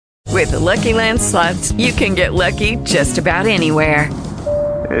With the Lucky Land Slots, you can get lucky just about anywhere.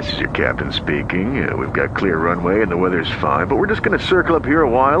 This is your captain speaking. We've got clear runway and the weather's fine, but we're just going to circle up here a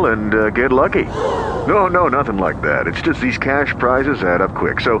while and get lucky. No, nothing like that. It's just these cash prizes add up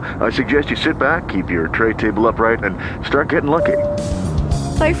quick. So I suggest you sit back, keep your tray table upright, and start getting lucky.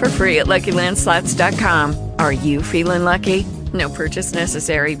 Play for free at LuckyLandSlots.com. Are you feeling lucky? No purchase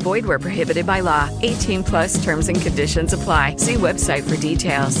necessary. Void where prohibited by law. 18 plus terms and conditions apply. See website for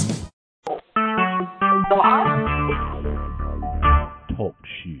details. Talk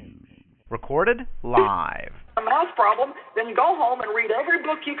shoes. Recorded live. A mouse problem, then go home and read every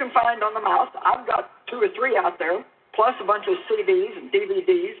book you can find on the mouse. I've got 2 or 3 out there, plus a bunch of CDs and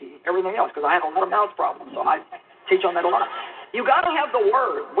DVDs and everything else, because I have a lot of mouse problems, so I teach on that a lot. You got to have the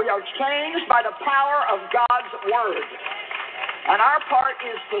Word. We are changed by the power of God's Word. And our part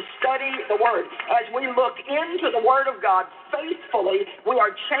is to study the Word. As we look into the Word of God faithfully, we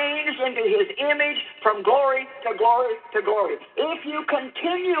are changed into His image from glory to glory to glory. If you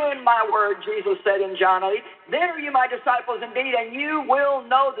continue in my Word, Jesus said in John 8, then are you my disciples indeed, and you will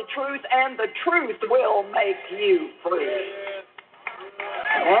know the truth, and the truth will make you free.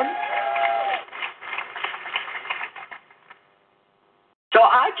 Amen? So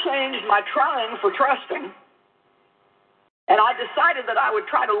I changed my trying for trusting. And I decided that I would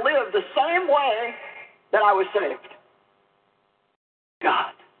try to live the same way that I was saved.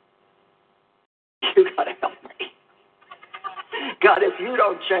 God, you got to help me. God, if you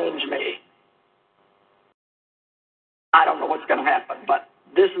don't change me, I don't know what's going to happen, but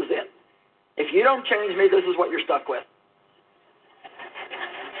this is it. If you don't change me, this is what you're stuck with.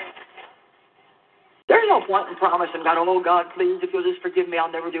 There's no point in promising God, oh God, please, if you'll just forgive me,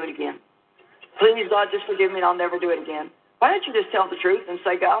 I'll never do it again. Please, God, just forgive me and I'll never do it again. Why don't you just tell the truth and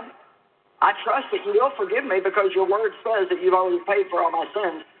say, God, I trust that you will forgive me because your word says that you've already paid for all my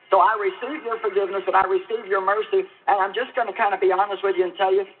sins. So I receive your forgiveness and I receive your mercy, and I'm just going to kind of be honest with you and tell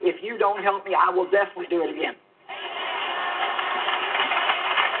you, if you don't help me, I will definitely do it again.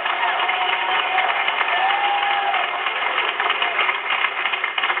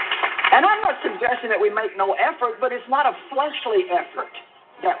 And I'm not suggesting that we make no effort, but it's not a fleshly effort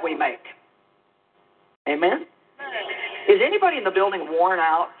that we make. Amen? Is anybody in the building worn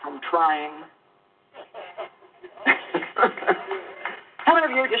out from trying? How many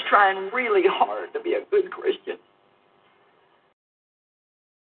of you are just trying really hard to be a good Christian?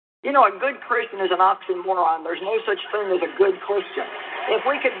 You know, a good Christian is an oxymoron. There's no such thing as a good Christian. If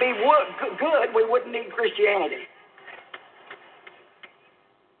we could be good, we wouldn't need Christianity.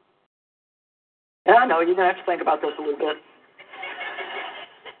 And I know you're going to have to think about this a little bit.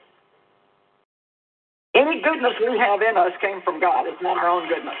 Any goodness we have in us came from God. It's not our own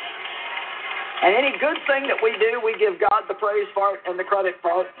goodness. And any good thing that we do, we give God the praise for it and the credit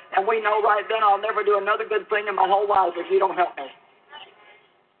for it. And we know right then I'll never do another good thing in my whole life if you don't help me.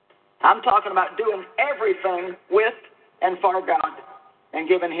 I'm talking about doing everything with and for God and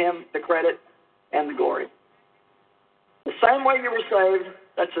giving Him the credit and the glory. The same way you were saved,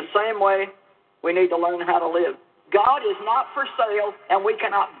 that's the same way we need to learn how to live. God is not for sale, and we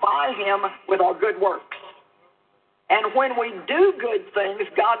cannot buy Him with our good works. And when we do good things,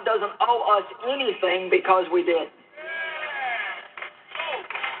 God doesn't owe us anything because we did.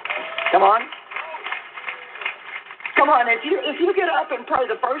 Come on. Come on, if you get up and pray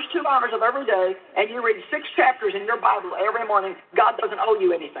the first 2 hours of every day, and you read 6 chapters in your Bible every morning, God doesn't owe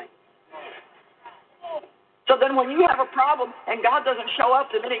you anything. So then when you have a problem and God doesn't show up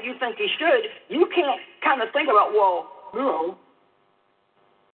the minute you think He should, you can't kind of think about, well, you know,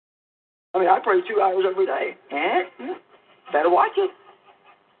 I mean, I pray 2 hours every day. Better watch it.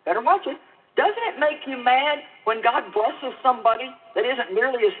 Better watch it. Doesn't it make you mad when God blesses somebody that isn't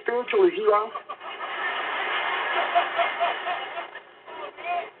nearly as spiritual as you are?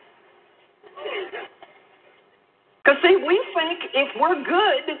 Because, see, we think if we're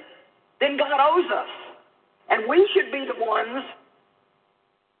good, then God owes us. And we should be the ones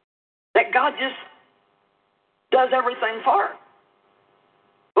that God just does everything for.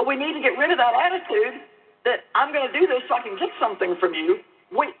 But we need to get rid of that attitude that I'm going to do this so I can get something from you.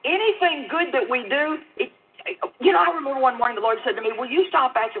 Anything good that we do, I remember one morning the Lord said to me, will you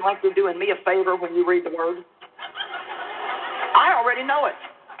stop acting like you're doing me a favor when you read the Word? I already know it.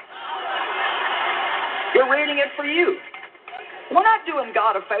 You're reading it for you. We're not doing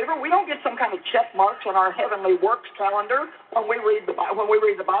God a favor. We don't get some kind of check marks on our heavenly works calendar when we read the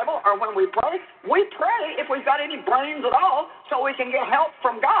Bible or when we pray. We pray if we've got any brains at all so we can get help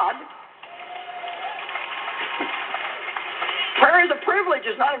from God. Prayer is a privilege.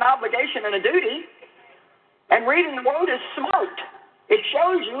 It's not an obligation and a duty. And reading the Word is smart. It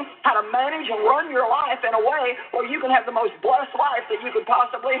shows you how to manage and run your life in a way where you can have the most blessed life that you could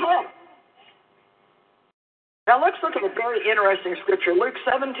possibly have. Now let's look at a very interesting scripture, Luke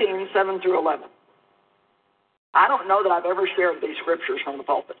 17, 7 through 11. I don't know that I've ever shared these scriptures from the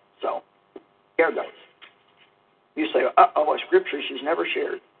pulpit, so here goes. You say, a scripture she's never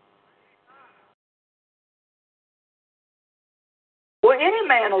shared. Will any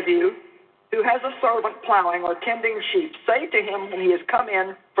man of you who has a servant plowing or tending sheep say to him when he has come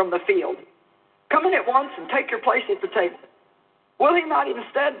in from the field, come in at once and take your place at the table? Will he not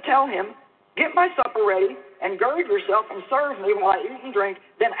instead tell him, get my supper ready and gird yourself and serve me while I eat and drink,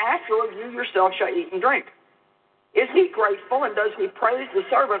 then afterward you yourself shall eat and drink? Is he grateful and does he praise the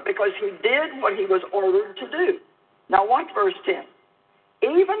servant because he did what he was ordered to do? Now watch verse 10.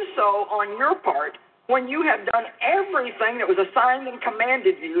 Even so, on your part, when you have done everything that was assigned and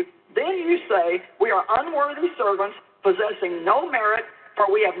commanded you, then you say, we are unworthy servants, possessing no merit,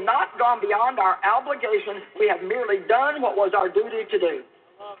 for we have not gone beyond our obligation. We have merely done what was our duty to do.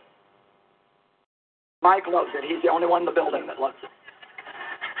 Mike loves it. He's the only one in the building that loves it.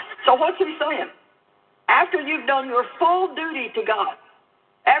 So what's he saying? After you've done your full duty to God,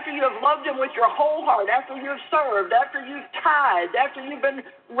 after you have loved Him with your whole heart, after you've served, after you've tithed, after you've been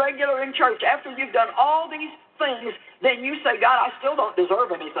regular in church, after you've done all these things, then you say, God, I still don't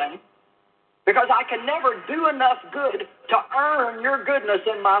deserve anything because I can never do enough good to earn your goodness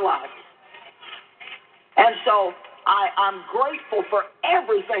in my life. And so I'm grateful for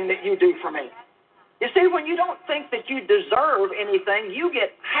everything that you do for me. You see, when you don't think that you deserve anything, you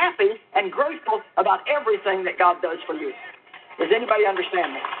get happy and grateful about everything that God does for you. Does anybody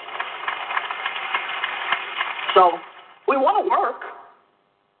understand me? So, we want to work,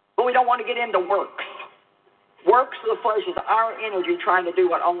 but we don't want to get into works. Works of the flesh is our energy trying to do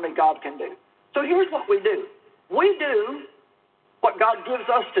what only God can do. So here's what we do. We do what God gives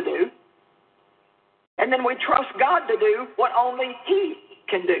us to do, and then we trust God to do what only He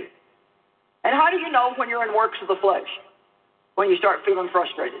can do. And how do you know when you're in works of the flesh? When you start feeling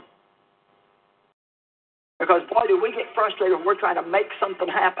frustrated. Because, boy, do we get frustrated when we're trying to make something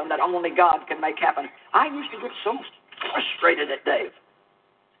happen that only God can make happen. I used to get so frustrated at Dave.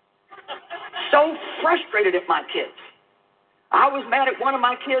 So frustrated at my kids. I was mad at one of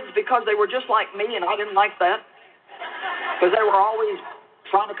my kids because they were just like me, and I didn't like that. Because they were always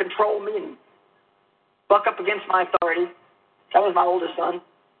trying to control me and buck up against my authority. That was my oldest son.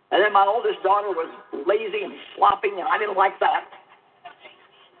 And then my oldest daughter was lazy and sloppy, and I didn't like that.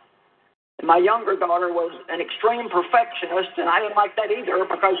 And my younger daughter was an extreme perfectionist, and I didn't like that either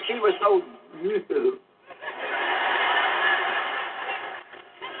because she was so new.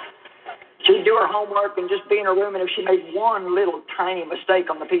 She'd do her homework and just be in her room, and if she made one little tiny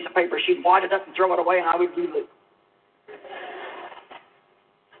mistake on the piece of paper, she'd wad it up and throw it away, and I would do it.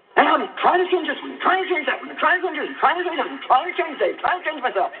 And I'm trying to change this one, trying to change that one, trying to change this one, trying to change that one, trying to change Dave, trying to change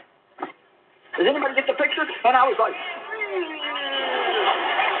myself. Does anybody get the picture? And I was like,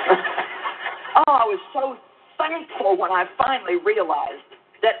 oh, I was so thankful when I finally realized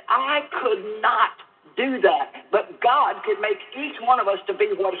that I could not do that. But God could make each one of us to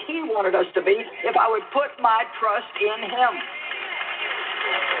be what He wanted us to be if I would put my trust in Him.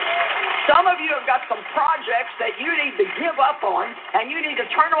 Some of you have got some projects that you need to give up on, and you need to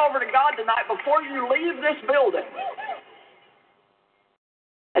turn them over to God tonight before you leave this building.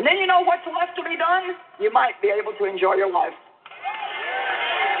 And then you know what's left to be done? You might be able to enjoy your life.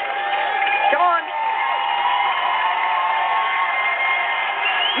 Come on.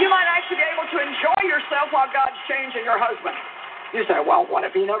 You might actually be able to enjoy yourself while God's changing your husband. You say, well, what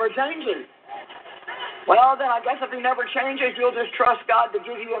if he never changes? Well, then I guess if he never changes, you'll just trust God to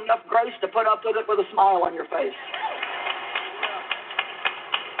give you enough grace to put up with it with a smile on your face.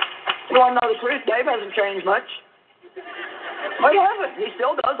 You want to know the truth? Dave hasn't changed much. Well, he hasn't. He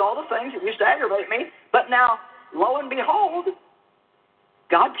still does all the things that used to aggravate me. But now, lo and behold,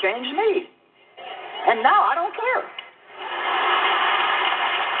 God changed me. And now I don't care.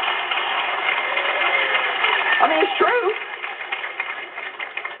 I mean, it's true.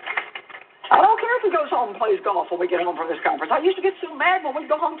 I don't care if he goes home and plays golf when we get home from this conference. I used to get so mad when we'd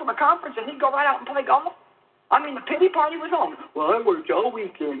go home from a conference and he'd go right out and play golf. I mean, the pity party was on. Well, I worked all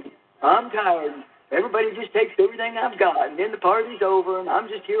weekend. I'm tired. Everybody just takes everything I've got, and then the party's over, and I'm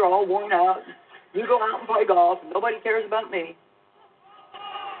just here all worn out. You go out and play golf, and nobody cares about me.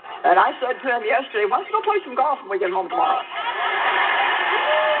 And I said to him yesterday, why don't you go play some golf when we get home tomorrow?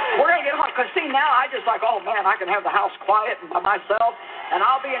 We're going to get home, because see, now I just like, oh man, I can have the house quiet and by myself, and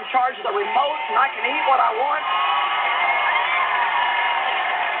I'll be in charge of the remote, and I can eat what I want.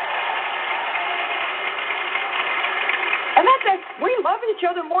 And We love each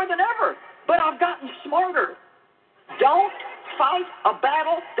other more than ever, but I've gotten smarter. Don't fight a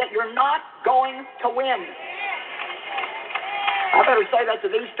battle that you're not going to win. I better say that to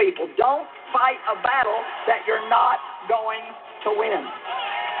these people. Don't fight a battle that you're not going to win.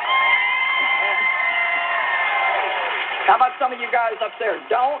 How about some of you guys up there?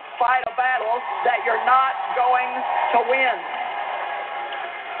 Don't fight a battle that you're not going to win.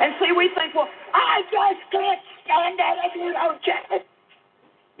 And see, we think, well, I just can't stand it if you don't check it.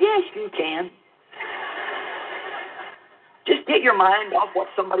 Yes, you can. Just get your mind off what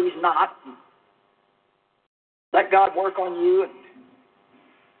somebody's not. Let God work on you, and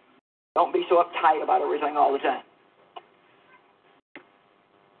don't be so uptight about everything all the time.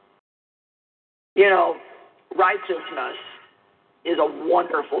 You know, righteousness is a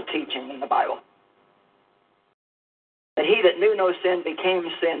wonderful teaching in the Bible. That he that knew no sin became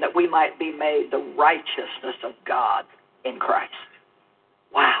sin, that we might be made the righteousness of God in Christ.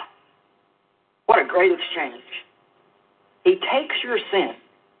 Wow. What a great exchange. He takes your sin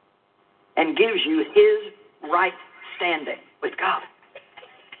and gives you his right standing with God.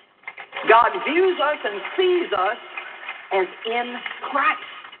 God views us and sees us as in Christ.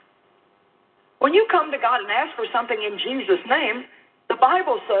 When you come to God and ask for something in Jesus' name, the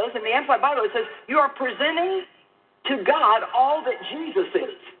Bible says, in the Amplified Bible, it says, you are presenting to God all that Jesus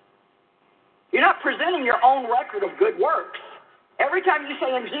is. You're not presenting your own record of good works. Every time you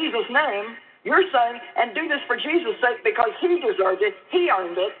say in Jesus' name, you're saying, and do this for Jesus' sake because he deserved it, he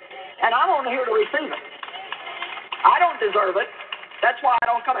earned it, and I'm only here to receive it. I don't deserve it. That's why I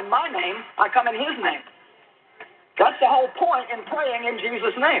don't come in my name. I come in his name. That's the whole point in praying in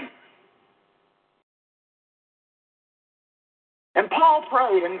Jesus' name. And Paul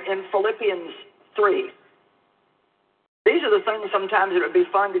prayed in Philippians 3. These are the things sometimes it would be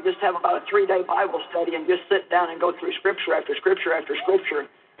fun to just have about a 3-day Bible study and just sit down and go through Scripture after Scripture after Scripture,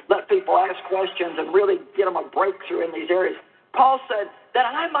 let people ask questions and really get them a breakthrough in these areas. Paul said, that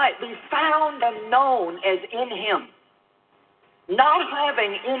I might be found and known as in him, not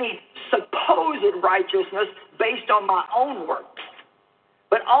having any supposed righteousness based on my own works,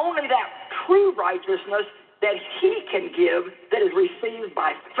 but only that true righteousness that he can give that is received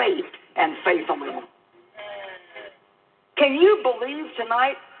by faith and faith alone. Can you believe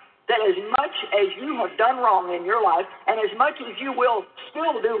tonight that as much as you have done wrong in your life, and as much as you will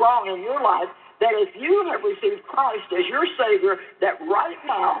still do wrong in your life, that if you have received Christ as your Savior, that right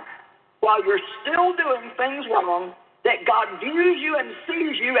now, while you're still doing things wrong, that God views you and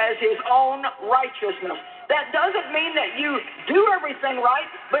sees you as his own righteousness. That doesn't mean that you do everything right,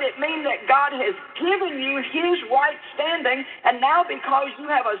 but it means that God has given you his right standing, and now because you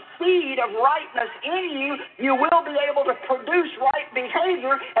have a seed of rightness in you, you will be able to produce right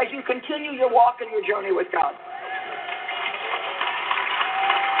behavior as you continue your walk and your journey with God.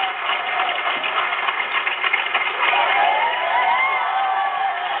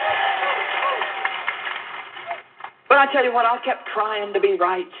 But I tell you what, I kept trying to be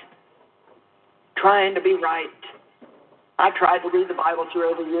right. Trying to be right. I tried to read the Bible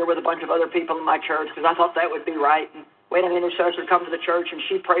through every year with a bunch of other people in my church because I thought that would be right. And we had an intercessor come to the church and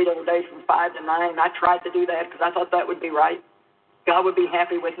she prayed every day from 5 to 9. And I tried to do that because I thought that would be right. God would be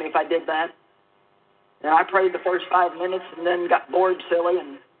happy with me if I did that. And I prayed the first 5 minutes and then got bored silly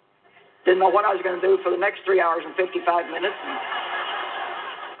and didn't know what I was going to do for the next 3 hours and 55 minutes. And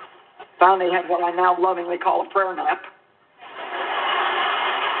finally had what I now lovingly call a prayer nap.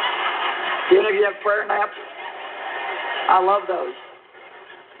 Do any of you have prayer naps? I love those.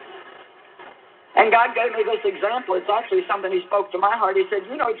 And God gave me this example. It's actually something he spoke to my heart. He said,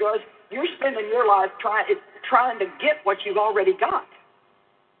 you know, Joyce, you're spending your life trying to get what you've already got.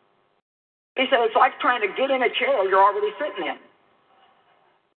 He said, it's like trying to get in a chair you're already sitting in.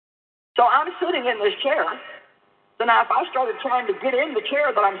 So I'm sitting in this chair. So now if I started trying to get in the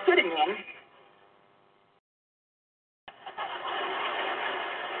chair that I'm sitting in,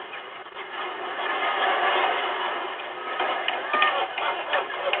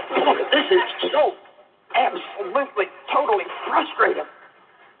 this is so absolutely, totally frustrating.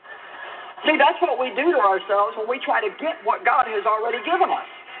 See, that's what we do to ourselves when we try to get what God has already given us.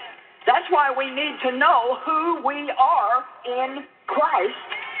 That's why we need to know who we are in Christ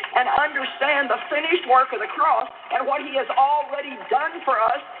and understand the finished work of the cross and what he has already done for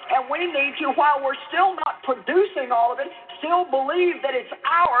us. And we need to, while we're still not producing all of it, still believe that it's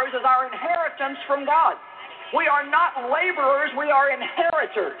ours as our inheritance from God. We are not laborers, we are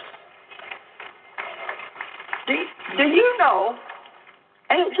inheritors. Do you know,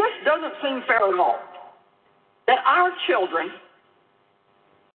 and it just doesn't seem fair at all, that our children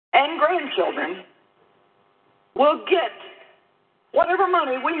and grandchildren will get whatever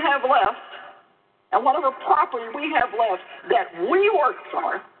money we have left and whatever property we have left that we worked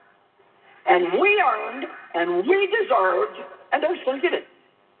for and we earned and we deserved, and they're just going to get it.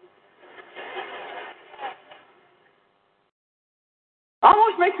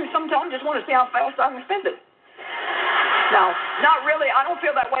 Almost makes me sometimes just want to see how fast I can spend it. Now, not really. I don't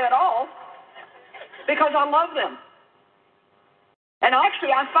feel that way at all because I love them. And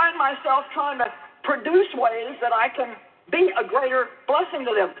actually, I find myself trying to produce ways that I can be a greater blessing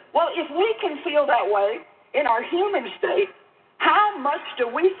to them. Well, if we can feel that way in our human state, how much do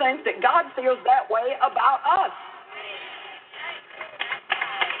we think that God feels that way about us?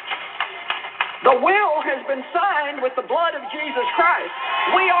 The will has been signed with the blood of Jesus Christ.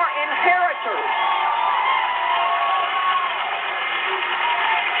 We are inheritors.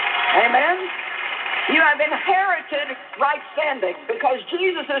 Amen? You have inherited right standing. Because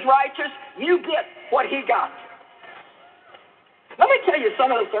Jesus is righteous, you get what he got. Let me tell you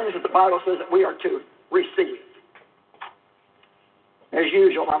some of the things that the Bible says that we are to receive. As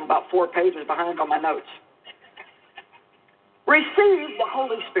usual, I'm about 4 pages behind on my notes. Receive the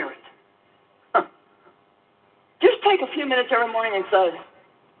Holy Spirit. Just take a few minutes every morning and say,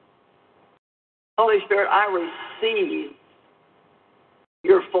 Holy Spirit, I receive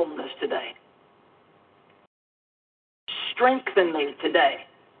your fullness today. Strengthen me today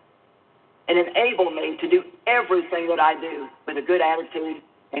and enable me to do everything that I do with a good attitude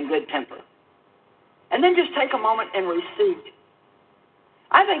and good temper. And then just take a moment and receive.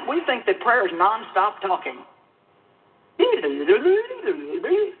 I think we think that prayer is nonstop talking.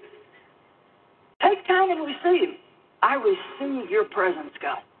 Take time and receive. I receive your presence,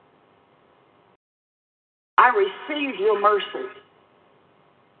 God. I receive your mercy.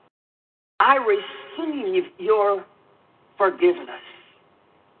 I receive your forgiveness.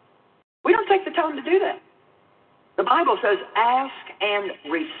 We don't take the time to do that. The Bible says, ask and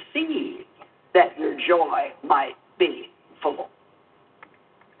receive that your joy might be full.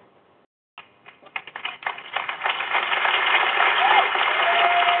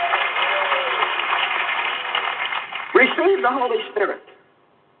 Receive the Holy Spirit.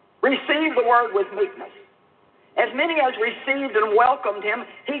 Receive the Word with meekness. As many as received and welcomed him,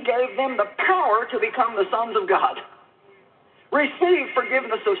 he gave them the power to become the sons of God. Receive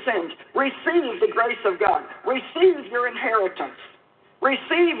forgiveness of sins. Receive the grace of God. Receive your inheritance.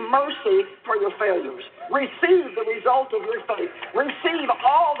 Receive mercy for your failures. Receive the result of your faith. Receive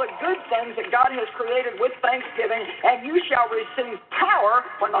all the good things that God has created with thanksgiving, and you shall receive power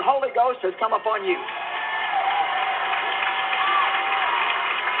when the Holy Ghost has come upon you.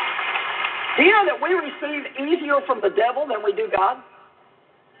 Do you know that we receive easier from the devil than we do God?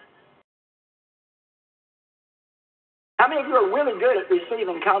 How many of you are really good at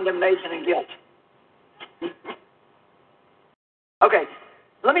receiving condemnation and guilt? Okay,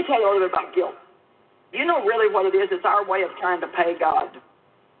 let me tell you a little bit about guilt. You know really what it is? It's our way of trying to pay God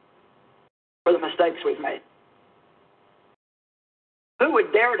for the mistakes we've made. Who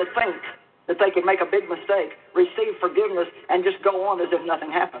would dare to think that they could make a big mistake, receive forgiveness, and just go on as if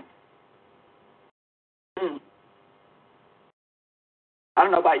nothing happened? I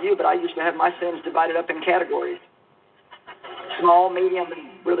don't know about you, but I used to have my sins divided up in categories. Small, medium,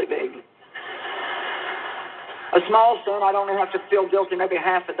 and really big. A small sin, I'd only have to feel guilty maybe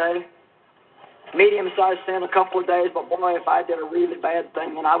half a day. Medium-sized sin, a couple of days. But boy, if I did a really bad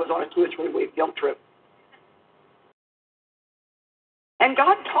thing, then I was on a 2 or 3 week guilt trip. And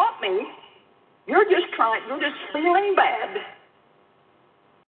God taught me, you're just feeling bad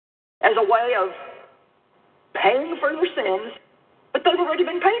as a way of paying for your sins, but they've already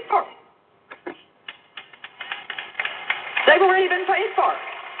been paid for. They've already been paid for.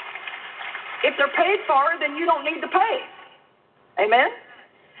 If they're paid for, then you don't need to pay. Amen?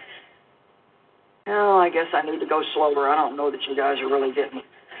 Oh, I guess I need to go slower. I don't know that you guys are really getting it.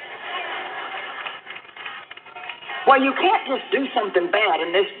 Well, you can't just do something bad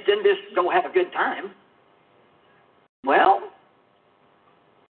and then just go have a good time. Well,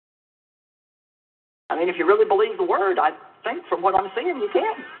 I mean, if you really believe the Word, I think from what I'm seeing, you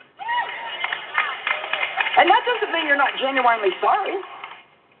can. And that doesn't mean you're not genuinely sorry.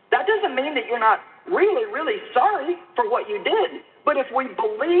 That doesn't mean that you're not really, really sorry for what you did. But if we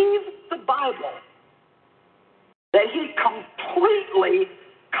believe the Bible, that He completely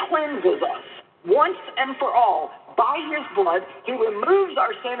cleanses us once and for all by His blood, He removes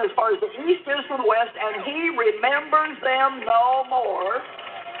our sin as far as the east is from the west, and He remembers them no more,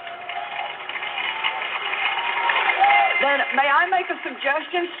 then may I make a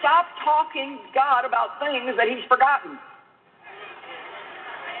suggestion? Stop talking to God about things that He's forgotten.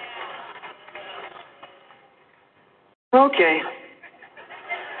 Okay.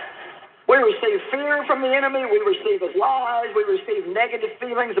 receive fear from the enemy. We receive his lies. We receive negative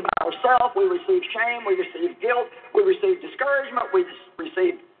feelings about ourselves. We receive shame. We receive guilt. We receive discouragement. We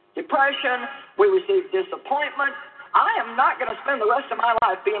receive depression. We receive disappointment. I am not going to spend the rest of my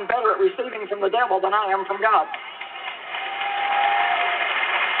life being better at receiving from the devil than I am from God.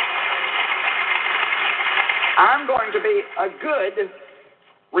 I'm going to be a good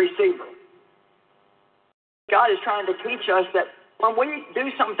receiver. God is trying to teach us that when we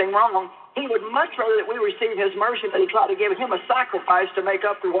do something wrong, he would much rather that we receive his mercy than he try to give him a sacrifice to make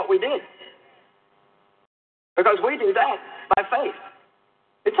up for what we did. Because we do that by faith.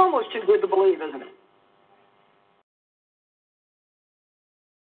 It's almost too good to believe, isn't it?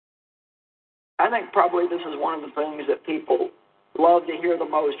 I think probably this is one of the things that people love to hear the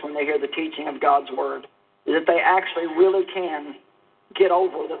most when they hear the teaching of God's Word, is that they actually really can get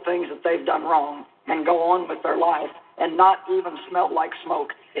over the things that they've done wrong and go on with their life and not even smell like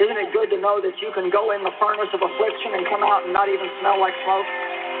smoke. Isn't it good to know that you can go in the furnace of affliction and come out and not even smell like smoke?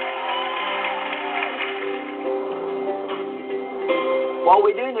 Well,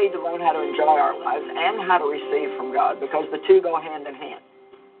 we do need to learn how to enjoy our lives and how to receive from God, because the two go hand in hand.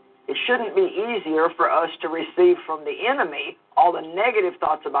 It shouldn't be easier for us to receive from the enemy all the negative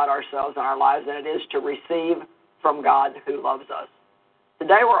thoughts about ourselves and our lives than it is to receive from God who loves us.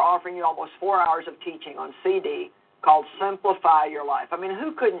 Today we're offering you almost 4 hours of teaching on CD called Simplify Your Life. I mean,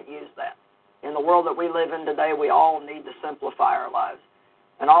 who couldn't use that? In the world that we live in today, we all need to simplify our lives.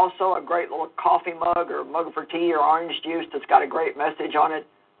 And also a great little coffee mug or mug for tea or orange juice that's got a great message on it.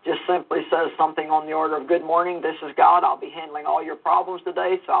 Just simply says something on the order of, "Good morning, this is God. I'll be handling all your problems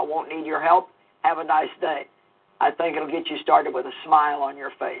today, so I won't need your help. Have a nice day." I think it'll get you started with a smile on your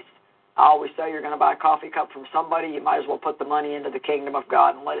face. I always say you're going to buy a coffee cup from somebody, you might as well put the money into the kingdom of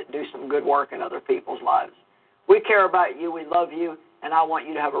God and let it do some good work in other people's lives. We care about you, we love you, and I want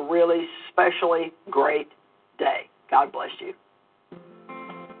you to have a really specially great day. God bless you.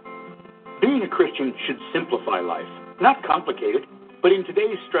 Being a Christian should simplify life, not complicate it. But in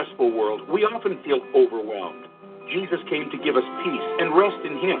today's stressful world, we often feel overwhelmed. Jesus came to give us peace and rest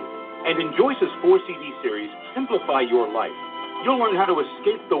in him. And in Joyce's 4-CD series, Simplify Your Life, you'll learn how to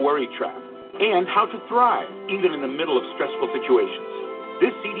escape the worry trap and how to thrive even in the middle of stressful situations.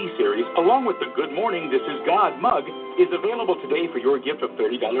 This CD series, along with the Good Morning, This is God mug, is available today for your gift of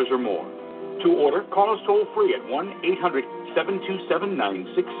 $30 or more. To order, call us toll-free at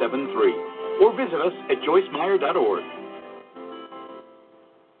 1-800-727-9673 or visit us at joycemeyer.org.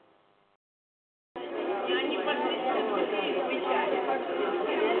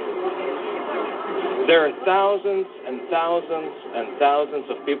 There are thousands and thousands and thousands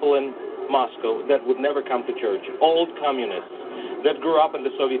of people in Moscow that would never come to church, old communists that grew up in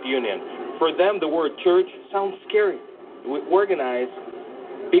the Soviet Union. For them, the word church sounds scary. We organize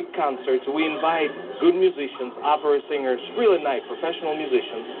big concerts. We invite good musicians, opera singers, really nice professional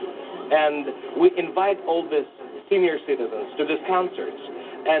musicians, and we invite all these senior citizens to these concerts.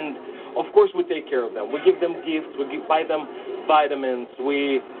 And, of course, we take care of them. We give them gifts. We buy them vitamins.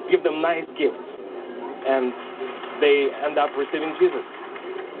 We give them nice gifts. And they end up receiving Jesus.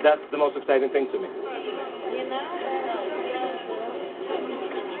 That's the most exciting thing to me.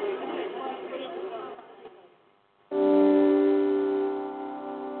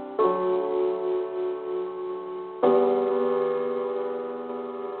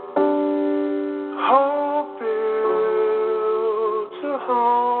 Hope builds a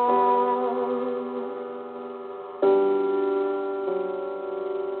home.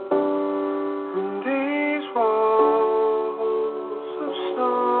 These walls of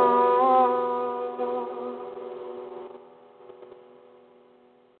stone.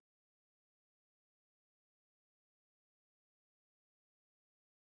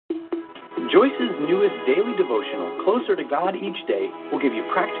 Joyce's newest daily devotional, Closer to God Each Day, will give you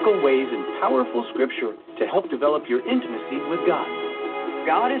practical ways and powerful scripture to help develop your intimacy with God.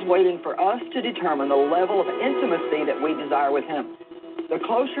 God is waiting for us to determine the level of intimacy that we desire with him. The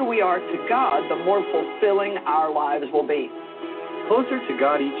closer we are to God, the more fulfilling our lives will be. Closer to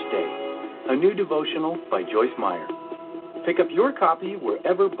God Each Day, a new devotional by Joyce Meyer. Pick up your copy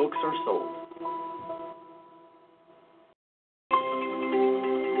wherever books are sold.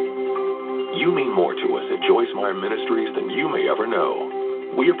 You mean more to us at Joyce Meyer Ministries than you may ever know.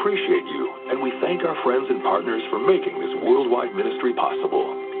 We appreciate you, and we thank our friends and partners for making this worldwide ministry possible.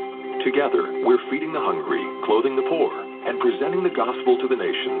 Together, we're feeding the hungry, clothing the poor, and presenting the gospel to the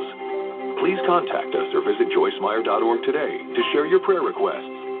nations. Please contact us or visit joycemeyer.org today to share your prayer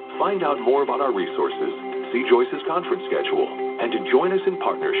requests, find out more about our resources, see Joyce's conference schedule, and to join us in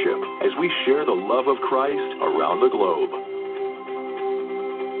partnership as we share the love of Christ around the globe.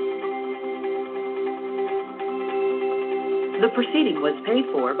 The proceeding was paid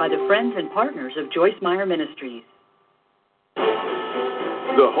for by the friends and partners of Joyce Meyer Ministries.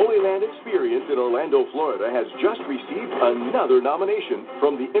 The Holy Land Experience in Orlando, Florida has just received another nomination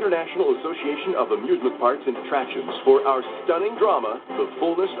from the International Association of Amusement Parks and Attractions for our stunning drama, The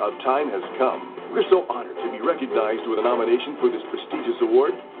Fullness of Time Has Come. We're so honored to be recognized with a nomination for this prestigious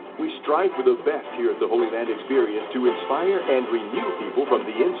award. We strive for the best here at the Holy Land Experience to inspire and renew people from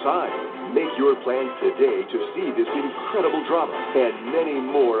the inside. Make your plans today to see this incredible drama and many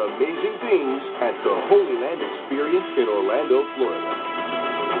more amazing things at the Holy Land Experience in Orlando, Florida.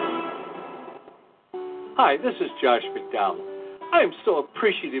 Hi, this is Josh McDowell. I am so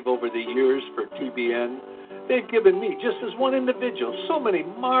appreciative over the years for TBN. They've given me, just as one individual, so many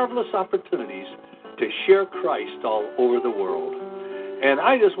marvelous opportunities to share Christ all over the world. And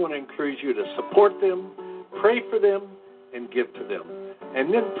I just want to encourage you to support them, pray for them, and give to them.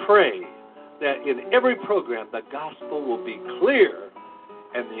 And then pray that in every program the gospel will be clear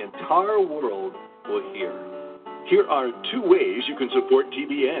and the entire world will hear. Here are 2 ways you can support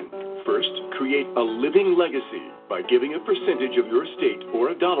TBN. First, create a living legacy by giving a percentage of your estate or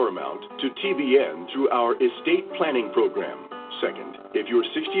a dollar amount to TBN through our estate planning program. Second, if you're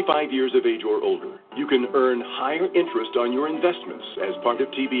 65 years of age or older, you can earn higher interest on your investments as part of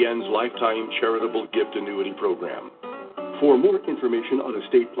TBN's lifetime charitable gift annuity program. For more information on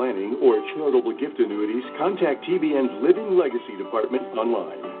estate planning or charitable gift annuities, contact TBN's Living Legacy Department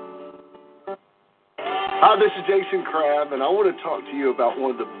online. Hi, this is Jason Crabb, and I want to talk to you about one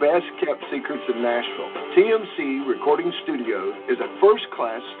of the best-kept secrets in Nashville. TMC Recording Studios is a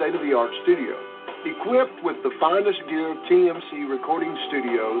first-class, state-of-the-art studio. Equipped with the finest gear, TMC Recording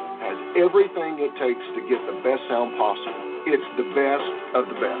Studios has everything it takes to get the best sound possible. It's the best of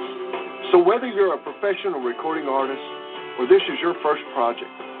the best. So whether you're a professional recording artist or this is your first project,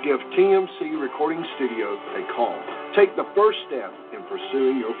 give TMC Recording Studios a call. Take the first step in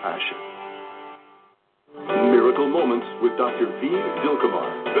pursuing your passion. Miracle Moments with Dr. V. Dilkamar.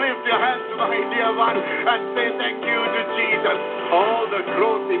 Lift your hands to my dear one and say thank you to Jesus. All the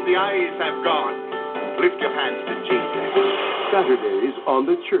growth in the eyes have gone. Lift your hands to Jesus. Saturdays on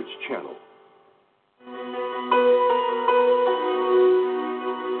the Church Channel.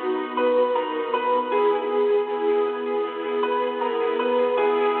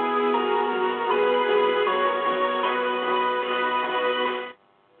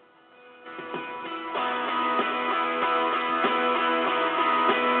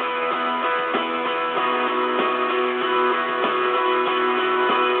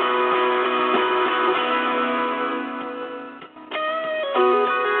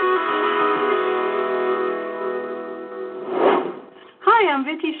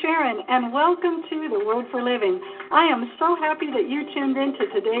 And welcome to the Word for Living. I am so happy that you tuned in to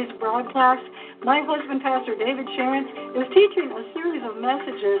today's broadcast. My husband, Pastor David Sharon, is teaching a series of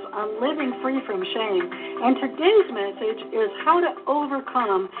messages on living free from shame. And today's message is how to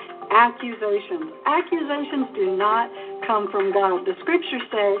overcome accusations. Accusations do not come from God. The scriptures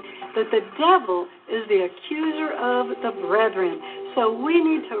say that the devil is the accuser of the brethren. So we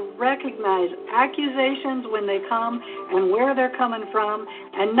need to recognize accusations when they come and where they're coming from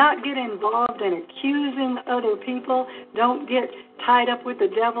and not get involved in accusing other people. Don't get tied up with the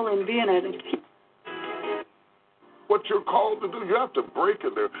devil and being an accuser. What you're called to do, you have to break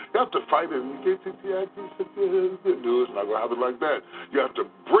it there. You have to fight it. You can't take the accusation. No, it's not going to happen like that. You have to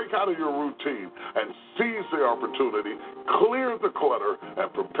break out of your routine and seize the opportunity, clear the clutter, and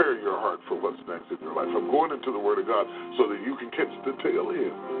prepare your heart for what's next in your life. I'm going into the Word of God so that you can catch the tail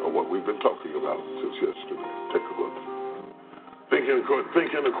end of what we've been talking about since yesterday. Take a look. Thinking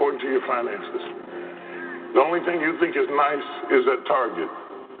according to your finances. The only thing you think is nice is at Target.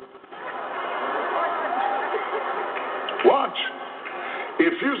 Watch.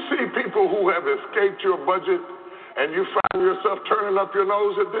 If you see people who have escaped your budget and you find yourself turning up your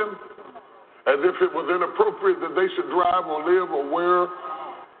nose at them as if it was inappropriate that they should drive or live or wear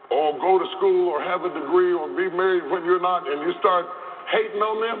or go to school or have a degree or be married when you're not, and you start hating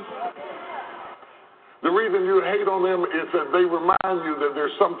on them, the reason you hate on them is that they remind you that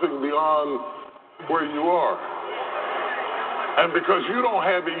there's something beyond where you are. And because you don't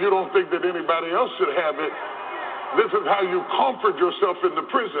have it, you don't think that anybody else should have it. This is how you comfort yourself in the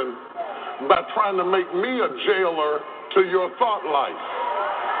prison, by trying to make me a jailer to your thought life.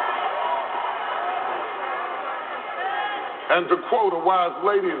 And to quote a wise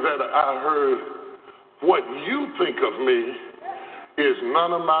lady that I heard, what you think of me is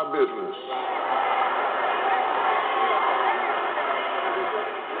none of my business.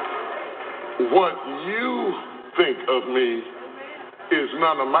 What you think of me is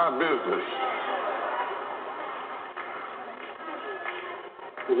none of my business.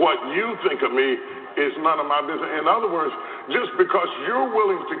 what you think of me is none of my business. In other words, just because you're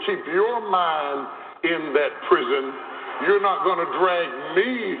willing to keep your mind in that prison, you're not going to drag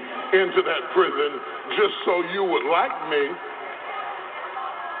me into that prison just so you would like me.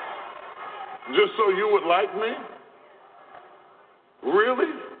 Just so you would like me?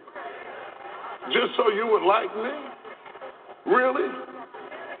 Really? Just so you would like me? Really?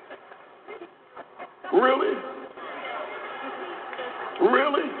 Really?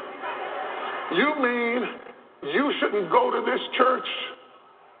 Really? You mean you shouldn't go to this church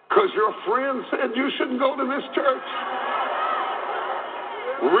because your friend said you shouldn't go to this church?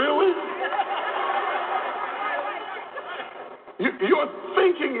 Really? Your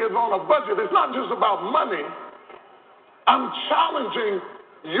thinking is on a budget. It's not just about money. I'm challenging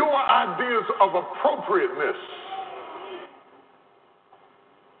your ideas of appropriateness.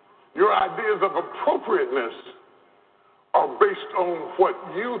 Your ideas of appropriateness are based on what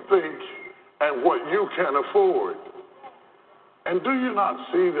you think and what you can afford. And do you not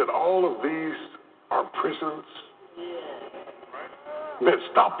see that all of these are prisons that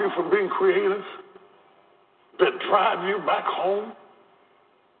stop you from being creative, that drive you back home?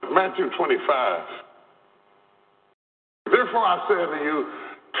 Matthew 25. Therefore I say unto you,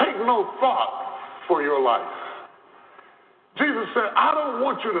 take no thought for your life. Jesus said, I don't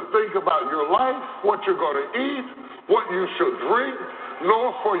want you to think about your life, what you're going to eat, what you should drink,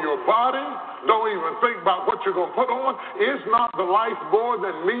 nor for your body. Don't even think about what you're going to put on. Is not the life more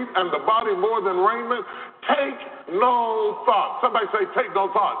than meat and the body more than raiment? Take no thought. Somebody say, take no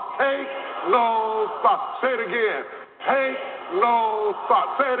thought. Take no thought. Say it again. Take no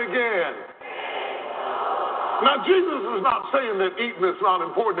thought. Say it again. Now, Jesus is not saying that eating is not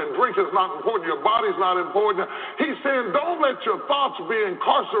important and drinking is not important, your body's not important. He's saying don't let your thoughts be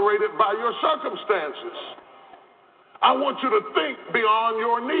incarcerated by your circumstances. I want you to think beyond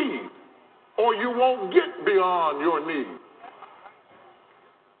your need, or you won't get beyond your need.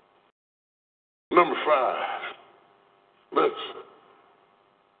 Number 5, let's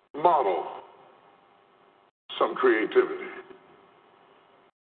model some creativity.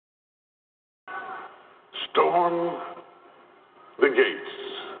 Storm the gates.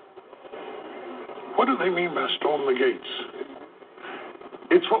 What do they mean by storm the gates?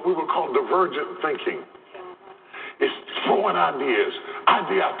 It's what we would call divergent thinking. It's throwing ideas,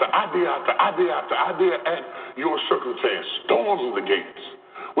 idea after idea after idea after idea at your circumstance. Storm the gates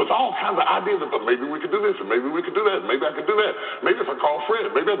with all kinds of ideas about maybe we could do this and maybe we could do that. Maybe I could do that. Maybe if I call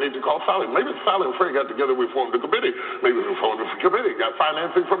Fred, maybe I need to call Sally. Maybe if Sally and Fred got together, we formed a committee. Maybe we formed a committee, got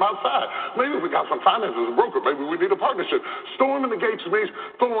financing from outside. Maybe we got some finances, a broker. Maybe we need a partnership. Storming the gates means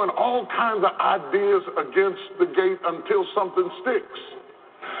throwing all kinds of ideas against the gate until something sticks.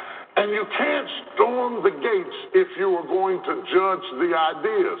 And you can't storm the gates if you are going to judge the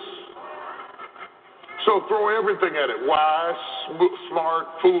ideas. So throw everything at it. Wise, smart,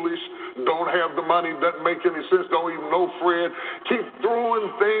 foolish, don't have the money, doesn't make any sense, don't even know Fred. Keep throwing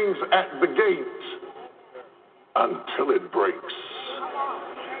things at the gate until it breaks.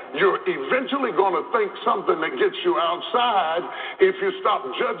 You're eventually going to think something that gets you outside if you stop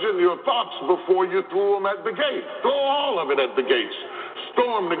judging your thoughts before you throw them at the gate. Throw all of it at the gates.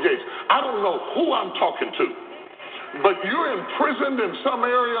 Storm the gates. I don't know who I'm talking to, but you're imprisoned in some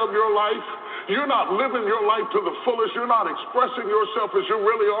area of your life. You're not living your life to the fullest. You're not expressing yourself as you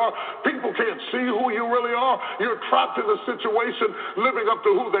really are. People can't see who you really are. You're trapped in a situation living up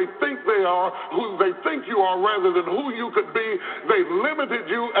to who they think they are, who they think you are rather than who you could be. They've limited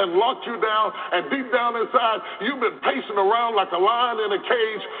you and locked you down, and deep down inside, you've been pacing around like a lion in a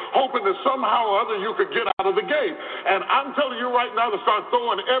cage, hoping that somehow or other you could get out of the gate. And I'm telling you right now to start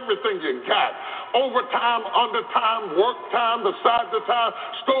throwing everything you got. Overtime, undertime, work time, beside the time,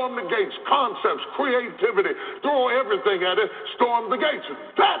 storm the gates, concepts, creativity, throw everything at it, storm the gates.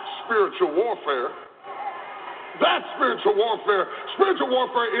 That's spiritual warfare. That's spiritual warfare. Spiritual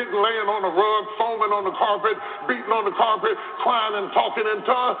warfare isn't laying on the rug, foaming on the carpet, beating on the carpet, crying and talking in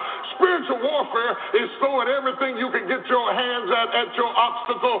tongues. Spiritual warfare is throwing everything you can get your hands at your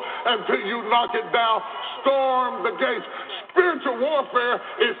obstacle until you knock it down. Storm the gates. Spiritual warfare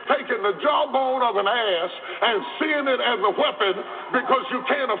is taking the jawbone of an ass and seeing it as a weapon because you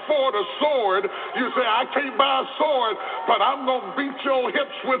can't afford a sword. You say, I can't buy a sword, but I'm going to beat your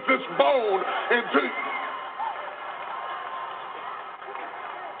hips with this bone until...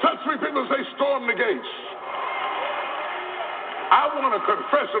 Touch three people and say, storm the gates. I want a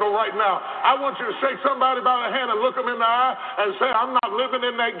confessional right now. I want you to shake somebody by the hand and look them in the eye and say, I'm not living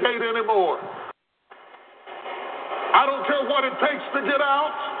in that gate anymore. I don't care what it takes to get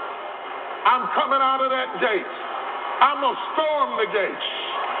out. I'm coming out of that gate. I'm going to storm the gates.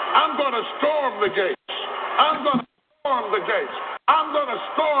 I'm going to storm the gates. I'm going to storm the gates. I'm going to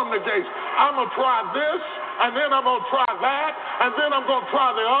storm the gates. I'm going to try this, and then I'm going to try that, and then I'm going to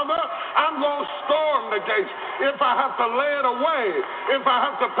try the other. I'm going to storm the gates. If I have to lay it away, if I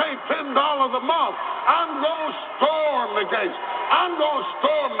have to pay $10 a month, I'm going to storm the gates. I'm going to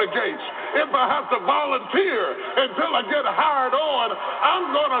storm the gates. If I have to volunteer until I get hired on,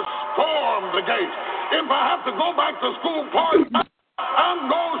 I'm going to storm the gates. If I have to go back to school part-time, I'm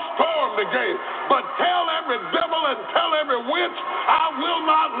going to storm the gate. But tell every devil and tell every witch, I will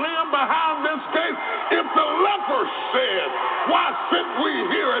not live behind this gate. If the leper said, why sit we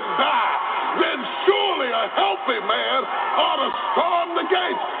here and die? Then surely a healthy man ought to storm the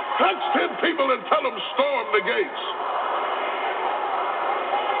gates. Touch 10 people and tell them storm the gates.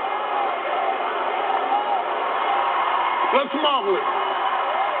 Let's model it.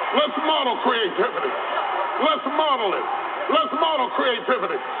 Let's model creativity. Let's model it. Let's model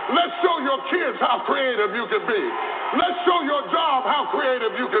creativity. Let's show your kids how creative you can be. Let's show your job how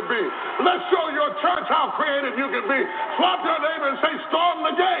creative you can be. Let's show your church how creative you can be. Slap your neighbor and say, storm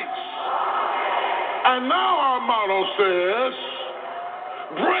the gates. And now our motto says,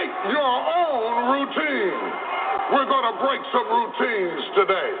 break your own routine. We're going to break some routines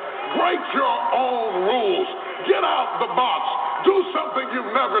today. Break your own rules. Get out the box. Do something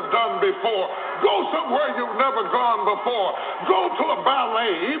you've never done before. Go somewhere you've never gone before. Go to a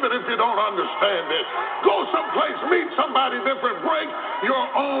ballet, even if you don't understand it. Go someplace, meet somebody different. Break your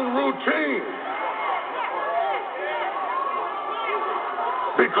own routine.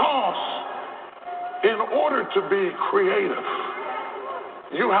 Because in order to be creative,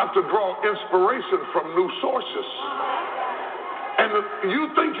 you have to draw inspiration from new sources. And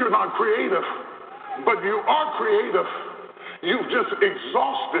you think you're not creative, but you are creative. You've just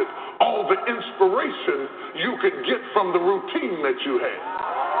exhausted all the inspiration you could get from the routine that you had.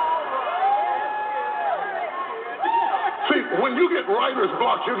 See, when you get writer's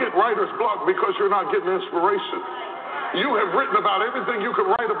block, you get writer's block because you're not getting inspiration. You have written about everything you could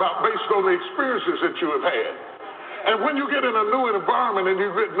write about based on the experiences that you have had. And when you get in a new environment and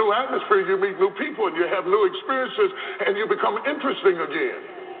you get new atmosphere, you meet new people and you have new experiences and you become interesting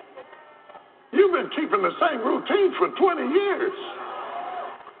again. You've been keeping the same routine for 20 years.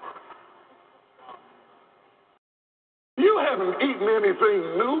 You haven't eaten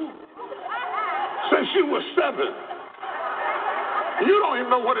anything new since you were 7. You don't even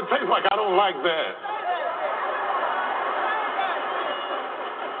know what it tastes like. I don't like that.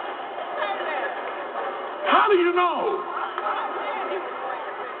 How do you know?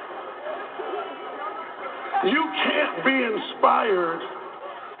 You can't be inspired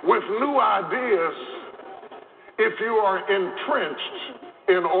with new ideas if you are entrenched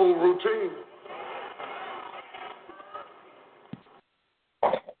in old routine.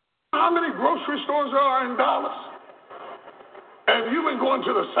 How many grocery stores there are in Dallas? And you've been going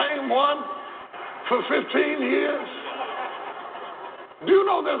to the same one for 15 years? Do you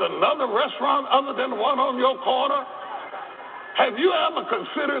know there's another restaurant other than the one on your corner? Have you ever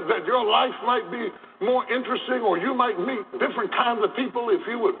considered that your life might be more interesting, or you might meet different kinds of people if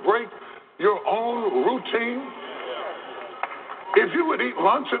you would break your own routine? If you would eat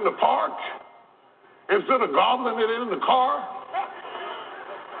lunch in the park instead of gobbling it in the car?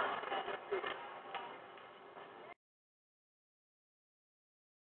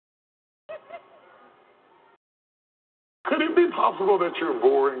 Could it be possible that you're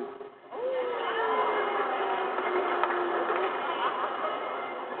boring?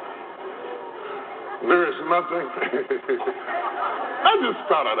 There is nothing. I just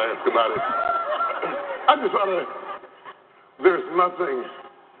thought I'd ask about it. There's nothing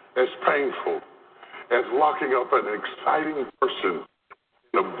as painful as locking up an exciting person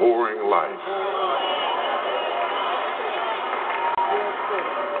in a boring life.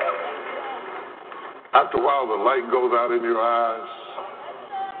 After a while, the light goes out in your eyes.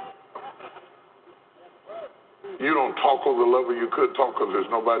 You don't talk on the level you could talk because there's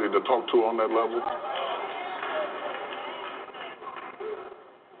nobody to talk to on that level.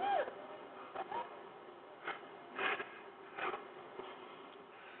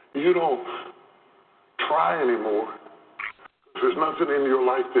 You don't try anymore. There's nothing in your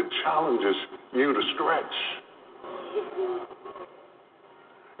life that challenges you to stretch.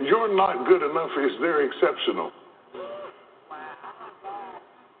 You're not good enough is they're exceptional.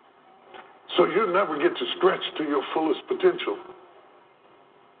 So you never get to stretch to your fullest potential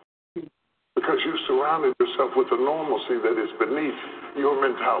because you surrounded yourself with a normalcy that is beneath your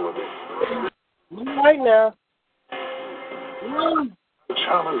mentality. Right now.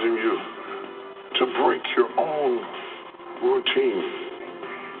 Challenging you to break your own routine.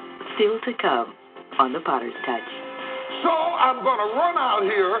 Still to come on The Potter's Touch. So I'm going to run out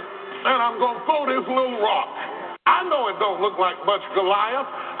here and I'm going to throw this little rock. I know it don't look like much, Goliath.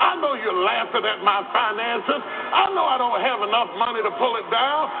 I know you're laughing at my finances. I know I don't have enough money to pull it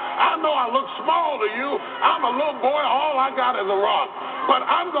down. I know I look small to you. I'm a little boy. All I got is a rock. But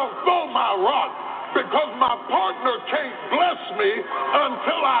I'm going to throw my rock because my partner can't bless me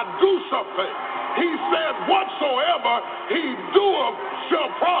until I do something. He said, whatsoever he doeth shall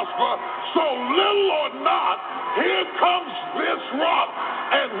prosper. So little or not, here comes this rock.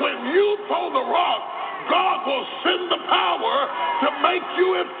 And when you throw the rock, God will send the power to make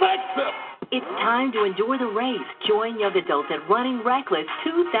you effective. It's time to endure the race. Join young adults at Running Reckless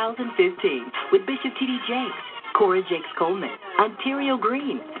 2015 with Bishop T.D. Jakes, Cora Jakes Coleman, Ontario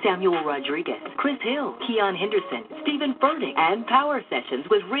Green, Samuel Rodriguez, Chris Hill, Keon Henderson, Stephen Furtick, and Power Sessions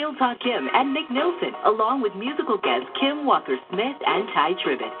with Real Talk Kim and Nick Nilsson, along with musical guests Kim Walker-Smith and Ty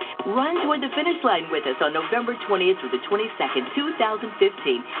Tribbett. Run toward the finish line with us on November 20th through the 22nd,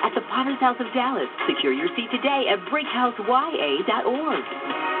 2015 at the Potter's House of Dallas. Secure your seat today at BrickHouseYA.org.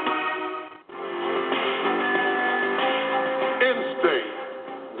 Instinct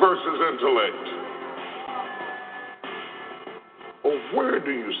versus intellect. Or where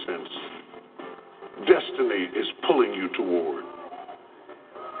do you sense destiny is pulling you toward?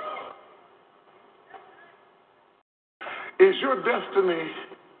 Is your destiny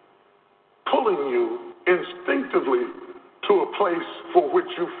pulling you instinctively to a place for which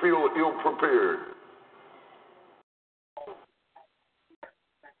you feel ill-prepared?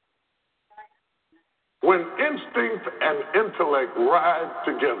 When instinct and intellect ride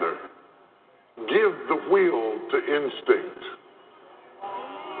together, give the wheel to instinct.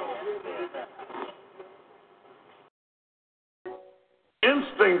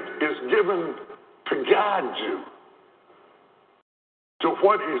 Instinct is given to guide you to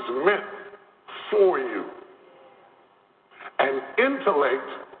what is meant for you. And intellect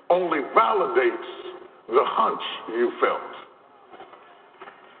only validates the hunch you felt.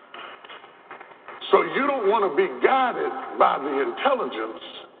 So you don't want to be guided by the intelligence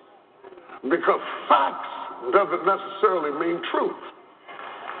because facts doesn't necessarily mean truth.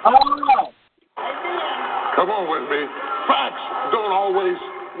 Oh. Come on with me. Facts don't always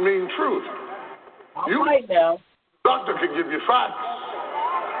mean truth. You right now. Doctor can give you facts,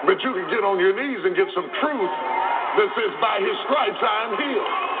 but you can get on your knees and get some truth that says, by his stripes I am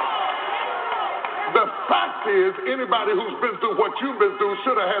healed. The fact is, anybody who's been through what you've been through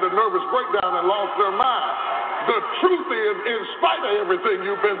should have had a nervous breakdown and lost their mind. The truth is, in spite of everything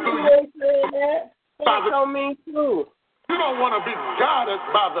you've been through, that don't mean true. You don't want to be guided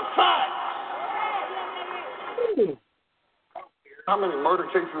by the facts. How many murder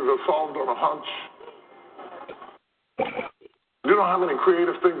cases are solved on a hunch? You know how many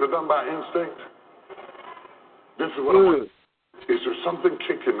creative things are done by instinct? This is what I want. Is there something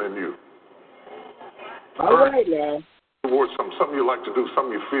kicking in you? All right now. Towards something you like to do,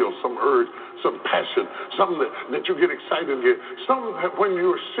 something you feel, some urge, some passion, something that you get excited again. Something that when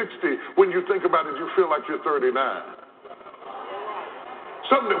you're 60, when you think about it, you feel like you're 39.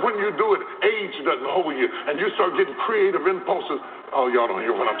 Something that when you do it, age doesn't hold you, and you start getting creative impulses. Oh, y'all don't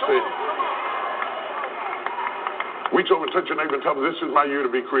hear what I'm saying. Reach over and touch your neighbor and tell them, this is my year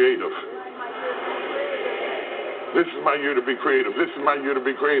to be creative. This is my year to be creative. This is my year to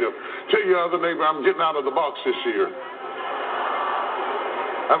be creative. Tell your other neighbor, I'm getting out of the box this year.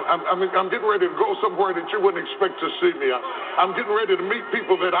 I'm getting ready to go somewhere that you wouldn't expect to see me. I'm getting ready to meet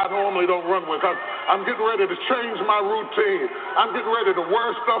people that I normally don't run with. I'm getting ready to change my routine. I'm getting ready to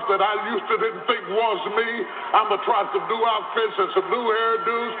wear stuff that I didn't think was me. I'm going to try some new outfits and some new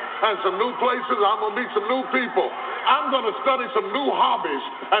hairdos and some new places. I'm going to meet some new people. I'm going to study some new hobbies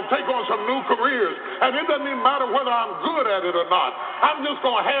and take on some new careers. And it doesn't even matter whether I'm good at it or not. I'm just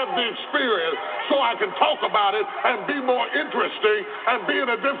going to have the experience so I can talk about it and be more interesting and be in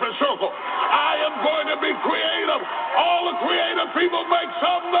a different circle. I am going to be creative. All the creative people make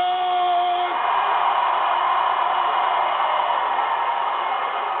some noise.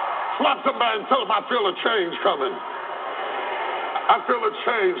 Slap somebody and tell them I feel a change coming. I feel a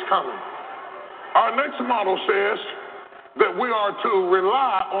change coming. Our next model says that we are to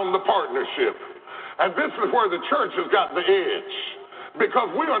rely on the partnership. And this is where the church has got the edge.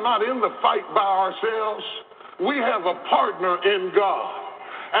 Because we are not in the fight by ourselves. We have a partner in God.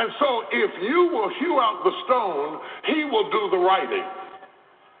 And so if you will hew out the stone, he will do the writing.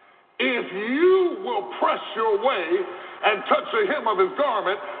 If you will press your way and touch the hem of his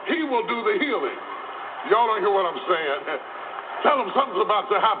garment, he will do the healing. Y'all don't hear what I'm saying. Tell them something's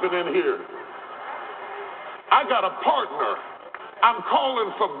about to happen in here. I got a partner I'm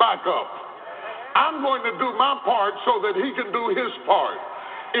calling for backup. I'm going to do my part so that he can do his part.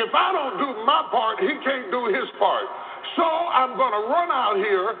 If I don't do my part, he can't do his part. So I'm going to run out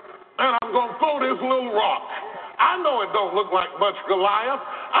here and I'm going to throw this little rock. I know it don't look like much, Goliath.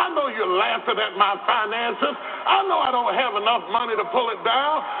 I know you're laughing at my finances. I know I don't have enough money to pull it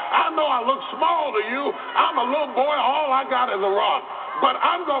down. I know I look small to you. I'm a little boy. All I got is a rock. But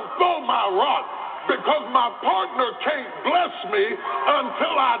I'm going to throw my rock because my partner can't bless me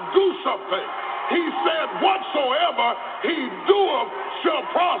until I do something. He said, whatsoever he doeth shall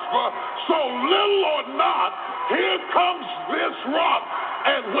prosper. So little or not, here comes this rock.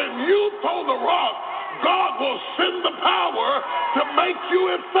 And when you throw the rock, God will send the power to make you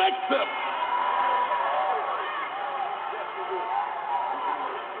effective.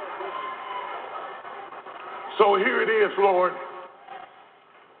 So here it is, Lord.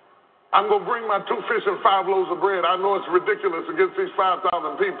 I'm going to bring my 2 fish and 5 loaves of bread. I know it's ridiculous against these 5,000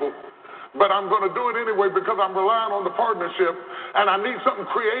 people, but I'm going to do it anyway because I'm relying on the partnership, and I need something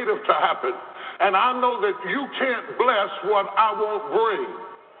creative to happen. And I know that you can't bless what I won't bring.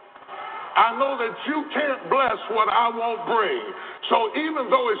 I know that you can't bless what I won't bring. So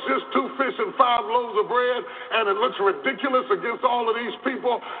even though it's just 2 fish and 5 loaves of bread and it looks ridiculous against all of these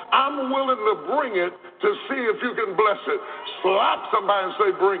people, I'm willing to bring it to see if you can bless it. Slap somebody and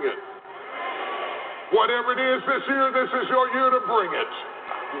say, bring it. Whatever it is this year, this is your year to bring it.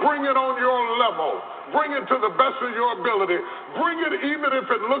 Bring it on your level. Bring it to the best of your ability. Bring it even if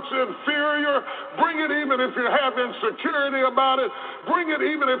it looks inferior. Bring it even if you have insecurity about it. Bring it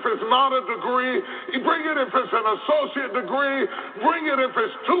even if it's not a degree. Bring it if it's an associate degree. Bring it if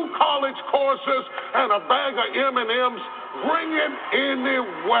it's 2 college courses and a bag of M&Ms. Bring it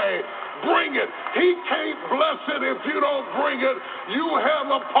anyway. Bring it. He can't bless it if you don't bring it. You have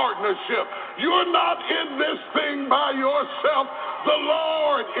a partnership. You're not in this thing by yourself. The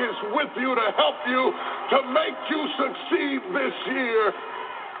Lord is with you to help you to make you succeed this year.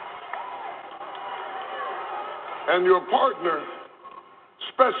 And your partner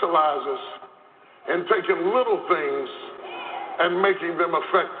specializes in taking little things and making them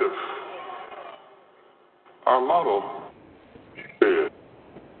effective. Our motto is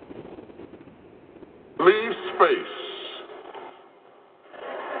leave space,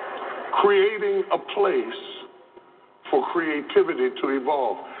 creating a place for creativity to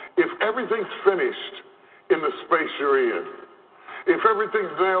evolve. If everything's finished in the space you're in, if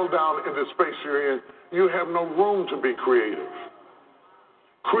everything's nailed down in the space you're in, you have no room to be creative.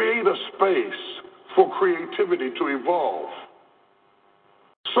 Create a space for creativity to evolve.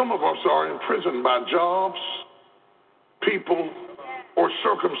 Some of us are imprisoned by jobs, people, or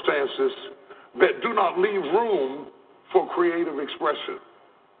circumstances that do not leave room for creative expression.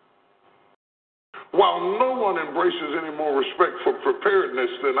 While no one embraces any more respect for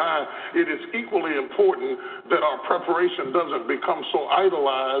preparedness than I, it is equally important that our preparation doesn't become so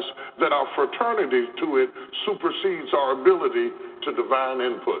idolized that our fraternity to it supersedes our ability to divine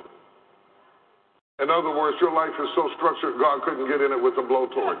input. In other words, your life is so structured, God couldn't get in it with a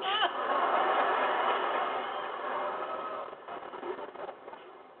blowtorch.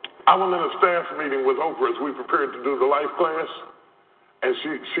 I was in a staff meeting with Oprah as we prepared to do the life class. And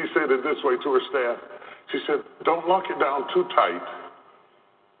she said it this way to her staff. She said, don't lock it down too tight.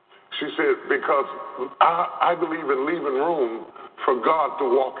 She said, because I believe in leaving room for God to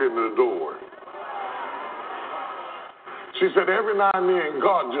walk in the door. She said, every now and then,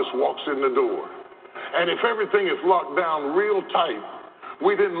 God just walks in the door. And if everything is locked down real tight,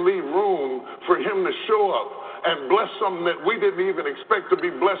 we didn't leave room for him to show up and bless something that we didn't even expect to be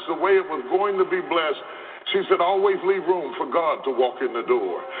blessed the way it was going to be blessed. She said, always leave room for God to walk in the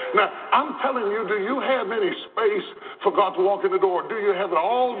door. Now, I'm telling you, do you have any space for God to walk in the door? Do you have it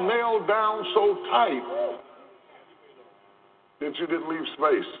all nailed down so tight that you didn't leave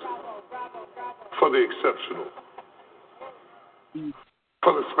space for the exceptional,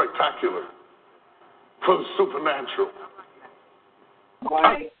 for the spectacular, for the supernatural?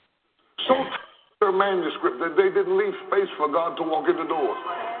 Right. So their manuscript that they didn't leave space for God to walk in the door.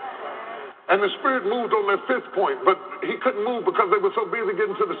 And the Spirit moved on their 5th point, but he couldn't move because they were so busy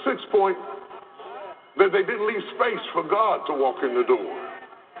getting to the 6th point that they didn't leave space for God to walk in the door.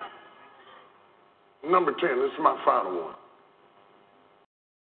 Number 10, this is my final one.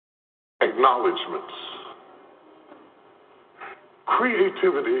 Acknowledgments.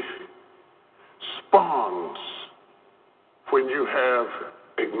 Creativity spawns when you have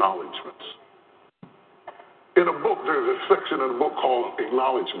acknowledgments. In a book, there's a section in the book called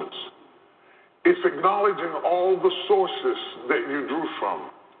Acknowledgments. It's acknowledging all the sources that you drew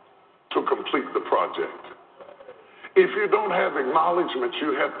from to complete the project. If you don't have acknowledgement,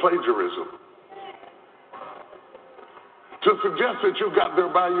 you have plagiarism. To suggest that you got there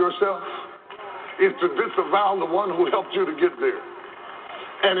by yourself is to disavow the one who helped you to get there.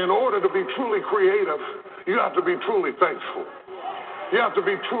 And in order to be truly creative, you have to be truly thankful. You have to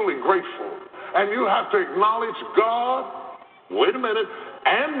be truly grateful. And you have to acknowledge God, wait a minute,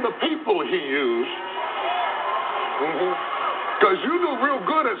 and the people he used. Because you do real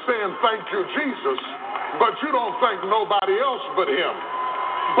good at saying thank you, Jesus, but you don't thank nobody else but him.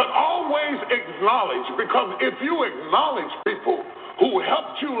 But always acknowledge, because if you acknowledge people who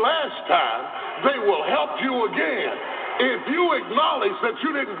helped you last time, they will help you again. If you acknowledge that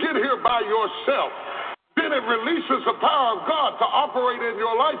you didn't get here by yourself, then it releases the power of God to operate in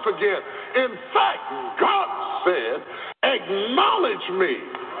your life again. In fact, God said, acknowledge me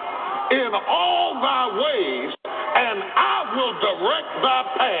in all thy ways, and I will direct thy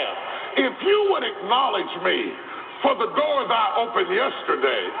path. If you would acknowledge me for the doors I opened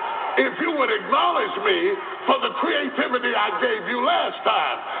yesterday, if you would acknowledge me for the creativity I gave you last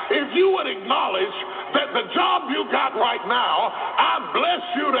time, if you would acknowledge that the job you got right now, I bless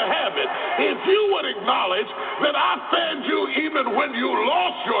you to have it, if you would acknowledge that I fed you even when you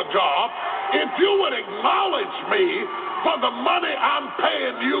lost your job, if you would acknowledge me for the money I'm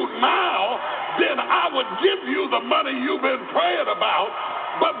paying you now, then I would give you the money you've been praying about.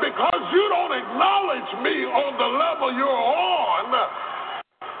 But because you don't acknowledge me on the level you're on,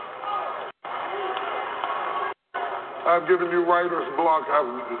 I've given you writer's block.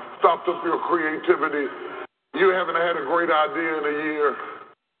 I've stopped up your creativity. You haven't had a great idea in a year.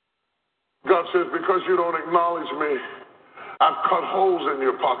 God says, because you don't acknowledge me, I've cut holes in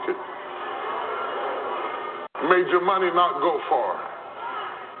your pocket, made your money not go far.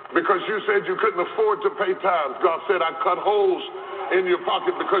 Because you said you couldn't afford to pay tithes, God said, I cut holes in your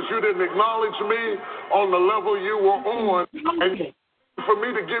pocket because you didn't acknowledge me on the level you were on, and for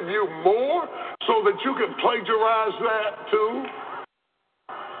me to give you more so that you can plagiarize that too.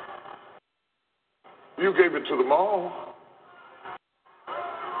 You gave it to the mall.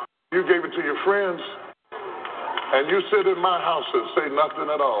 You gave it to your friends. And you sit in my house and say nothing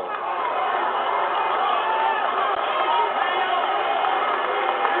at all.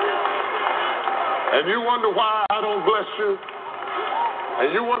 And you wonder why I don't bless you.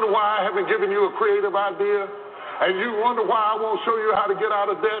 And you wonder why I haven't given you a creative idea. And you wonder why I won't show you how to get out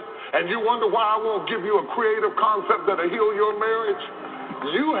of debt. And you wonder why I won't give you a creative concept that'll heal your marriage.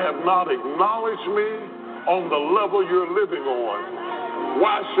 You have not acknowledged me on the level you're living on.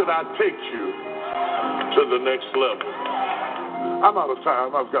 Why should I take you to the next level? I'm out of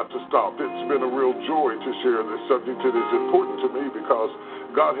time. I've got to stop. It's been a real joy to share this subject. It is important to me because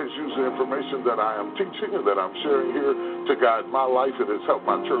God has used the information that I am teaching and that I'm sharing here to guide my life. It has helped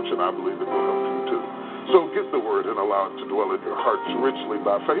my church, and I believe it will help you too. So get the word and allow it to dwell in your hearts richly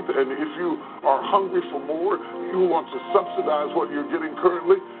by faith. And if you are hungry for more, you want to subsidize what you're getting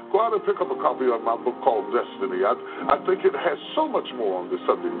currently, go out and pick up a copy of my book called Destiny. I think it has so much more on this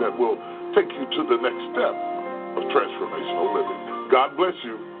subject that will take you to the next step of transformational living. God bless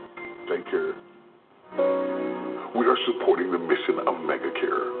you. Take care. We are supporting the mission of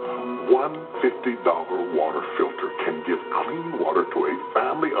MegaCare. One $50 water filter can give clean water to a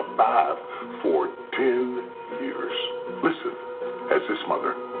family of 5 for 10 years. Listen as this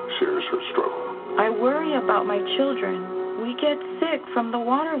mother shares her struggle. I worry about my children. We get sick from the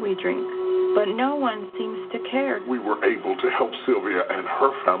water we drink, but no one seems to care. We were able to help Sylvia and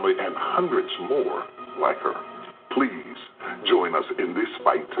her family and hundreds more like her. Please join us in this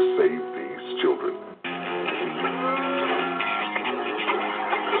fight to save these children.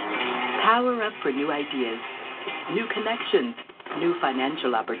 Power up for new ideas, new connections, new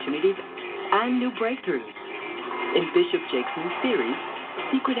financial opportunities, and new breakthroughs. In Bishop Jake's new series,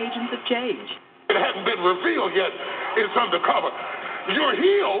 Secret Agents of Change. It hasn't been revealed yet. It's undercover. You're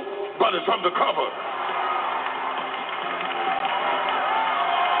healed, but it's undercover.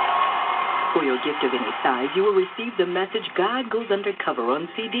 For your gift of any size, you will receive the message God Goes Undercover on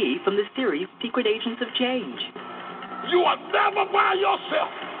CD from the series Secret Agents of Change. You are never by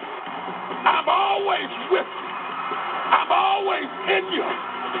yourself. I'm always with you. I'm always in you.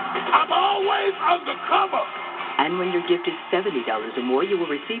 I'm always undercover. And when your gift is $70 or more, you will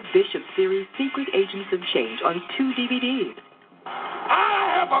receive Bishop's series Secret Agents of Change on 2 DVDs.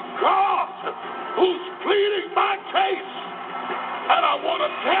 I have a God who's pleading my case. And I want to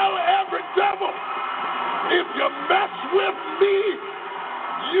tell every devil, if you mess with me,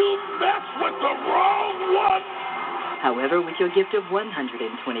 you mess with the wrong one. However, with your gift of $120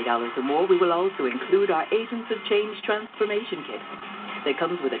 or more, we will also include our Agents of Change Transformation Kit that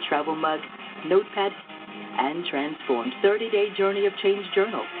comes with a travel mug, notepad, and transformed 30-day Journey of Change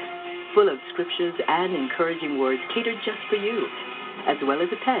journal, full of scriptures and encouraging words catered just for you, as well as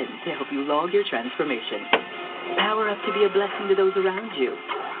a pen to help you log your transformation. Power up to be a blessing to those around you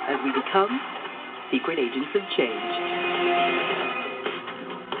as we become secret agents of change.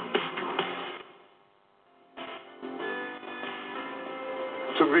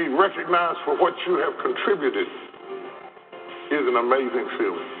 To be recognized for what you have contributed is an amazing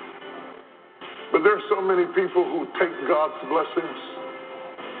feeling. But there are so many people who take God's blessings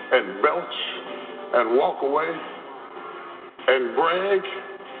and belch and walk away and brag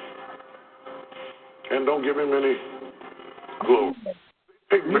and don't give him any glory.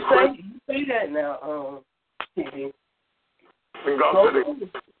 Take the credit. You say that now, TV. And God said it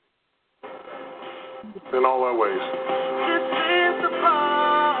in all our ways. This is the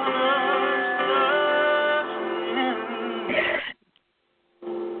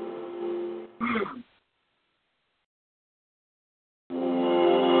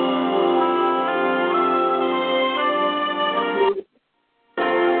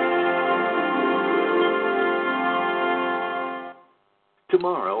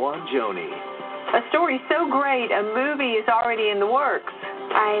Tomorrow on Joni. A story so great, a movie is already in the works.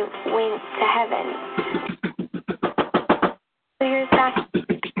 I went to heaven. 2 years back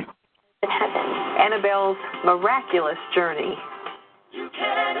in heaven. Annabelle's miraculous journey.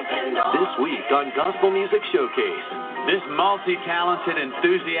 This week on Gospel Music Showcase. This multi-talented,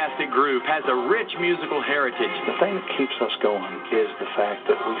 enthusiastic group has a rich musical heritage. The thing that keeps us going is the fact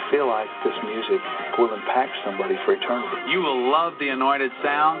that we feel like this music will impact somebody for eternity. You will love the anointed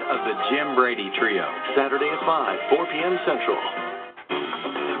sound of the Jim Brady Trio. Saturday at 5, 4 p.m. Central.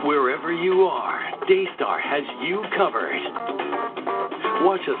 Wherever you are, Daystar has you covered.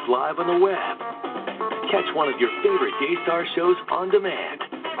 Watch us live on the web. Catch one of your favorite Daystar shows on demand.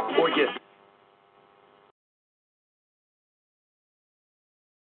 Or get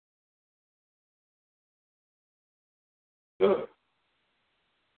Good.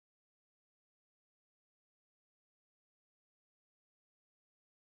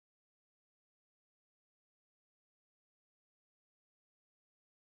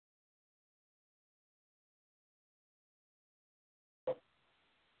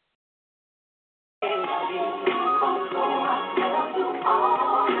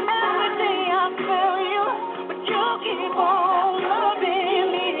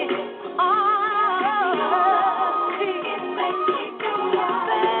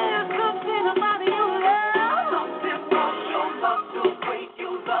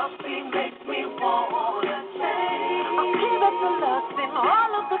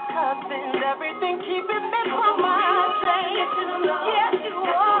 Everything keeping me from my shame. Yes, you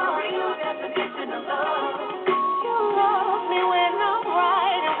are. Your definition of love. You love me when I'm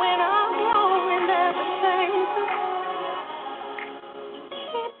right and when I'm wrong and everything.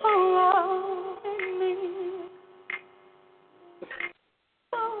 Keep on loving me.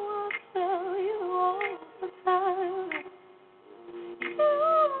 So I'll tell you all the time. You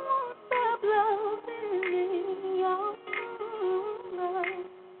won't stop loving me. Your love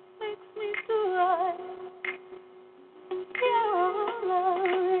makes me do right. Your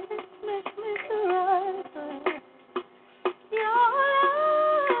love makes me do right. Your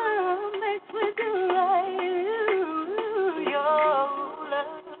love makes me do right. Your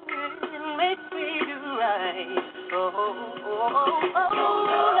love makes me do right. Oh, your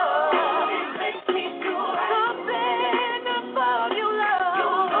love makes me do right. Something about your love.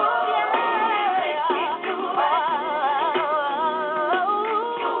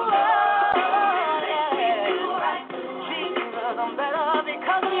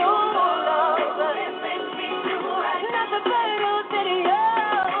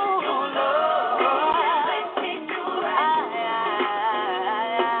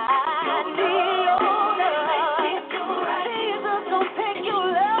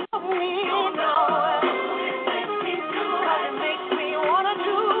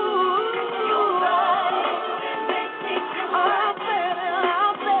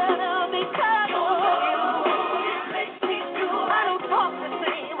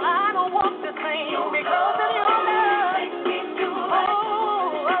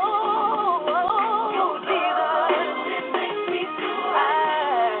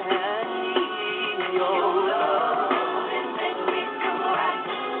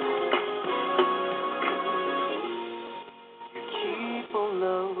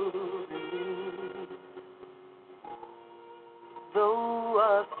 Though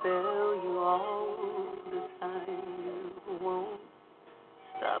I fail you all the time, you won't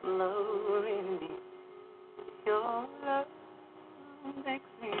stop loving me. Your love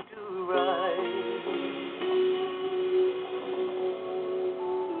makes me do right.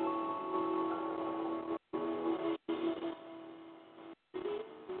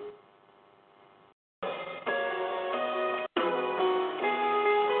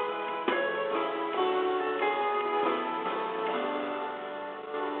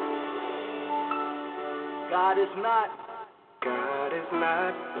 God is not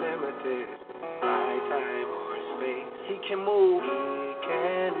limited by time or space. He can move.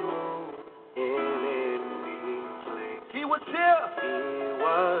 In any place. He was here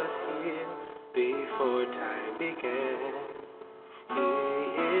before time began. He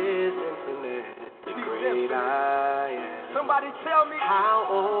is infinite, the great I am. Somebody tell me, how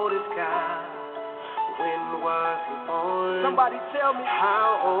old is God? When was he born? Somebody tell me,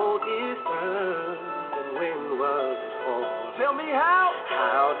 how old is earth? And when was it formed? Tell me how.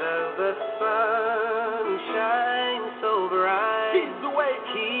 How does the sun shine so bright? He's the way.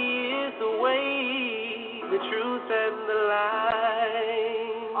 He is the way, the truth and the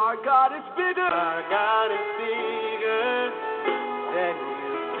light. Our God is bigger. Our God is bigger than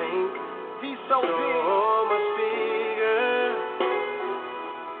you think. He's so big. Much bigger.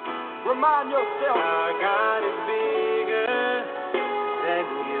 Remind yourself. Our God is bigger than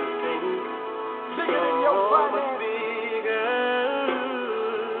you think. Bigger than your finance.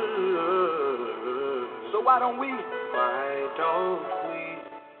 Why don't we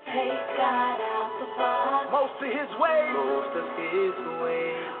take God out the box? Most of his ways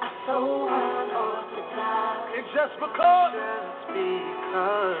are so unorthodox. It's just because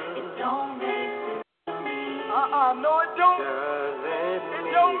it don't make sense to me. No, it don't.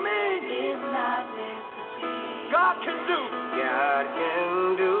 It don't mean it's not meant to be. God can do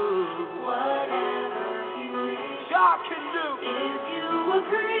whatever he wishes. God can do. If you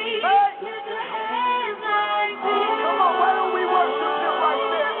agree, lift your hands like this. Come on, why don't we worship him right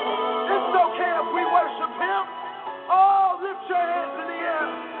there? It's okay if we worship him. Oh, lift your hands in the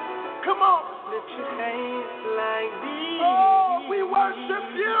air. Come on. Lift your hands like these. Oh, we worship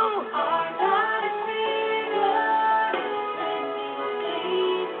you. Our God is bigger than you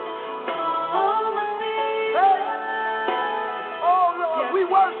think. Oh, my bigger. Oh, Lord, we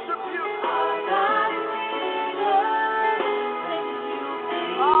worship you. Our God is bigger than you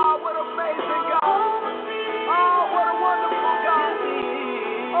think. Oh, what amazing God. Oh, what a wonderful God.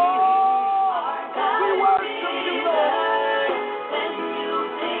 Oh, we worship you, Lord. Than you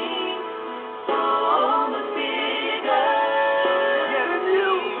think. So much bigger than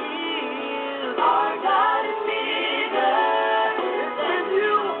you. Our God is bigger than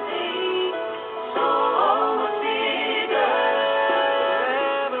you think. So much bigger.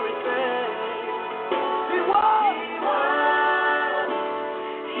 Everything. He was.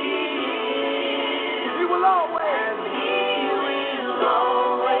 He is. He will always. He will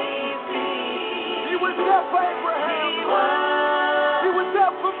always be. He was there for Abraham. He was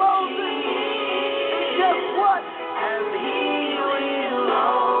there for Moses. And guess what? And he will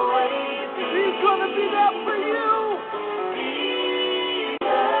always be. He's gonna be there for you.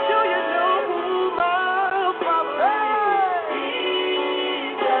 Do you know who my Father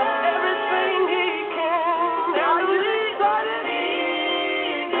is? Everything he can. Are you excited?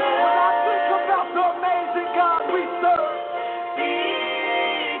 When I think about the amazing God we serve.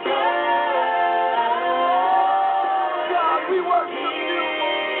 God, we worship you.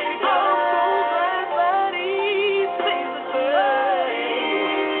 I'm so glad that he sees the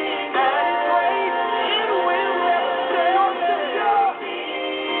same. And his grace, it will never fail.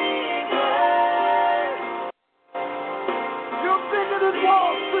 You're bigger than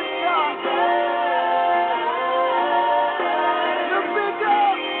Wall Street, God. You're bigger.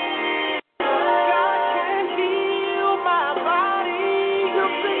 God can heal my body.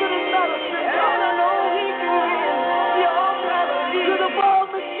 You're bigger than medicine, God. And I know he can heal your family. You're the bomb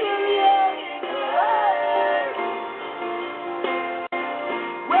material.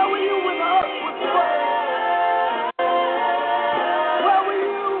 Where were you when the earth was born? Where were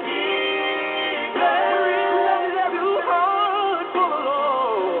you? When he created every heart for the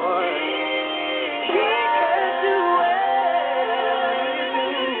Lord. He can do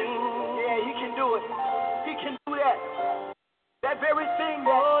everything. Yeah, he can do it. He can do that. That very thing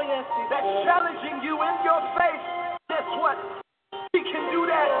that's challenging you in your face. Guess what? He can do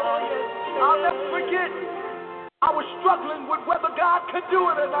that. I'll never forget. I was struggling with whether God could do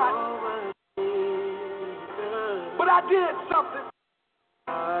it or not. But I did something.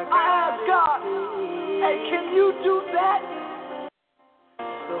 I asked God, hey, can you do that?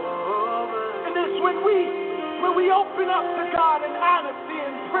 And it's when we open up to God in honesty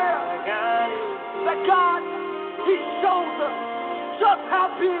and prayer that God, he shows us just how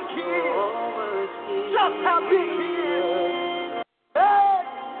big he is. Just how big he is. Hey!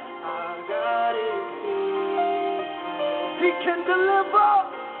 He can deliver.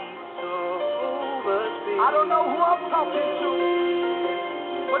 I don't know who I'm talking to,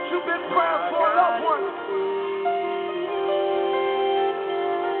 but you've been praying for a loved one.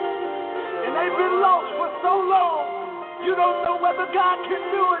 And they've been lost for so long, you don't know whether God can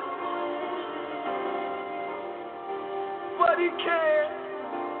do it. But He can.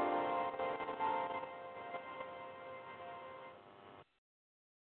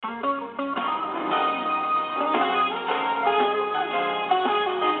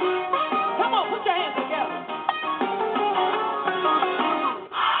 Come on, put your hands together.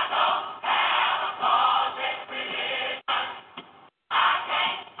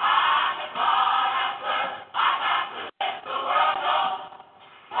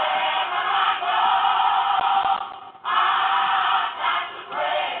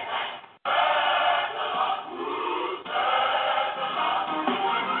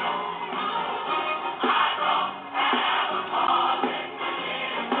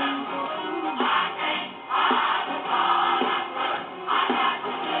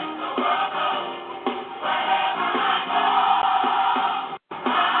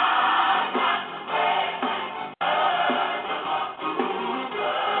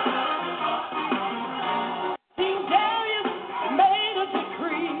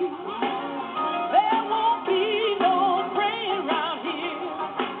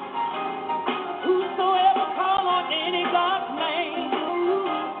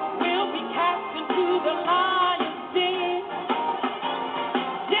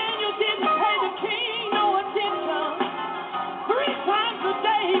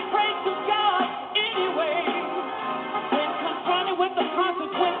 With the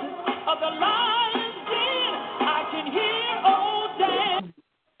consequences of the lion's den, I can hear old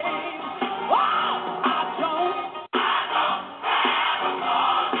Dan.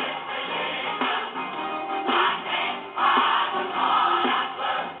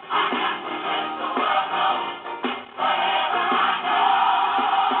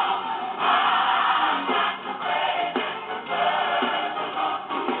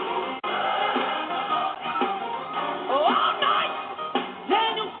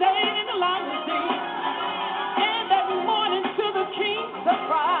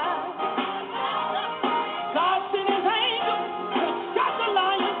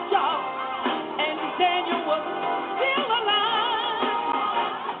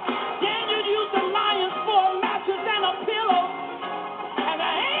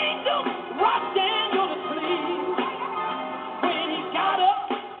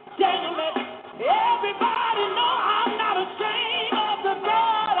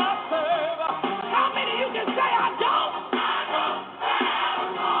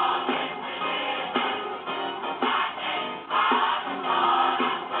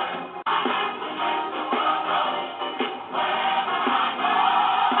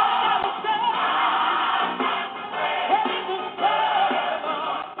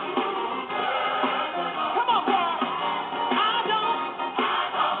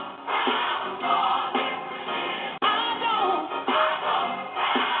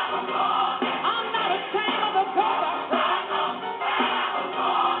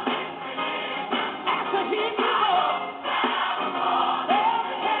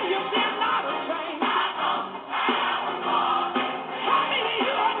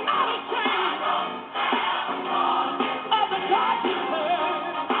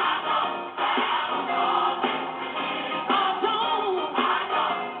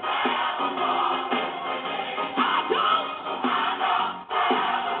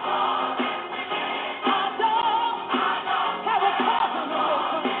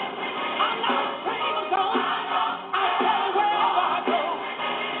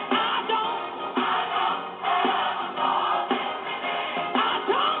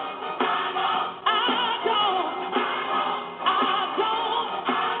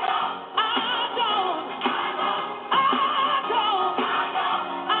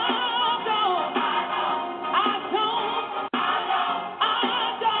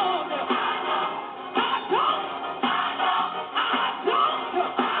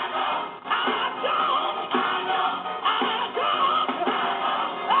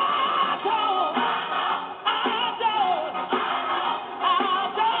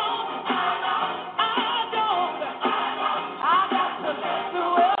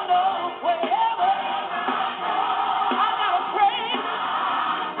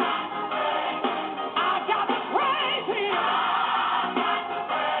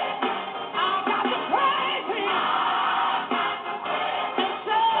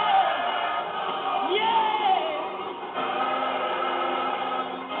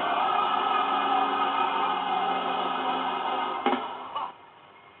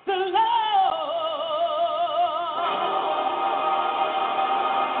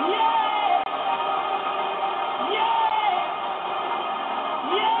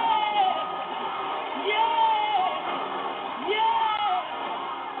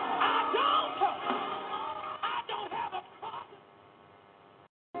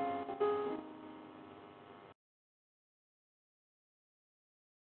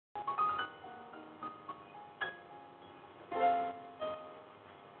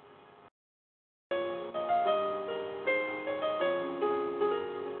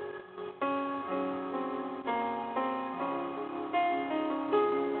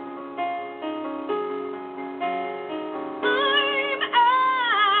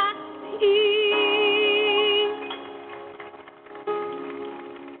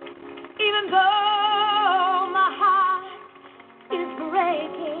 though my heart is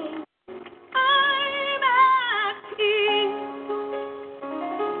breaking, I'm at peace.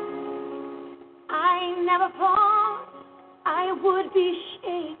 I never thought I would be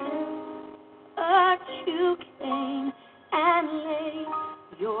shaken, but you came and laid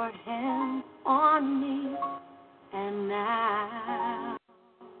your hand on me, and now,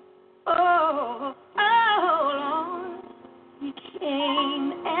 oh, Lord, you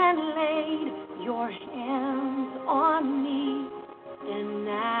came and laid your hands on me, and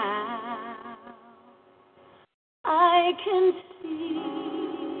now I can see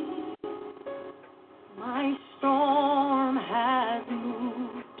my storm has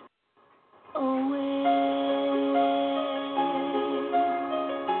moved away.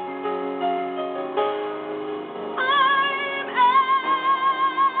 I'm at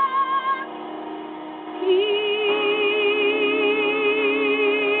peace.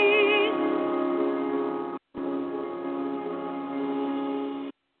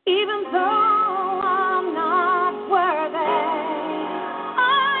 Even though I'm not worthy,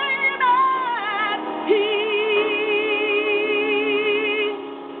 I'm at peace.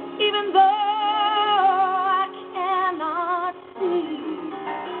 Even though I cannot see,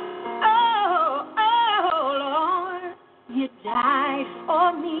 oh, Lord, you died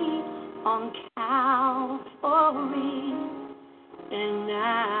for me on Calvary, and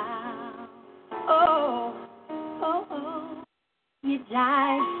now, oh, you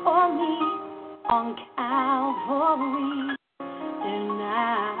died for me on Calvary, and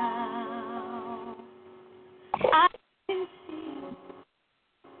now I can see.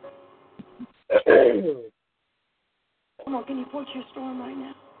 Come on, can you point your storm right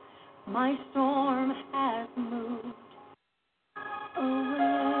now? My storm has moved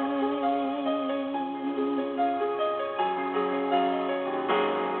away.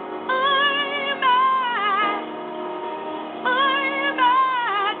 I'm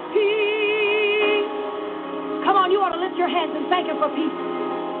at peace. Come on, you ought to lift your hands and thank Him for peace.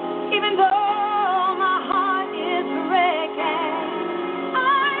 Even though my heart is breaking,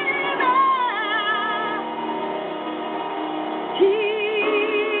 I'm at peace.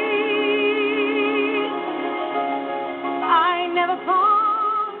 I never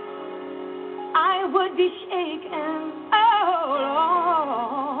thought I would be shaken, oh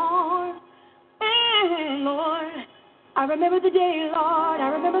Lord, Lord. I remember the day, Lord. I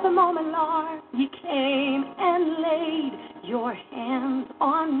remember the moment, Lord. You came and laid your hands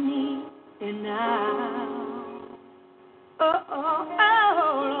on me, and now,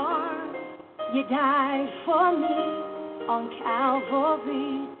 oh, Lord, you died for me on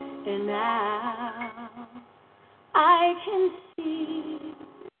Calvary, and now I can see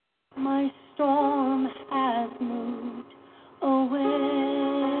my storm has moved away.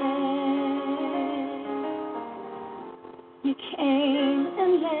 You came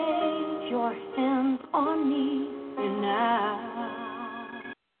and laid your hands on me, and now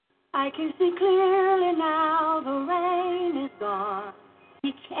I can see clearly now the rain is gone.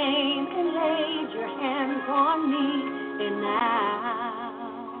 You came and laid your hands on me, and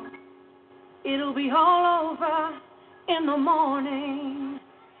now it'll be all over in the morning.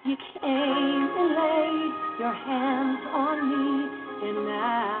 You came and laid your hands on me, and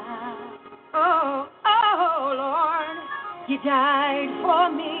now, oh, Lord, you died for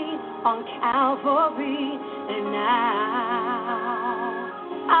me on Calvary, and now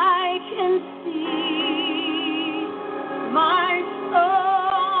I can see my storm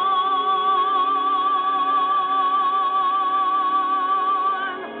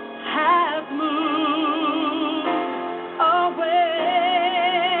has moved away.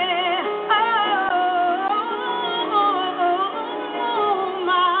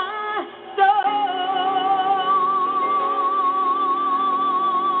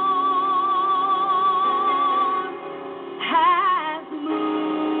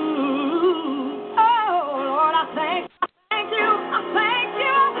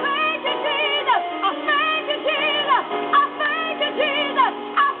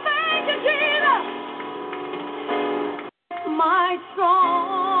 My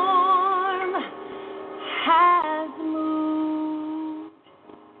storm has moved.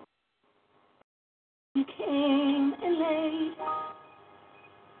 You came and laid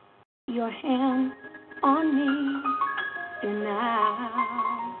your hand on me, and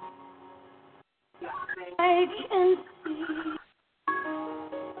now I can see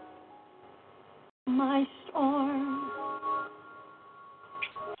my storm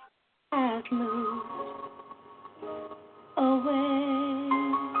has moved away.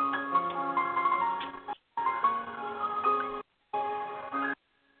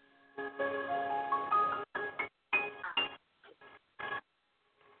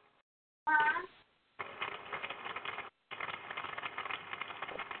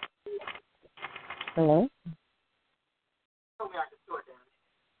 Hello?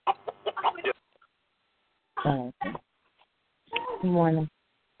 Oh, okay. Good morning.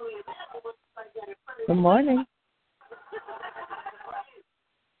 Good morning.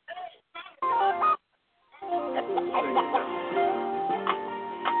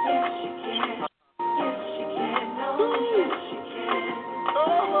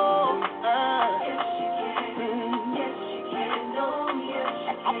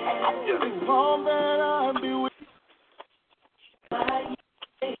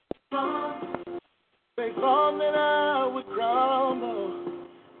 They thought that I would crumble,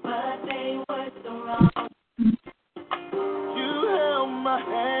 but they were so wrong. You held my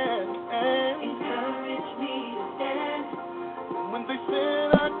hand and encouraged me to stand. When they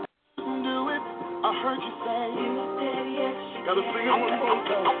said I couldn't do it, I heard you say, you said yes, you gotta sing it one more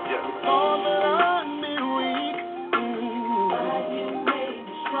time. They thought that I'd be weak, but you made me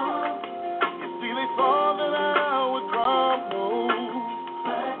strong. You see, they thought that I would crumble,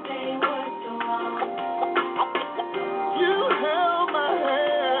 but they were so wrong. You held my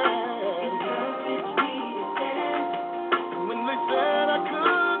hand, encouraged me to stand. When they said I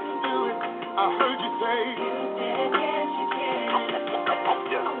couldn't do it, I heard you say, you said yes, you can.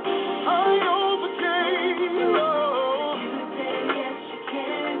 I overcame, oh. You said yes, you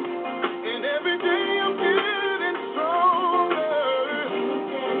can. And every day I'm getting stronger. You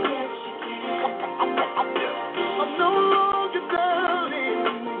said yes, you can. I'm no longer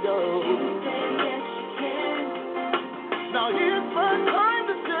doubting, no. You said yes, you can. Now it's my time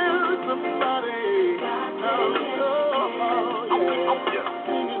to tell somebody.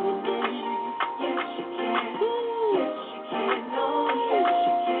 Sing it with me. Yes, you can. Yes, you can. Oh, yes,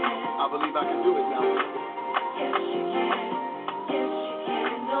 you can. I believe I can do it now. Yes, you can. Yes, you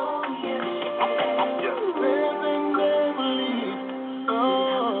can. Oh, yes, you can. Said they never leave.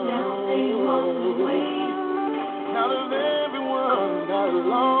 Oh, now they walk away. Now that everyone got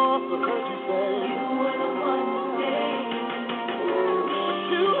lost, I heard you say, you were the one to stay.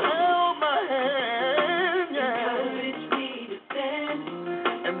 You held my hand, yeah. Encouraged me to stand.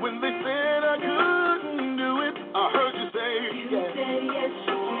 And when they said I couldn't do it, I heard you say, you said yes,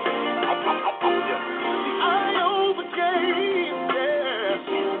 you can. I overcame, yeah.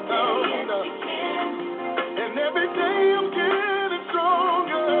 You said yes, you can. And every day I'm getting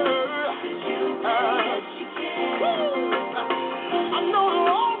stronger. You said yes, you can. I'm no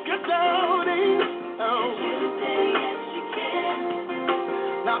longer doubting. Oh. You said yes, you can.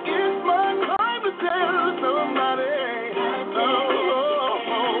 Now it's my time to tell somebody.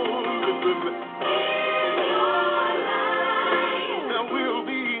 Listen. There will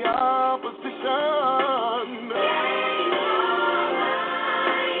be opposition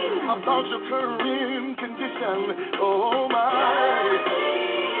about your current condition. Oh my.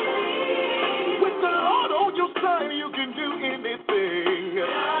 With the Lord on your side, you can do anything.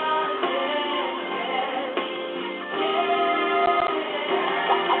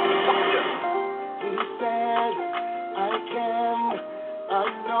 He said, I can, I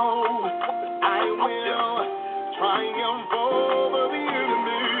know, I will triumph over the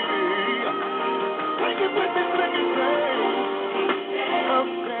enemy. Sing it with me, sing it,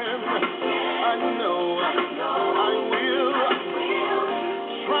 I know, I will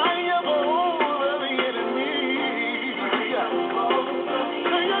triumph over the enemy.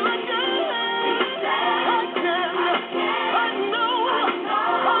 Sing it again. I can, I know, I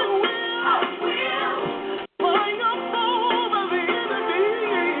will triumph over the enemy.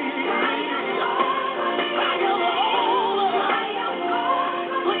 Triumph over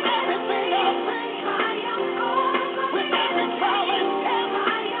with everything I think, with every challenge.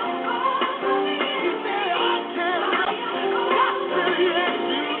 He said I can, God said yes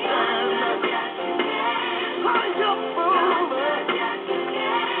you can. Triumph over,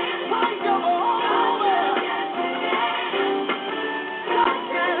 triumph over. God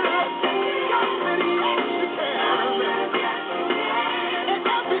said yes you can. In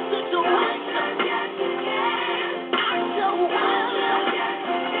every situation, I shall win.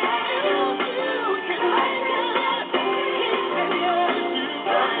 If you can make it, he said yes you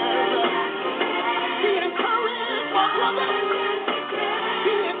can. Be encouraged, my brother.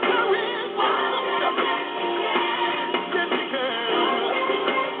 Be encouraged, my sister. Yes, you can.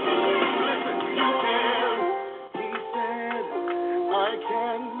 Listen, you can. He said, I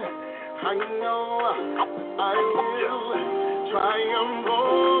can, I know, I will triumph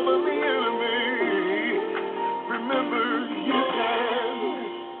over the enemy. Remember, you can.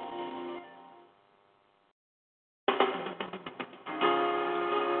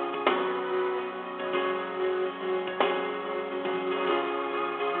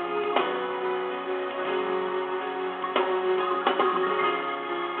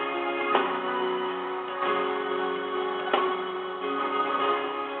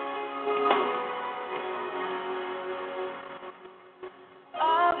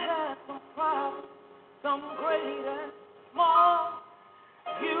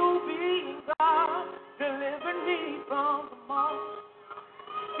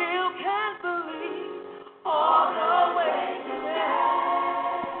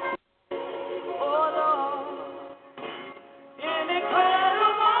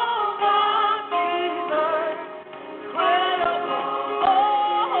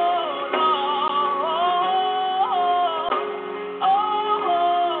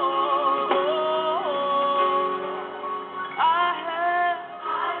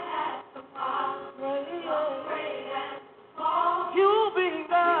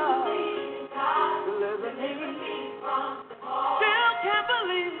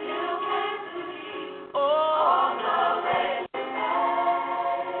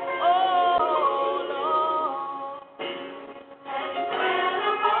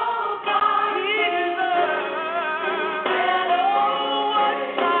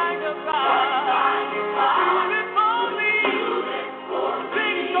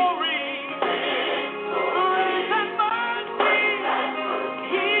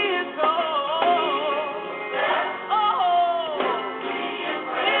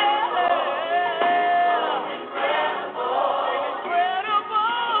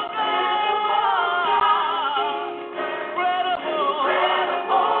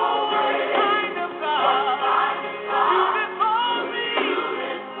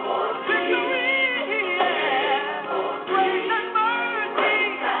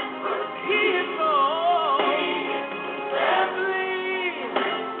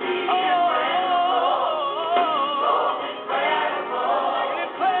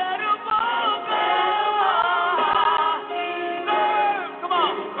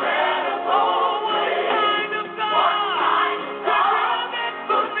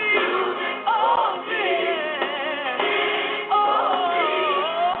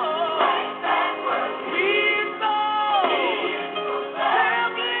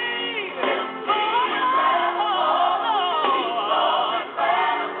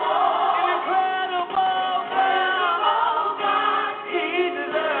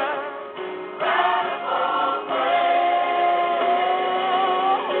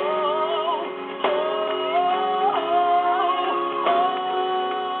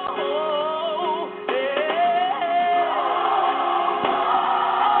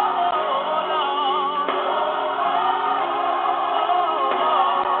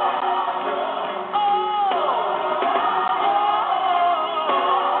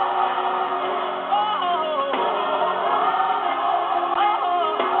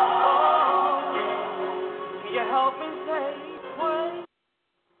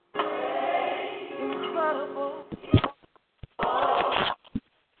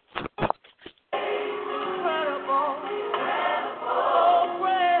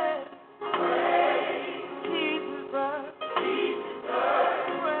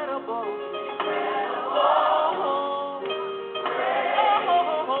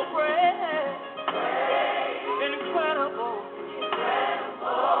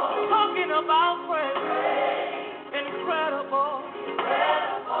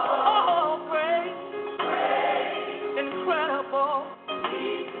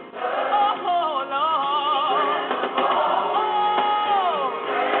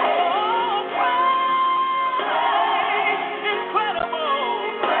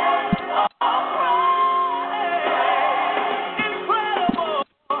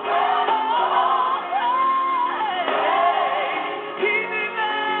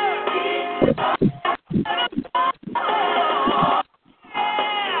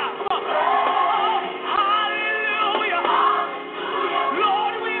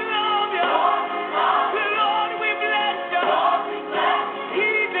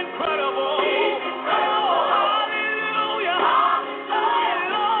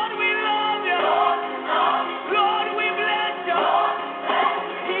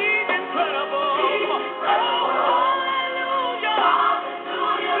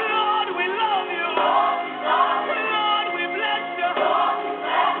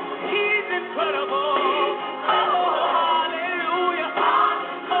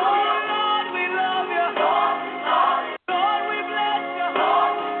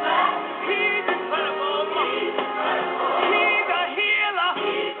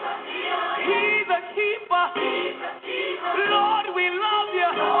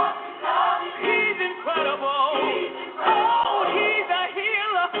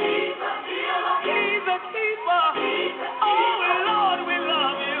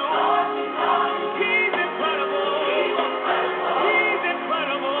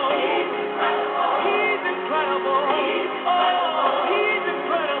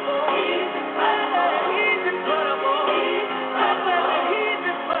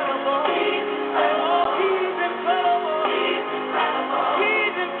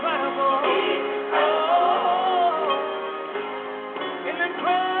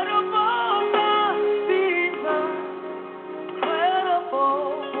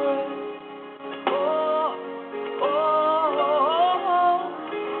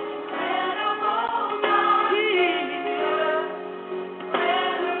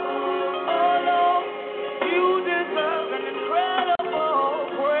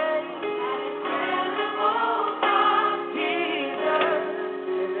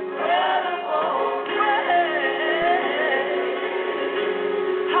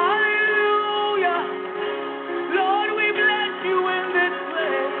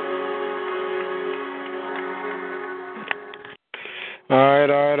 All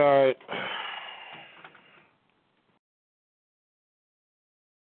right.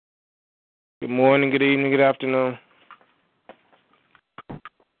 Good morning, good evening, good afternoon.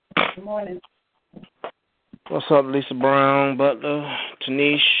 Good morning. What's up, Lisa Brown, Butler,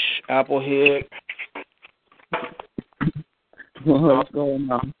 Tanish, Applehead? What's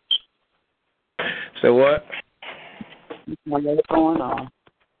going on? Say what? What's going on?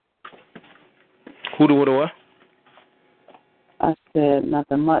 Who do what? I said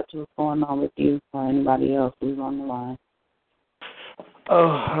nothing much. What's going on with you or anybody else who's on the line? Oh,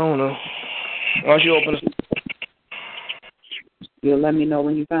 I don't know. Why don't you open us? You'll let me know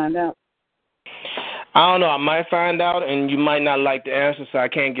when you find out? I don't know. I might find out, and you might not like the answer, so I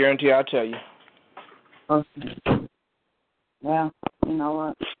can't guarantee I'll tell you. Okay. Well, you know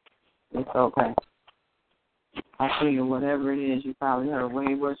what? It's okay. I tell you, whatever it is, you probably heard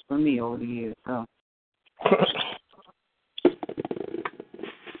way worse from me over the years, so.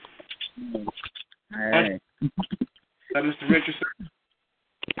 All right. Mr. Richardson?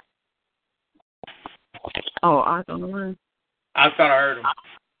 Oh, I was on the line? I thought I heard him.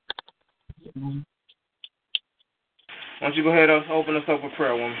 Mm-hmm. Why don't you go ahead and open us up with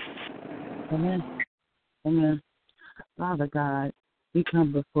prayer, woman? Amen. Father God, we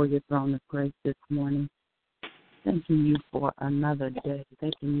come before your throne of grace this morning, thanking you for another day,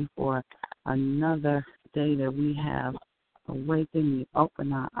 thanking you for another day that we have awakened. You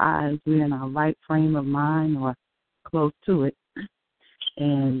open our eyes, we're in our right frame of mind or close to it,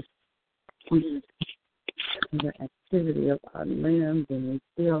 and we have the activity of our limbs, and we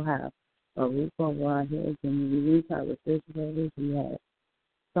still have a roof over our heads, and we use our refrigerators. We have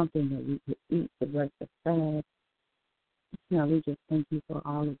something that we could eat to break the fast. Now, we just thank you for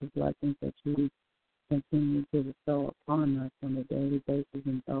all of the blessings that you continue to bestow upon us on a daily basis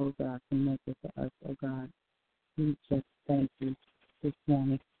and those that are connected to us, oh God. We just thank you this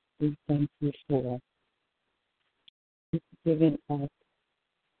morning. We thank you for giving us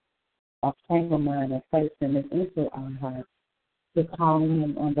a frame of mind and placing it into our hearts, to calling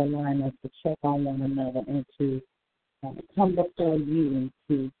him on the line us to check on one another and to come before you and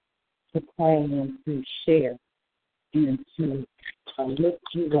to pray and to share and to lift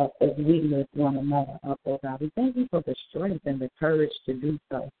you up as we lift one another up, oh God. We thank you for the strength and the courage to do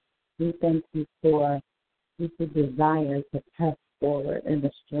so. We thank you for the desire to press forward and the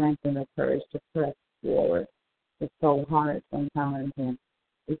strength and the courage to press forward. It's so hard sometimes, and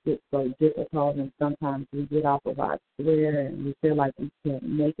it gets so difficult, and sometimes we get off of our square and we feel like we can't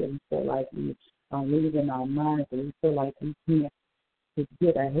make it. We feel like we are losing our minds, and we feel like we can't to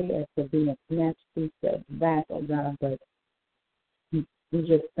get ahead, to being snatched 2 steps back, oh God. But we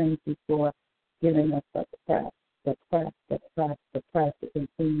just thank you for giving us the press to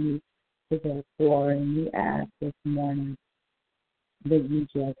continue to go forward. And we ask this morning that you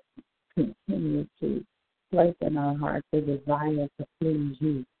just continue to place in our hearts the desire to please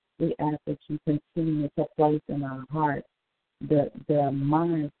you. We ask that you continue to place in our hearts the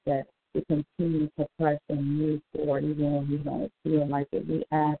mindset to continue to press and move forward even when we don't feel like it. We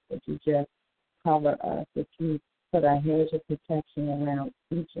ask that you just cover us, that you put a hedge of protection around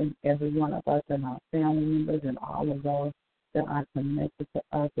each and every one of us and our family members and all of those that are connected to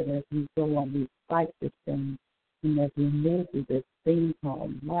us. And as we go and we fight this thing, and as we move through this thing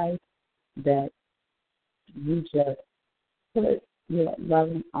called life, that you just put your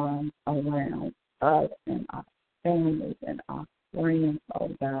loving arms around us and our families and our friends, oh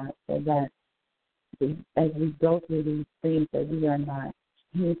God, so that as we go through these things that we are not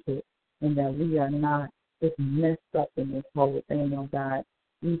hindered and that we are not just messed up in this whole thing, oh God.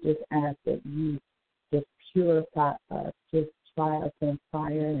 We just ask that you just purify us, just try us in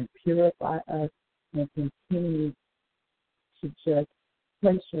fire and purify us and continue to just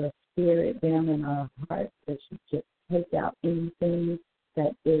place your spirit down in our hearts, that you just take out anything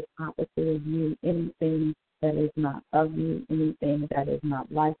that is opposite of you, anything that is not of you, anything that is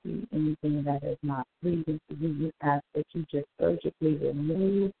not like you, anything that is not pleasing to you. We ask that you just surgically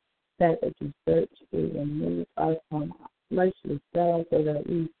remove that you surgically remove us from our fleshly selves so that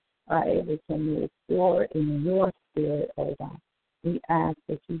we are able to move forward in your spirit, oh God. We ask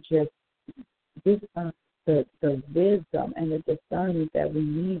that you just give us the wisdom and the discernment that we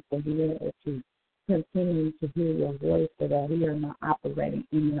need to be able to continue to hear your voice so that we are not operating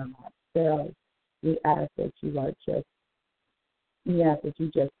in ourselves. We ask that you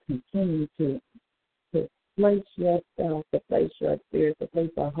just continue to place yourself, to place your spirit, to place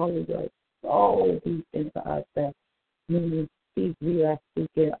the Holy Ghost so deep into us that when we speak, we are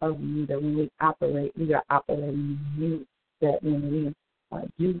speaking of you, that when we operate, we are operating in you, that when we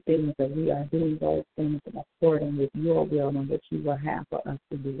do things, that we are doing those things in accordance with your will and what you will have for us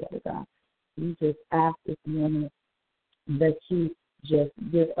to do, oh God. We just ask this morning that you just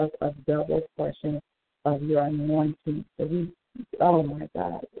give us a double portion of your anointing. So we, oh my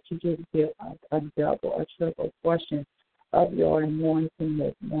God, that you just give us a double or triple portion of your anointing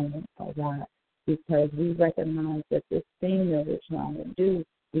this morning, oh God, because we recognize that this thing that we're trying to do,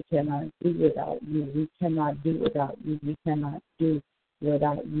 we cannot do without you. We cannot do without you. We cannot do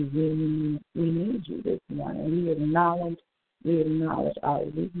without you. We need you this morning. We acknowledge our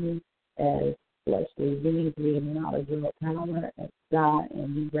weakness as fleshly beings. We acknowledge your power as God,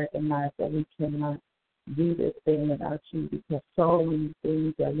 and we recognize that we cannot do this thing without you, because so many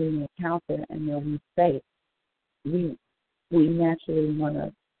things that we encounter and that we face, we naturally want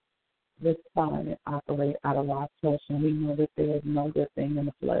to respond and operate out of our flesh, and we know that there is no good thing in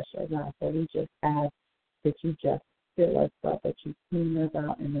the flesh, oh God. So we just ask that you just fill us up, that you clean us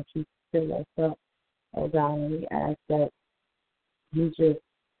out, and that you fill us up, oh God. And we ask that you just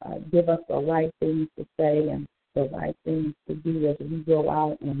give us the right things to say and the right things to do as we go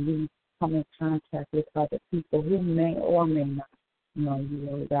out and we come in contact with other people who may or may not know you,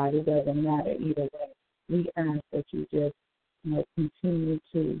 oh God. It doesn't matter either way. We ask that you just continue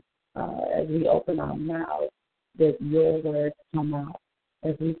to, as we open our mouths, that your words come out.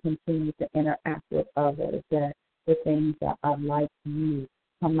 As we continue to interact with others, that the things that are like you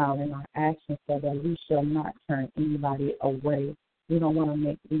come out in our actions, so that we shall not turn anybody away. We don't want to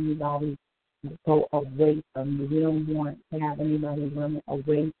make anybody go away from you. We don't want to have anybody running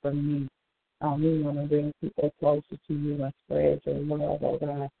away from you. We want to bring people closer to you and spread your love, oh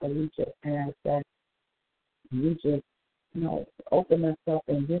God. So we just ask that you just, open us up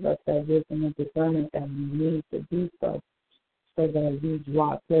and give us that wisdom and discernment that we need to do so that we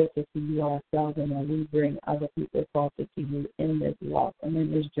draw closer to you ourselves, and that we bring other people closer to you in this walk and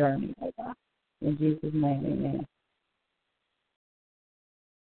in this journey, oh God. In Jesus' name, amen.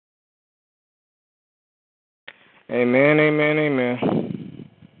 Amen, amen, amen.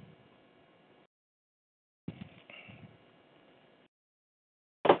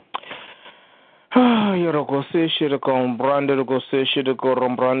 Yoro go se shit go branded go se shit go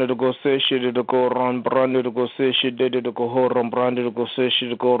rom branded go se shit go rom branded go se shit did go ho rom branded go se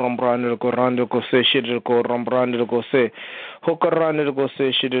shit go rom branded go randed go se shit go rom branded go se hooker randed go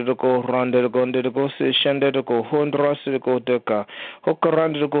se shit go randed go se shanded go hondras go deka hooker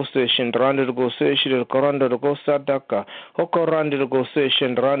randed go se shin randed go se shit go randed go sadaka hooker randed go se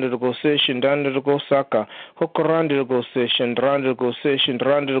shin randed go se shin randed go saka hooker randed go se shin randed go se shin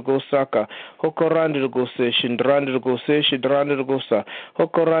randed go saka Hokorandil go se shindrandil go se shidrandil go sa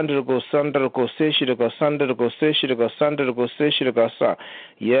Hokorandil go sandal go se shidago sandal go se shidago sandal go se shidago sa.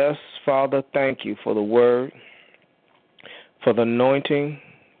 Yes, Father, thank you for the word, for the anointing,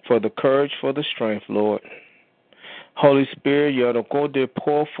 for the courage, for the strength, Lord. Holy Spirit, you're the God that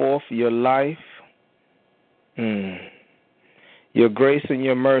pour forth your life, your grace and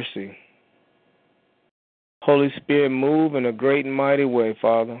your mercy. Holy Spirit, move in a great and mighty way,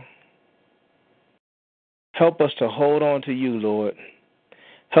 Father. Help us to hold on to you, Lord.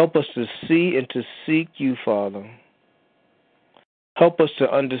 Help us to see and to seek you, Father. Help us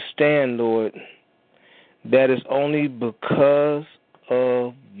to understand, Lord, that it's only because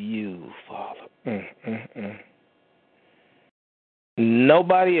of you, Father.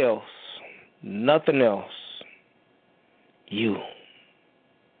 Nobody else, nothing else, you.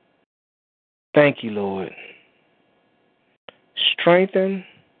 Thank you, Lord. Strengthen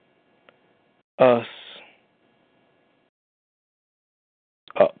us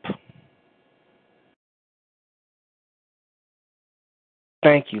up.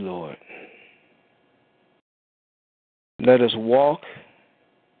 Thank you, Lord. Let us walk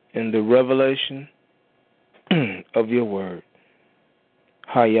in the revelation of your word.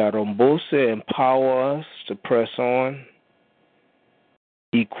 Hayarombose, empower us to press on.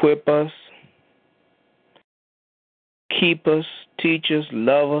 Equip us. Keep us, teach us,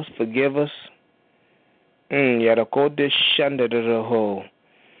 love us, forgive us. Yarakode Shandadaho.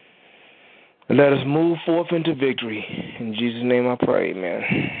 Let us move forth into victory. In Jesus' name I pray, amen.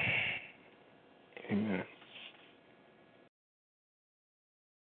 Amen.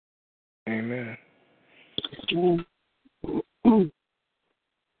 Amen.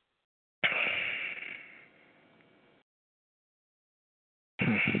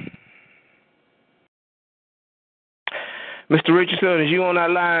 Mr. Richardson, is you on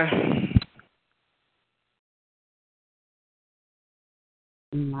that line?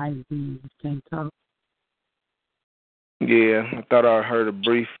 Might be. Can't talk. Yeah, I thought I heard a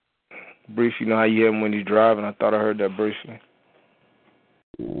brief. You know how you hear him when you're driving? I thought I heard that briefly.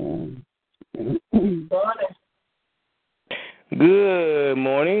 Good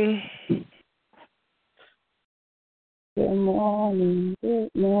morning. Good morning. Good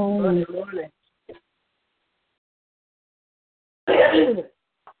morning. Good morning. You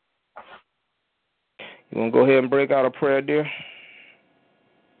want to go ahead and break out a prayer, dear?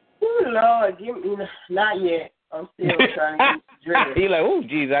 Oh, Lord, give me, not yet. I'm still trying to get dressed. He like, oh,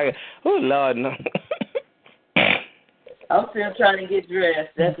 geez, oh, Lord, no. I'm still trying to get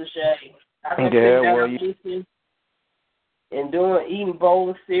dressed. That's a shame. I've been Yeah, sitting well, down eating and eating bowl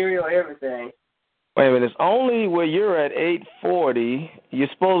of cereal, everything. Wait a minute, it's only where you're at 8:40. You're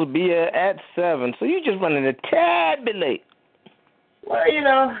supposed to be at 7, so you're just running a tad bit late. Well, you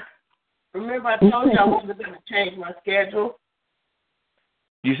know, remember I told you I wasn't going to change my schedule?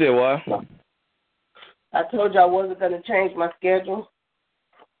 You said what? I told you I wasn't going to change my schedule.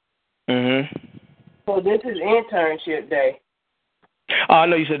 Mm-hmm. So this is internship day. Oh, I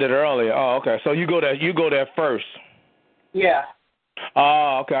know you said that earlier. Oh, okay. So you go there first. Yeah.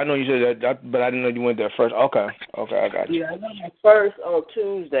 Oh, okay. I know you said that, but I didn't know you went there first. Okay, I got you. Yeah, I go there first on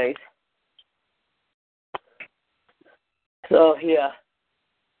Tuesdays. So, yeah.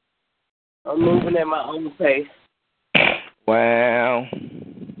 I'm moving at my own pace. Wow.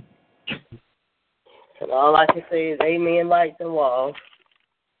 And all I can say is amen like the wall.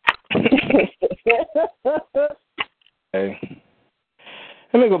 Hey.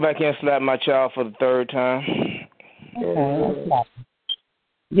 Let me go back in and slap my child for the third time. Okay,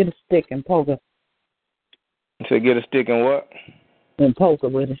 get a stick and poke her. You said get a stick and what? And poke her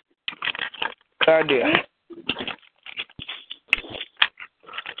with it. Good idea.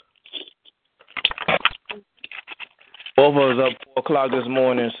 Both of us up 4 o'clock this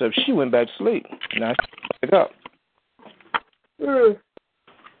morning, so she went back to sleep. Now she wake up.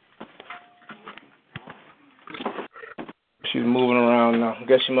 She's moving around now. I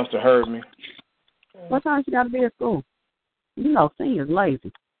guess she must have heard me. What time she got to be at school? You know, senior's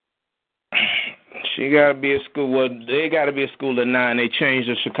lazy. She got to be at school. Well, they got to be at school at 9. They changed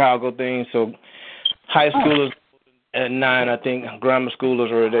the Chicago thing, so high schoolers at 9, I think. Grammar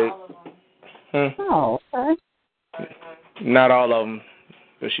schoolers are at 8. Oh, okay. Not all of them,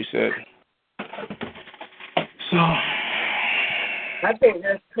 but she said. So. I think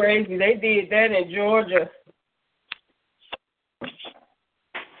that's crazy. They did that in Georgia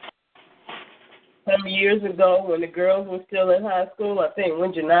some years ago when the girls were still in high school. I think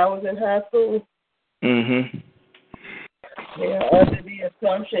when Janai was in high school. Mm-hmm. Yeah, under the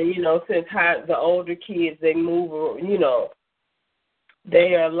assumption, you know, since the older kids, they move, you know,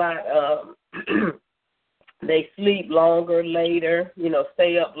 they are a lot, they sleep longer, later, you know,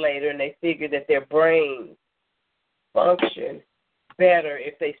 stay up later, and they figure that their brains function better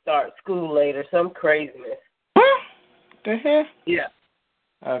if they start school later. Some craziness. The hell? Yeah.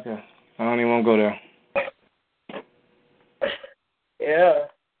 Okay. I don't even want to go there. Yeah.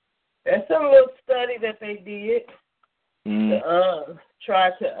 There's some little study that they did to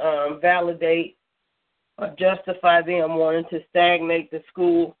try to validate or justify them wanting to stagnate the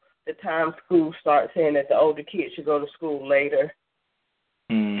school, the time school starts, saying that the older kids should go to school later.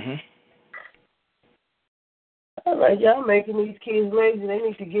 Mm-hmm. I'm like, y'all making these kids lazy. They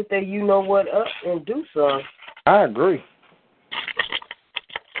need to get their you-know-what up and do something. I agree.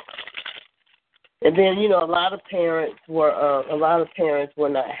 And then, you know, a lot of parents were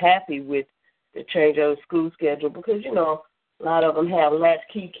not happy with the change of the school schedule because, you know, a lot of them have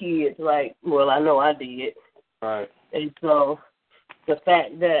latchkey kids. Like, well, I know I did. Right. And so the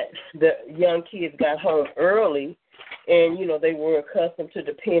fact that the young kids got home early, and you know they were accustomed to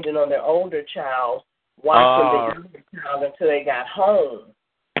depending on their older child, watching the younger child until they got home.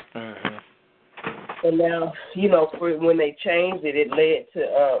 Mm-hmm. And now, you know, when they changed it, it led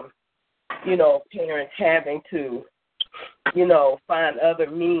to you know, parents having to, you know, find other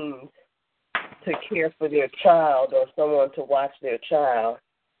means to care for their child or someone to watch their child.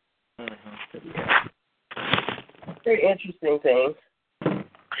 Mm-hmm. Very interesting things.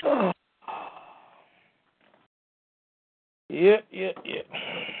 Yeah.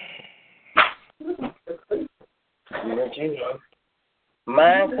 But, you know,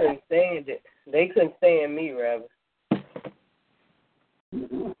 mine couldn't stand it. They couldn't stand me, rather.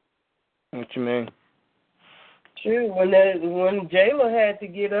 What you mean? True. When Jayla had to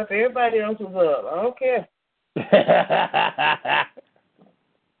get up, everybody else was up. I don't care.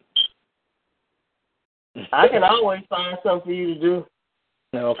 I can always find something for you to do.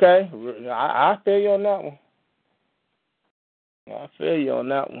 Okay. I feel you on that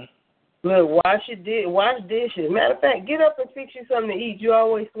one. Look, wash dishes. Matter of fact, get up and fix you something to eat. You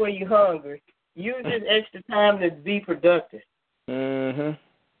always swear you're hungry. Use this extra time to be productive. Mm-hmm.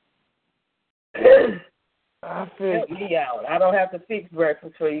 I Help me out. I don't have to fix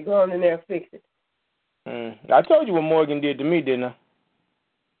breakfast for you. Go on in there and fix it. I told you what Morgan did to me, didn't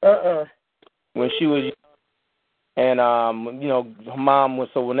I? When she was young. And, her mom was,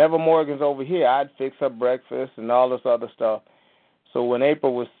 so whenever Morgan's over here, I'd fix her breakfast and all this other stuff. So when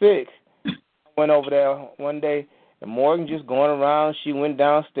April was sick, I went over there one day, and Morgan just going around. She went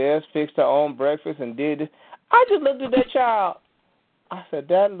downstairs, fixed her own breakfast, and did it. I just looked at that child. I said,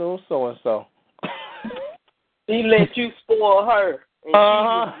 that little so-and-so. She let you spoil her.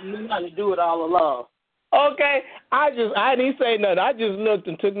 And she knew how to do it all along. Okay. I didn't say nothing. I just looked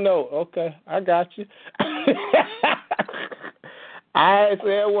and took note. Okay, I got you. I didn't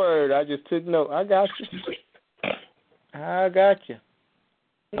say a word. I just took note. I got you. I got you.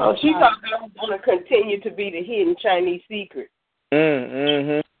 Oh, she thought I was going to continue to be the hidden Chinese secret.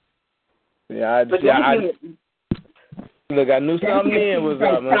 Yeah, look, I knew something then was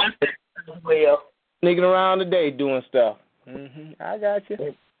up. Well, sneaking around today doing stuff. I got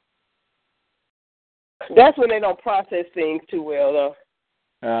you. That's when they don't process things too well,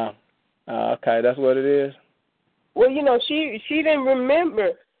 though. Okay, that's what it is. Well, she didn't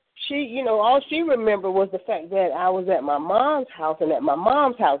remember. All she remembered was the fact that I was at my mom's house, and at my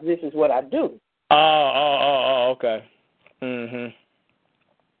mom's house, this is what I do. Okay.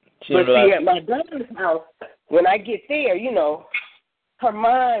 But see, at my daughter's house, when I get there, her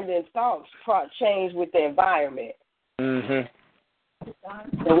mind and thoughts change with the environment. So when I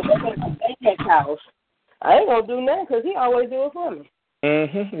go to my dad's house, I ain't gonna do nothing because he always do it for me.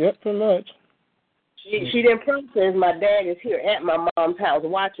 Yep, pretty much. She didn't process my dad is here at my mom's house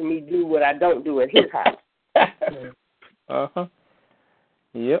watching me do what I don't do at his house.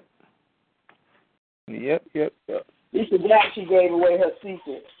 Yep. This is why she gave away her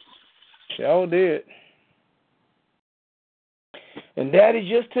secret. Sure did. And Daddy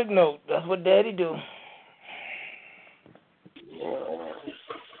just took note. That's what Daddy do.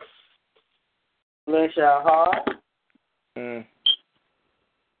 Bless your heart.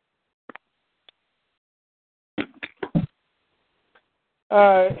 All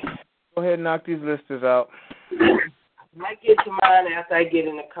right. Go ahead and knock these listers out. I might get to mine after I get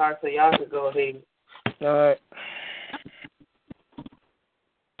in the car, so y'all can go ahead. All right.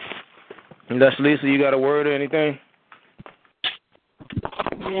 And that's Lisa. You got a word or anything?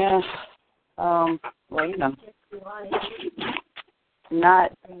 Yeah.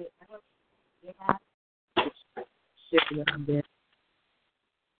 Not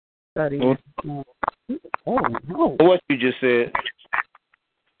studying. What you just said?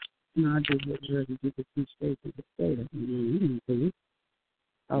 No, I just really get the two states of the state of okay.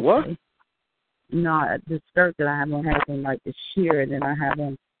 What? No, the skirt that I have on has on like the sheer, and then I have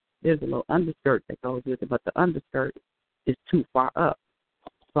on, there's a little underskirt that goes with it, but the underskirt is too far up.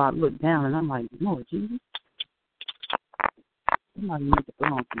 So I look down and I'm like, Lord Jesus, somebody need to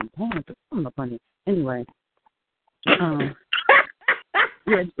put on some pants or something up on it. Anyway, yeah,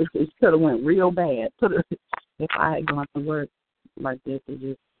 it could have went real bad. If I had gone to work like this, it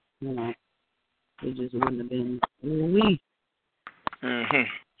just, it just wouldn't have been we.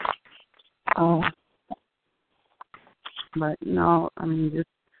 But just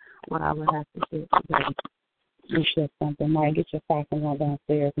what I would have to do today is just something. Mike, get your socks and run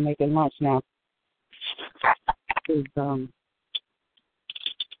downstairs and make it lunch now. Is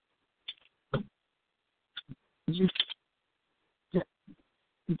just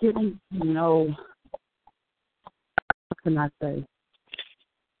getting to know. What can I say?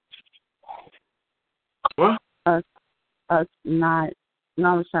 What? Us not. No,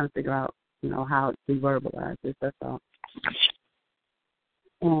 I was trying to figure out, how to verbalize this. That's all.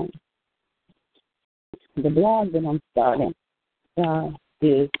 And the blog that I'm starting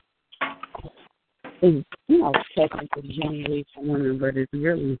is technically generally for women, but it's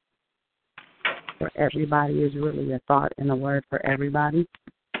really for everybody. Is really a thought and a word for everybody.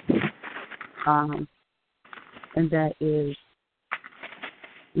 And that is,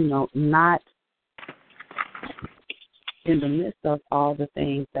 not in the midst of all the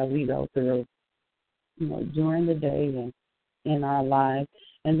things that we go through, during the day and in our lives,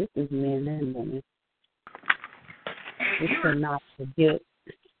 and this is men and women, is to not forget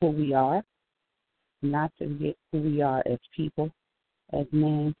who we are, not to forget who we are as people, as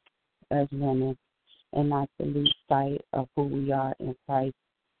men, as women, and not to lose sight of who we are in Christ,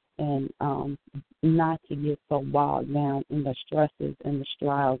 and not to get so bogged down in the stresses and the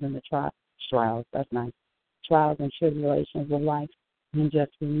trials and the trials and tribulations of life, and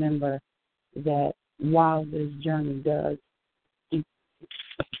just remember that while this journey does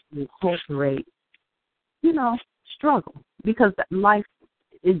incorporate, struggle, because life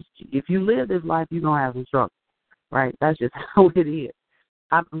is, if you live this life, you're going to have some struggle. right? That's just how it is.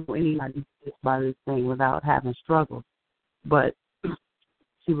 I don't know anybody gets by this thing without having struggles. But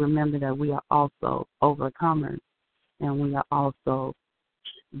to remember that we are also overcomers and we are also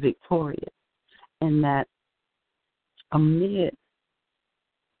victorious. And that amid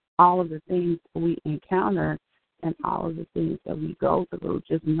all of the things we encounter and all of the things that we go through,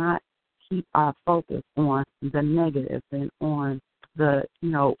 just not keep our focus on the negative and on the,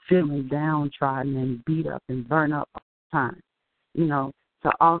 feeling downtrodden and beat up and burn up all the time.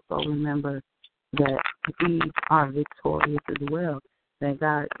 To also remember that we are victorious as well, that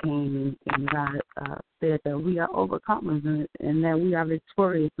God came and God said that we are overcomers and that we are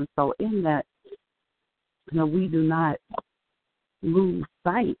victorious. And so in that, we do not lose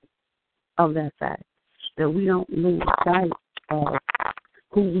sight of that fact, that we don't lose sight of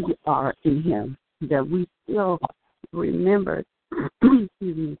who we are in Him, that we still remember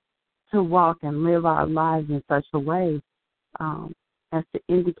to walk and live our lives in such a way as to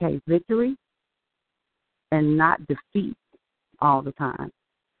indicate victory and not defeat all the time.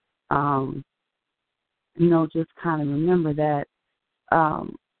 Just kind of remember that,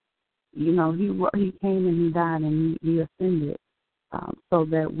 He came and He died and He ascended so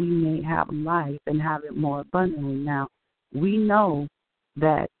that we may have life and have it more abundantly. Now, we know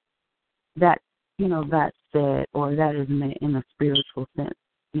that said, or that is meant in a spiritual sense,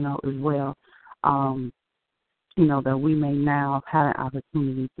 as well. That we may now have an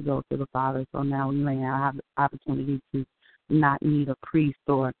opportunity to go to the Father. So now we may have the opportunity to not need a priest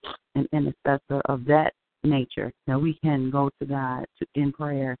or an intercessor of that nature. That we can go to God in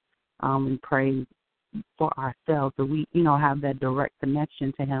prayer and pray for ourselves. So we, have that direct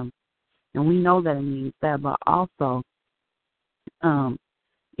connection to Him. And we know that it means that, but also,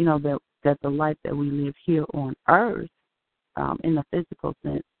 that the life that we live here on earth, in the physical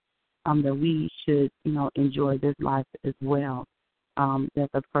sense, that we should, enjoy this life as well. That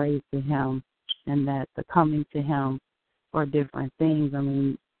the praise to Him and that the coming to Him for different things. I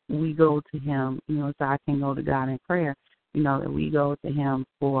mean, we go to Him, so I can go to God in prayer, that we go to Him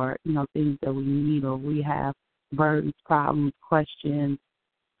for, things that we need or we have burdens, problems, questions,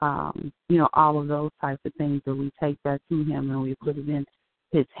 all of those types of things, that we take that to Him and we put it in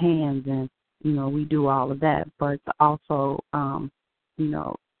His hands and, we do all of that. But also,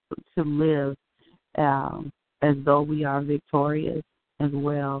 to live as though we are victorious as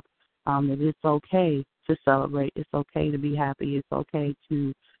well. That it's okay to celebrate. It's okay to be happy. It's okay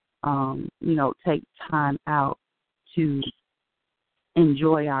to, take time out to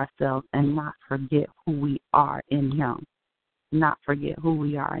enjoy ourselves and not forget who we are in Him. Not forget who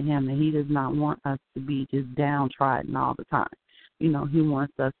we are in Him. And He does not want us to be just downtrodden all the time. He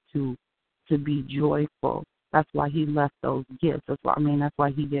wants us to be joyful. That's why He left those gifts. That's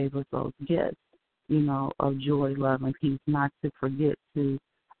why He gave us those gifts, of joy, love, and peace, not to forget to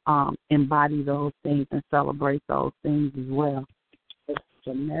embody those things and celebrate those things as well. It's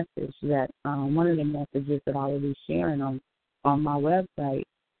a message that, one of the messages that I will be sharing on my website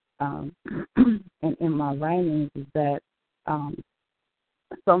and in my writings is that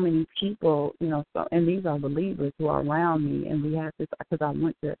so many people, and these are believers who are around me, and we have this, because I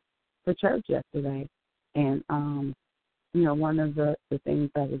went to church yesterday, and, one of the things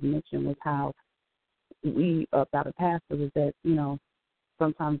that was mentioned was how we, about a pastor, was that,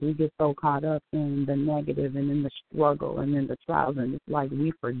 sometimes we get so caught up in the negative and in the struggle and in the trials, and it's like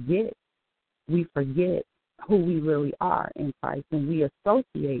we forget who we really are in Christ, and we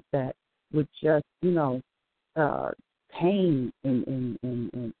associate that with just, pain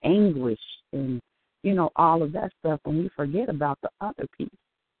and anguish and, all of that stuff, and we forget about the other piece.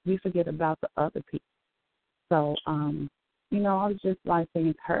 So, I would just like to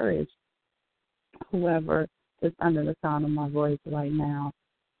encourage whoever is under the sound of my voice right now,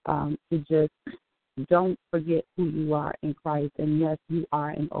 to just don't forget who you are in Christ. And yes, you are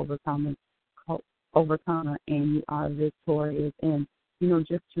an overcomer, and you are victorious. And,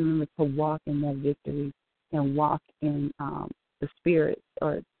 just to remember to walk in that victory and walk in the spirit,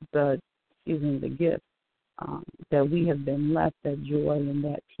 or the gift that we have been left, that joy and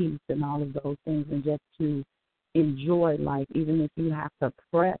that peace and all of those things, and just to enjoy life, even if you have to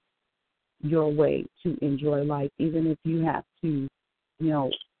press your way to enjoy life, even if you have to,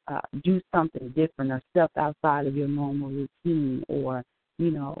 do something different or step outside of your normal routine, or,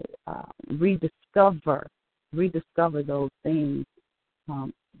 rediscover those things,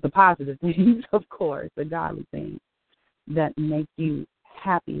 the positive things, of course, the godly things that make you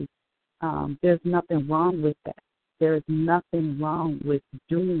happy. There's nothing wrong with that. There's nothing wrong with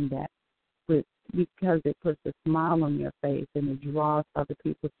doing that, because it puts a smile on your face and it draws other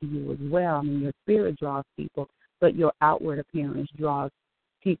people to you as well. I mean, your spirit draws people, but your outward appearance draws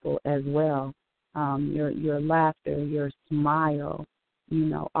people as well. Your laughter, your smile,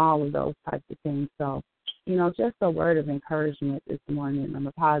 all of those types of things. So, just a word of encouragement this morning on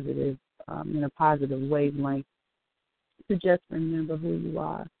a positive, in a positive wavelength, to just remember who you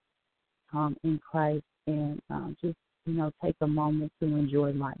are in Christ, and just, take a moment to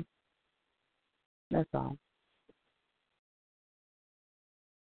enjoy life. That's all.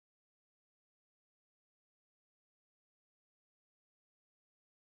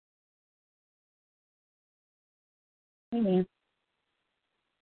 Amen.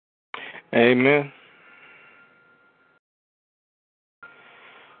 Amen.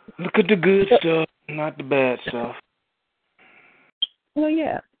 Look at the good stuff, not the bad stuff. Well,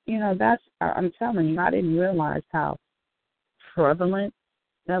 yeah, I'm telling you, I didn't realize how prevalent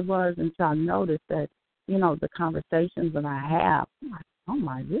that was until I noticed that, the conversations that I have, I'm like, oh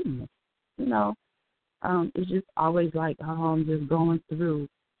my goodness, it's just always like, oh, I'm just going through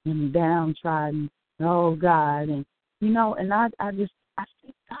and downtrodden, oh God, and, and I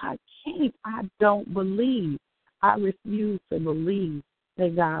say, God, change. I don't believe, I refuse to believe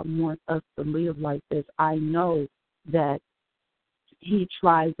that God wants us to live like this. I know that He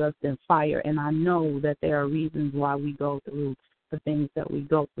tries us in fire, and I know that there are reasons why we go through the things that we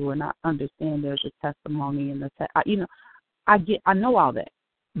go through, and I understand there's a testimony in the I know all that,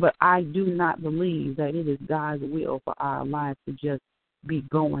 but I do not believe that it is God's will for our lives to just be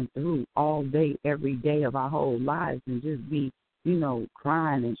going through all day, every day of our whole lives, and just be,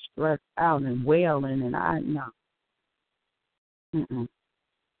 crying and stressed out and wailing, and I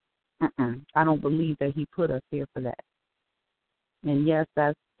don't believe that He put us here for that. And yes,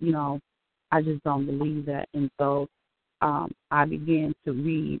 that's, I just don't believe that. And so I began to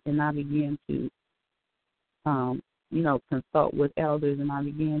read, and I began to, consult with elders, and I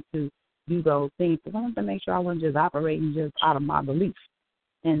began to do those things. Because I wanted to make sure I wasn't just operating just out of my belief.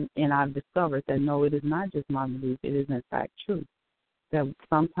 And I've discovered that, no, it is not just my belief. It is, in fact, true. That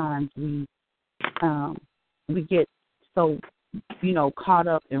sometimes we get so, caught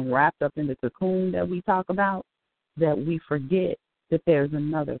up and wrapped up in the cocoon that we talk about, that we forget that there's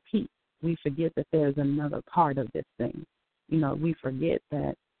another piece. We forget that there's another part of this thing. We forget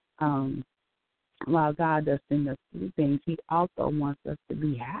that while God does send us through things, He also wants us to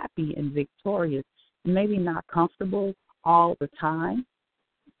be happy and victorious. Maybe not comfortable all the time.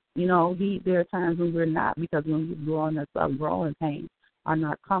 There are times when we're not, because when we're growing us up, growing pains are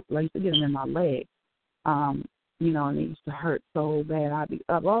not comfortable. I used to get them in my leg. And it used to hurt so bad. I'd be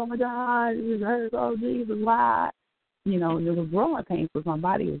up, oh my God, it hurts, oh Jesus, why? And it was growing pains because my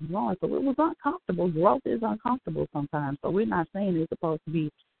body was growing. So it was uncomfortable. Growth is uncomfortable sometimes. So we're not saying it's supposed to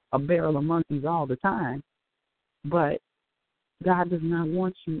be a barrel of monkeys all the time. But God does not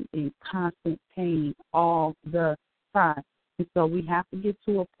want you in constant pain all the time. And so we have to get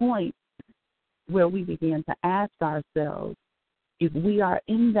to a point where we begin to ask ourselves, if we are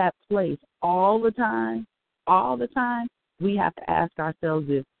in that place all the time, we have to ask ourselves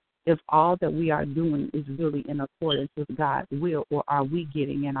if all that we are doing is really in accordance with God's will, or are we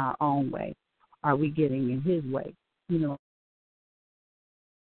getting in our own way? Are we getting in His way?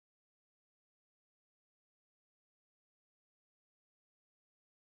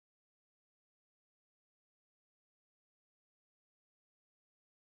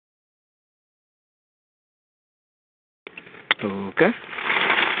 Okay.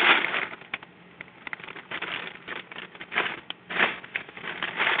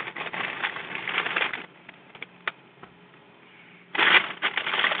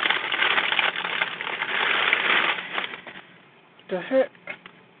 The heck?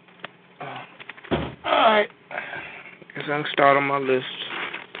 All right. Guess I can start on my list.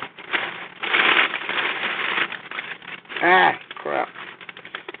 Crap.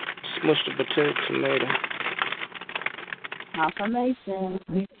 Smushed a potato tomato. Confirmation.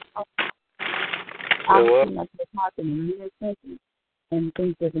 I'm talking in mid-sentence, and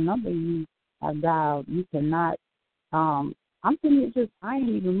think there's a number you have dialed. You cannot. I'm thinking I ain't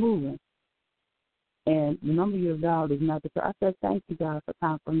even moving. And the number you have dialed is not the correct. I said, thank you, God, for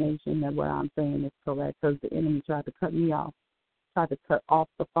confirmation that what I'm saying is correct, because the enemy tried to cut me off, tried to cut off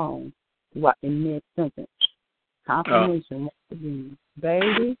the phone in mid-sentence. Confirmation.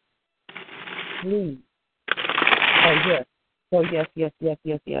 Baby, please. Oh, yes.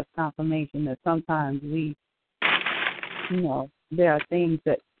 Confirmation that sometimes we, there are things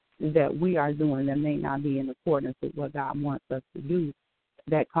that we are doing that may not be in accordance with what God wants us to do,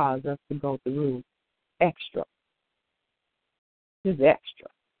 that cause us to go through extra. Just extra,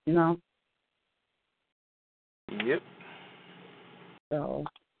 Yep. So,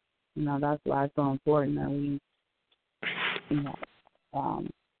 that's why it's so important that we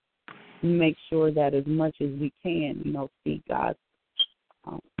make sure that as much as we can, seek God's,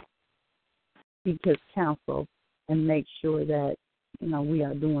 seek His counsel, and make sure that we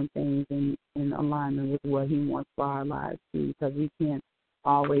are doing things in alignment with what He wants for our lives too. Because we can't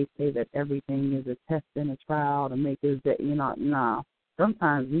always say that everything is a test and a trial to make us that no.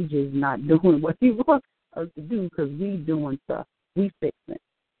 Sometimes we just not doing what He wants us to do because we doing stuff. We fixing it.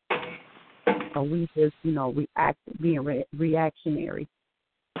 Or we just, being reactionary.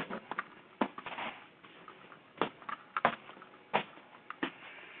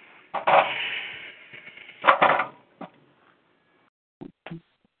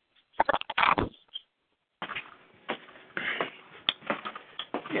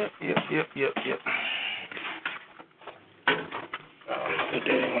 Yep.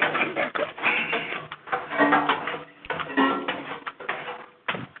 Today I want to come back up.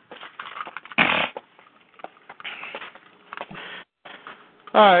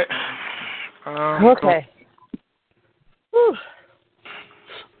 All right. Okay. Whew.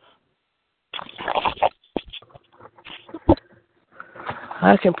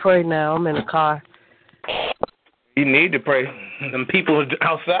 I can pray now. I'm in the car. You need to pray. Them people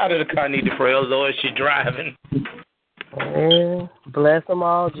outside of the car need to pray. Oh, Lord, she's driving. Yeah, bless them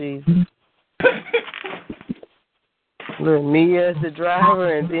all, Jesus. Look, me as the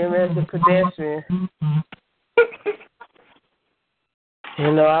driver and them as the pedestrian.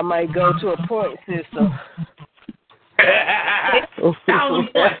 I might go to a point system.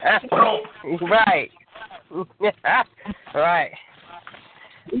 Right. Right.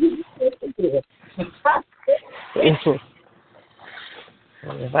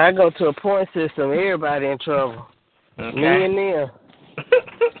 If I go to a point system, everybody in trouble. Okay. Me and them.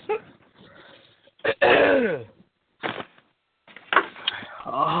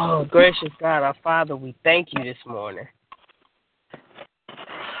 Oh, gracious God, our Father, we thank you this morning.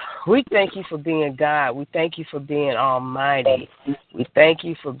 We thank you for being God. We thank you for being almighty. We thank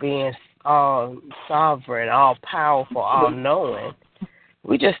you for being all sovereign, all powerful, all knowing.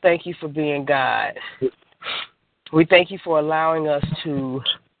 We just thank you for being God. We thank you for allowing us to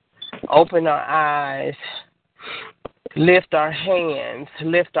open our eyes, lift our hands,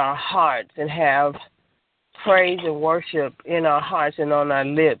 lift our hearts, and have praise and worship in our hearts and on our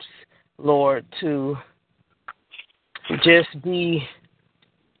lips, Lord, to just be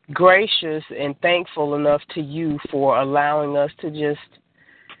gracious and thankful enough to you for allowing us to just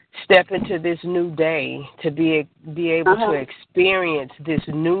step into this new day, to be able to experience this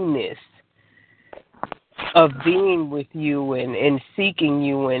newness of being with you and seeking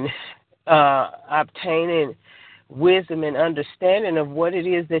you and obtaining wisdom and understanding of what it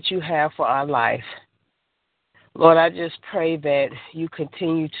is that you have for our life. Lord, I just pray that you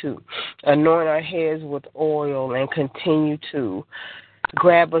continue to anoint our heads with oil and continue to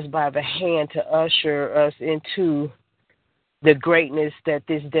grab us by the hand to usher us into the greatness that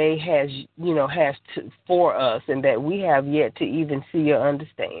this day has for us and that we have yet to even see or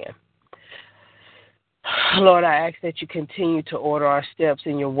understand. Lord, I ask that you continue to order our steps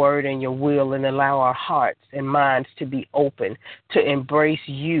in your word and your will and allow our hearts and minds to be open to embrace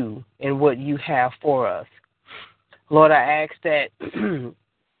you and what you have for us. Lord, I ask that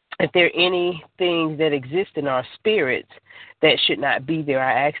if there are any things that exist in our spirits that should not be there,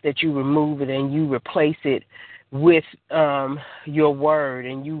 I ask that you remove it and you replace it with your word,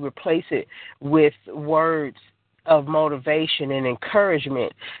 and you replace it with words of motivation and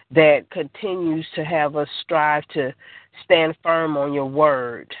encouragement that continues to have us strive to stand firm on your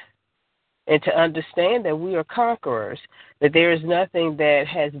word and to understand that we are conquerors, that there is nothing that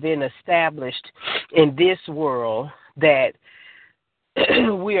has been established in this world that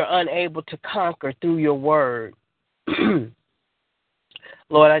we are unable to conquer through your word.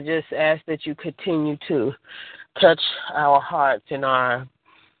 Lord, I just ask that you continue to touch our hearts and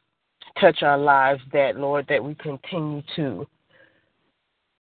touch our lives, that, Lord, that we continue to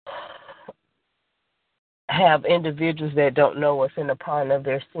have individuals that don't know us in the pardon of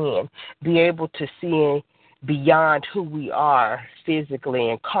their sin, be able to see beyond who we are physically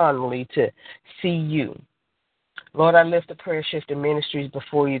and carnally to see you. Lord, I lift the Prayer Shifting Ministries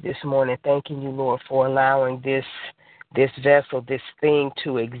before you this morning, thanking you, Lord, for allowing this vessel, this thing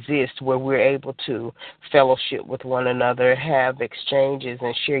to exist where we're able to fellowship with one another, have exchanges,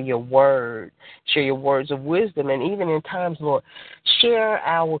 and share your word, share your words of wisdom, and even in times, Lord, share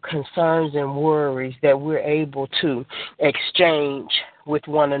our concerns and worries that we're able to exchange with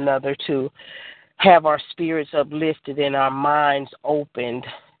one another, to have our spirits uplifted and our minds opened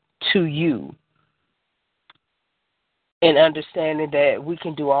to you, and understanding that we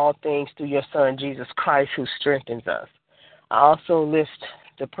can do all things through your Son, Jesus Christ, who strengthens us. I also lift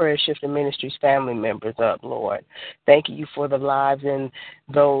the Prayer Shifting Ministries family members up, Lord. Thank you for the lives and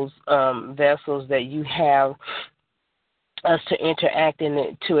those vessels that you have us to interact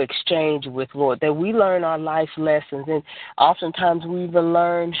and to exchange with, Lord, that we learn our life lessons. And oftentimes we even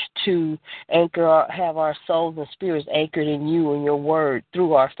learn to have our souls and spirits anchored in you and your word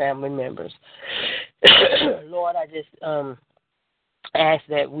through our family members. Lord, I just ask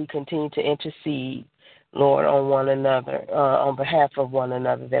that we continue to intercede, Lord, on one another, on behalf of one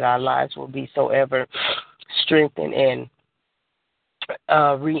another, that our lives will be so ever strengthened and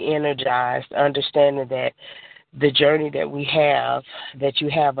re-energized, understanding that the journey that we have, that you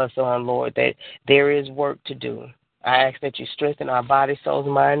have us on, Lord, that there is work to do. I ask that you strengthen our body, souls,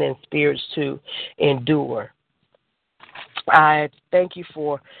 mind, and spirits to endure. I thank you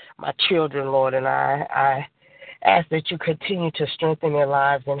for my children, Lord, and I ask that you continue to strengthen their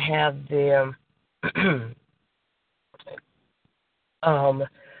lives and have them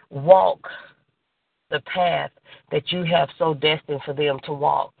walk the path that you have so destined for them to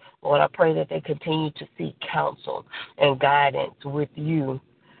walk. Lord, I pray that they continue to seek counsel and guidance with you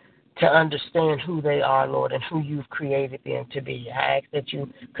to understand who they are, Lord, and who you've created them to be. I ask that you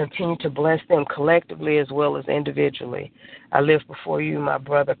continue to bless them collectively as well as individually. I lift before you my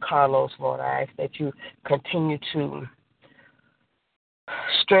brother Carlos, Lord. I ask that you continue to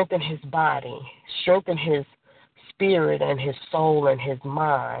strengthen his body, strengthen his spirit and his soul and his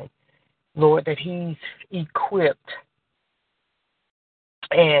mind. Lord, that he's equipped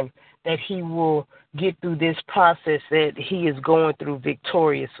and that he will get through this process that he is going through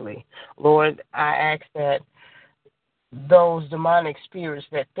victoriously. Lord, I ask that those demonic spirits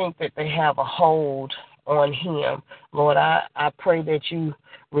that think that they have a hold on him, Lord, I pray that you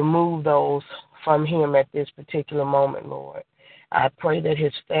remove those from him at this particular moment, Lord. I pray that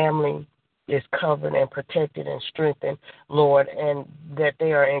his family is covered and protected and strengthened, Lord, and that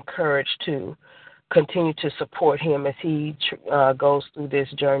they are encouraged to continue to support him as he goes through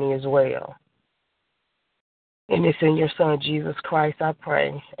this journey as well. And it's in your Son, Jesus Christ, I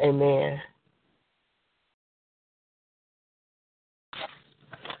pray. Amen.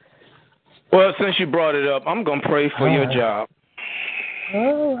 Well, since you brought it up, I'm going to pray for your job.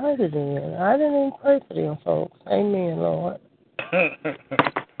 Oh, I didn't even pray for them folks. Amen, Lord.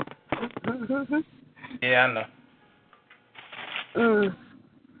 Yeah, I know.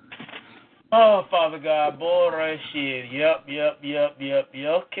 Oh, Father God, boy, right shit. Yep.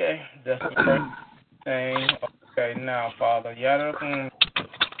 Okay, that's the first thing. Okay, now, Father, yada.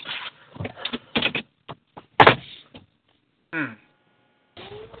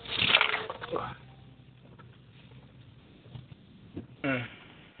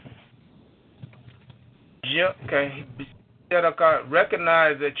 Okay,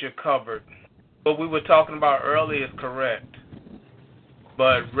 recognize that you're covered. What we were talking about earlier is correct.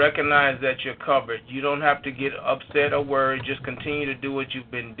 But recognize that you're covered. You don't have to get upset or worried. Just continue to do what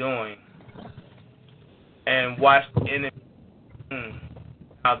you've been doing. And watch the enemy.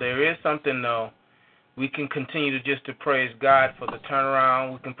 Now, there is something, though. We can continue to praise God for the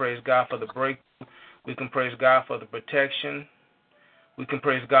turnaround. We can praise God for the breakthrough. We can praise God for the protection. We can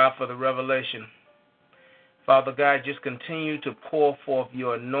praise God for the revelation. Father God, just continue to pour forth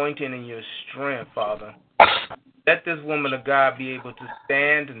your anointing and your strength, Father. Let this woman of God be able to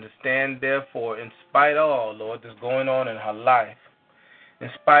stand and to stand therefore in spite of all, Lord, that's going on in her life. In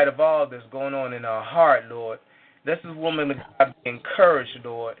spite of all that's going on in her heart, Lord. Let this woman of God be encouraged,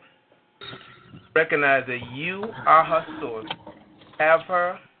 Lord. Recognize that you are her source. Have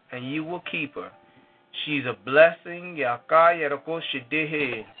her and you will keep her. She's a blessing.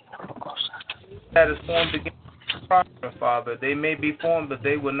 That is formed against prosper, Father. They may be formed, but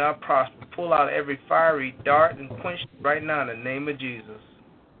they will not prosper. Pull out every fiery dart and quench it right now in the name of Jesus.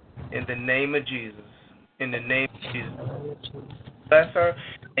 In the name of Jesus. In the name of Jesus. Bless her,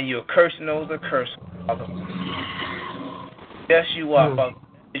 and you're cursing those that curse her, Father. Yes, you are, Father.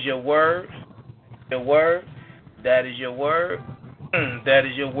 That is your word. Your word. That is your word. That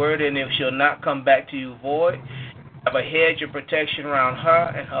is your word, and it shall not come back to you void. Have a hedge of protection around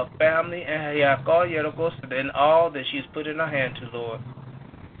her and her family and all that she's put in her hand to, Lord.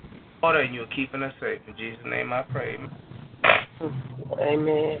 Lord, and you're keeping her safe. In Jesus' name I pray.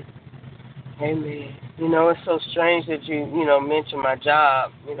 Amen. Amen. You know, it's so strange that you mentioned my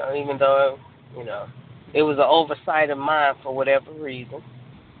job, even though, it was an oversight of mine for whatever reason.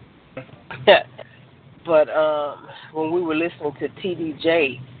 But when we were listening to T.D.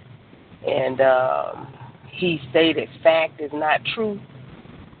 Jakes, and he stated fact is not true.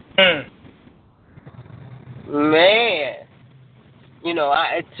 Man,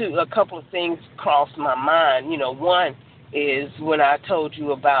 a couple of things crossed my mind. One, is when I told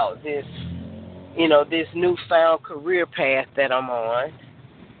you about this, this newfound career path that I'm on.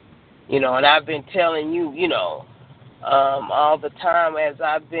 And I've been telling you, all the time as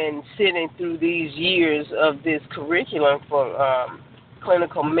I've been sitting through these years of this curriculum for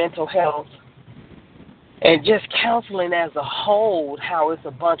clinical mental health and just counseling as a whole, how it's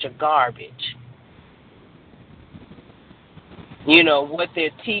a bunch of garbage. What they're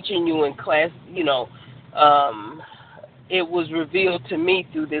teaching you in class, it was revealed to me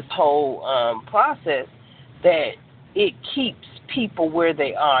through this whole process that it keeps people where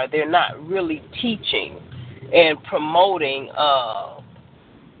they are. They're not really teaching and promoting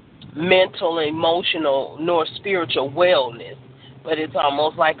mental, emotional, nor spiritual wellness, but it's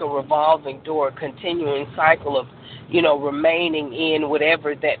almost like a revolving door, a continuing cycle of, remaining in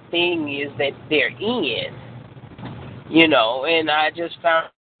whatever that thing is that they're in, and I just found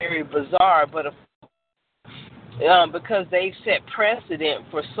it very bizarre, but because they've set precedent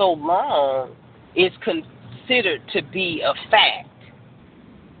for so long, it's considered to be a fact.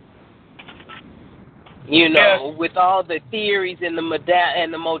 With all the theories and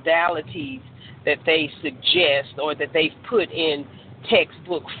the modalities that they suggest or that they've put in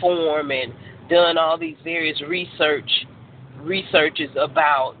textbook form and done all these various researches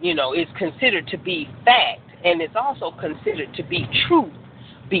about, it's considered to be fact, and it's also considered to be truth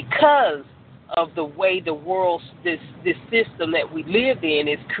because of the way the world, this system that we live in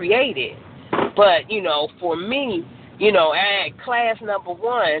is created. But, for me, at class number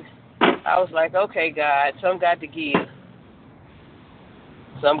 1, I was like, okay, God, some got to give.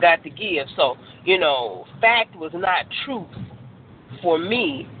 So, fact was not truth for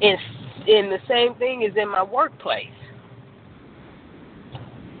me. And the same thing is in my workplace.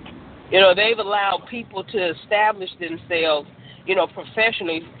 They've allowed people to establish themselves,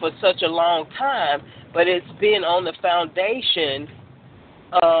 professionally for such a long time, but it's been on the foundation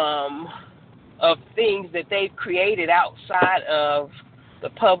of things that they've created outside of the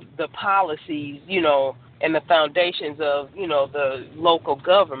policies, and the foundations of, the local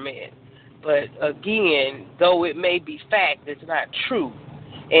government. But again, though it may be fact, it's not true.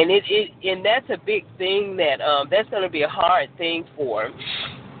 And and that's a big thing that's going to be a hard thing for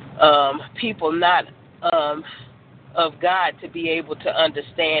people not of God to be able to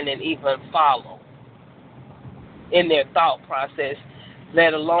understand and even follow in their thought process,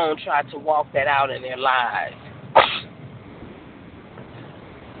 let alone try to walk that out in their lives.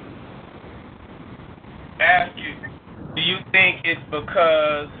 Ask you, do you think it's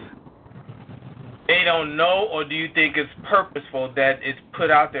because they don't know, or do you think it's purposeful that it's put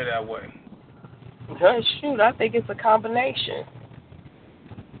out there that way? Shoot, I think it's a combination.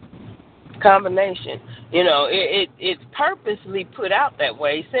 It's purposely put out that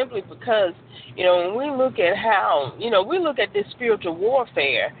way simply because, when we look at how, we look at this spiritual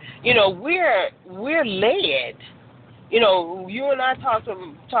warfare, we're led. You and I talk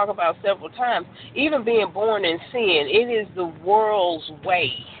about several times, even being born in sin, it is the world's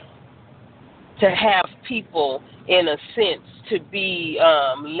way to have people, in a sense, to be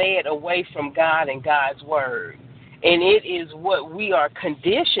led away from God and God's word. And it is what we are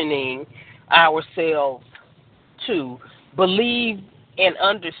conditioning ourselves to believe and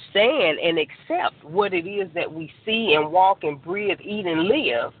understand and accept what it is that we see and walk and breathe, eat and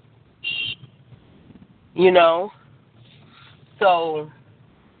live. So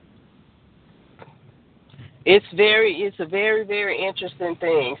it's a very, very interesting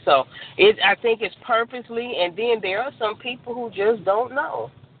thing. So I think it's purposely, and then there are some people who just don't know.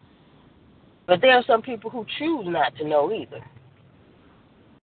 But there are some people who choose not to know either.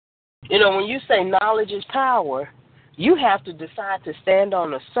 When you say knowledge is power, you have to decide to stand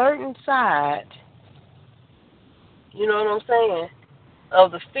on a certain side, you know what I'm saying,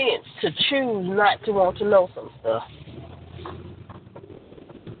 of the fence to choose not to want to know some stuff.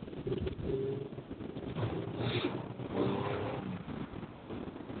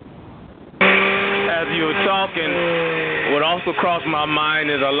 As you were talking, what also crossed my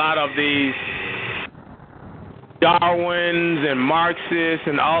mind is a lot of these Darwins and Marxists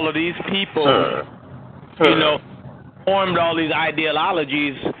and all of these people, formed all these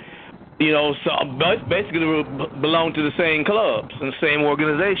ideologies, so basically belong to the same clubs and the same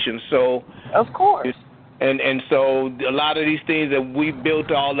organizations. So, of course. And so a lot of these things that we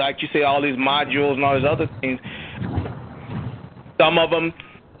built, all like you say, all these modules and all these other things, some of them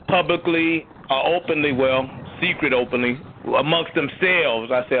publicly or openly, secret openly, amongst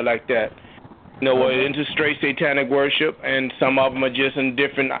themselves, I say it like that. Into straight satanic worship, and some of them are just in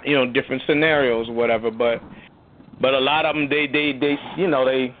different, different scenarios or whatever. But a lot of them, they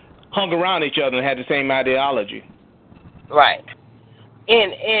hung around each other and had the same ideology. Right.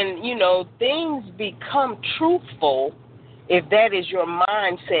 And you know, things become truthful if that is your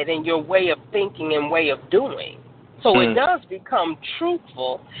mindset and your way of thinking and way of doing. So it does become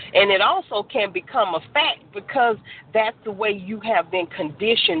truthful, and it also can become a fact because that's the way you have been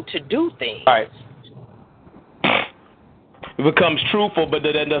conditioned to do things. Right. It becomes truthful, but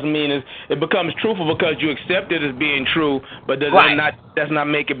that doesn't mean it becomes truthful because you accept it as being true, but that's not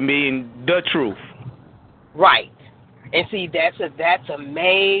make it being the truth. Right. And see, that's a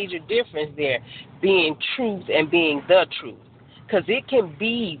major difference there, being truth and being the truth. Because it can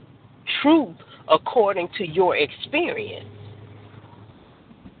be truth according to your experience.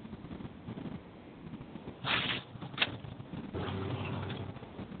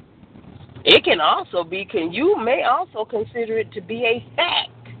 It can also be, you may also consider it to be a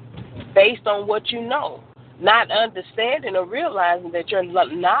fact based on what you know, not understanding or realizing that your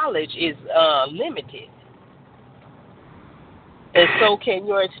knowledge is limited. And so can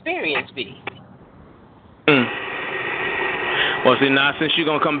your experience be. Well, see, now since you're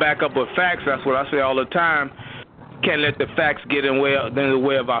going to come back up with facts, that's what I say all the time. Can't let the facts get in the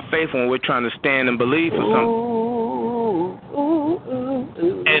way of our faith when we're trying to stand and believe for something.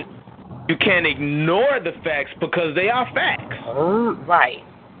 And you can't ignore the facts because they are facts. Right.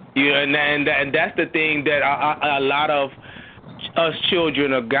 Yeah, and that's the thing that a lot of us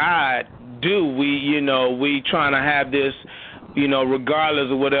children of God do. We trying to have this,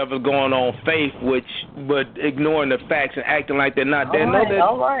 regardless of whatever's going on, faith, but ignoring the facts and acting like they're not there.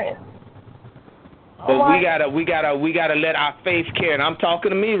 All right. But we gotta let our faith carry. And I'm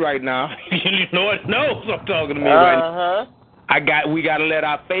talking to me right now. Lord knows I'm talking to me right now. We gotta let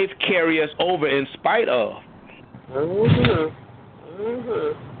our faith carry us over in spite of.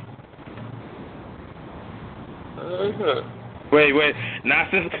 Wait. Now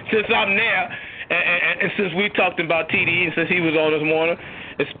since I'm there. And since we talked about TDE, and since he was on this morning,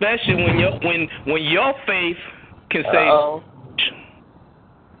 especially when your faith can say,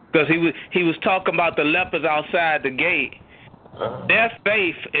 because he was talking about the lepers outside the gate, their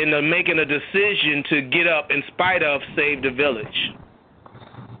faith in making a decision to get up in spite of saved the village.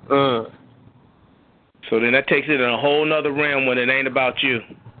 So then that takes it in a whole nother realm when it ain't about you.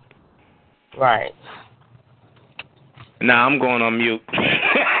 Right. Now I'm going on mute.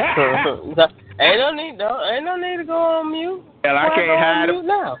 Ain't no need to go on mute. Hell, I can't hide it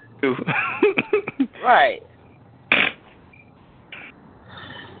now. Right.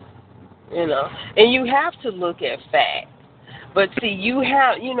 And you have to look at fact. But see, you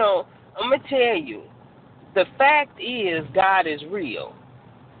have, I'm going to tell you, the fact is God is real.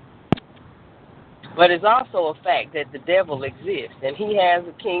 But it's also a fact that the devil exists, and he has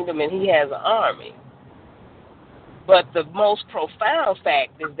a kingdom and he has an army. But the most profound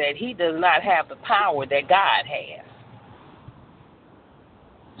fact is that he does not have the power that God has.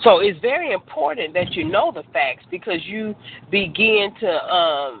 So it's very important that you know the facts because you begin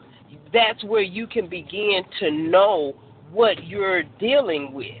to, that's where you can begin to know what you're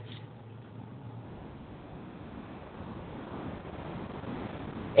dealing with.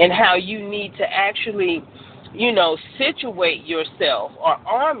 And how you need to actually, situate yourself or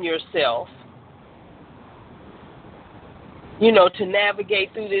arm yourself, to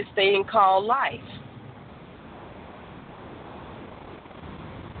navigate through this thing called life.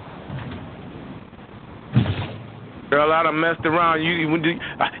 Girl, I done messed around.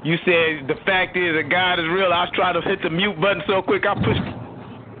 You said the fact is that God is real. I was trying to hit the mute button so quick I pushed.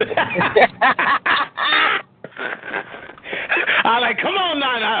 I like, come on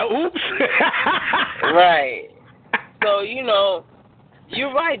now. Oops. Right. So,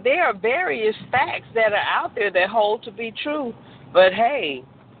 you're right. There are various facts that are out there that hold to be true. But hey,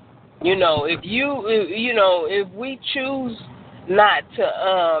 if we choose not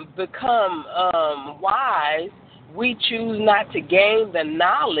to become wise, we choose not to gain the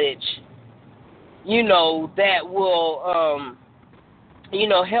knowledge, that will,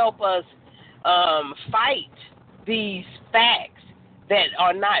 help us fight these facts that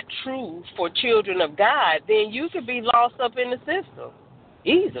are not true for children of God, then you could be lost up in the system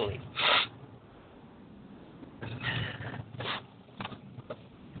easily.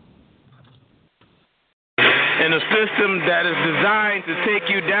 In a system that is designed to take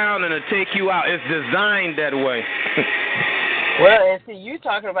you down and to take you out, it's designed that way. Well, and see, you're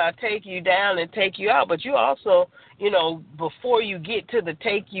talking about take you down and take you out, but you also, before you get to the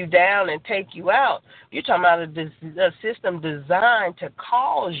take you down and take you out, you're talking about a system designed to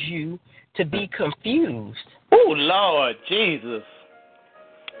cause you to be confused. Oh, Lord Jesus.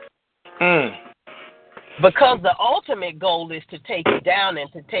 Because the ultimate goal is to take you down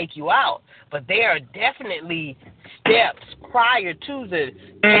and to take you out. But there are definitely steps prior to the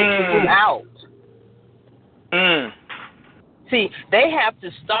taking you out. See, they have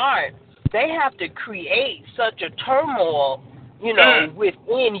to create such a turmoil,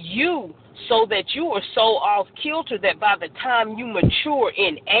 within you so that you are so off kilter that by the time you mature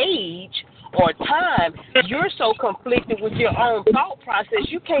in age or time, you're so conflicted with your own thought process,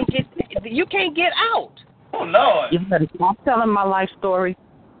 you can't get out. Oh, Lord. You better stop telling my life story.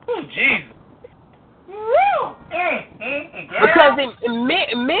 Oh, Jesus. Because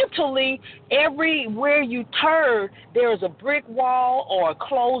mentally, everywhere you turn, there is a brick wall or a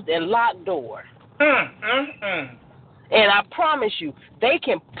closed and locked door. And I promise you, they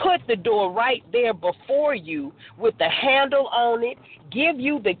can put the door right there before you with the handle on it, give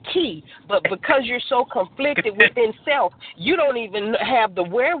you the key, but because you're so conflicted within self, you don't even have the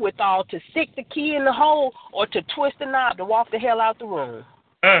wherewithal to stick the key in the hole or to twist the knob to walk the hell out the room.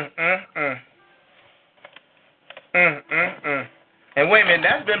 And wait a minute,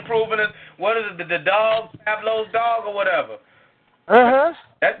 that's been proven as, what is it, the dog, Pavlov's dog or whatever?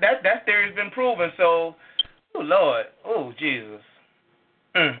 That theory's been proven, so, oh, Lord, oh, Jesus.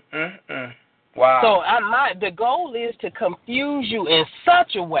 Wow. So the goal is to confuse you in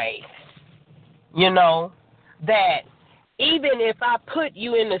such a way, that even if I put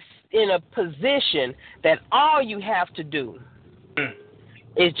you in a position that all you have to do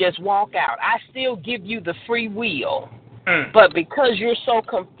is just walk out, I still give you the free will. But because you're so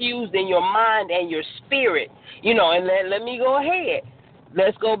confused in your mind and your spirit, and let me go ahead.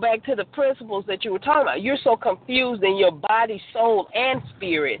 Let's go back to the principles that you were talking about. You're so confused in your body, soul, and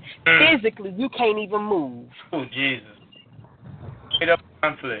spirit. Physically, you can't even move. Oh, Jesus. Straight up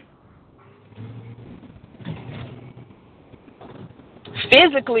conflict.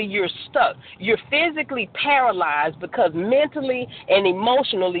 Physically, you're stuck. You're physically paralyzed because mentally and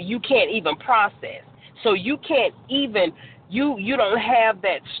emotionally, you can't even process. So you can't even, you don't have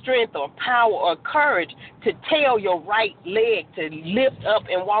that strength or power or courage to tell your right leg to lift up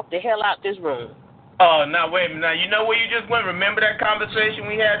and walk the hell out this room. Oh, now, wait a minute. Now, you know where you just went? Remember that conversation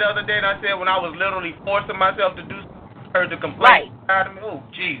we had the other day? And I said when I was literally forcing myself to do something, I heard the complaint out of me. Oh,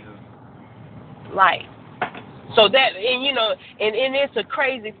 Jesus. Right. So that, and it's a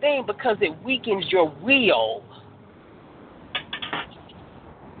crazy thing because it weakens your will.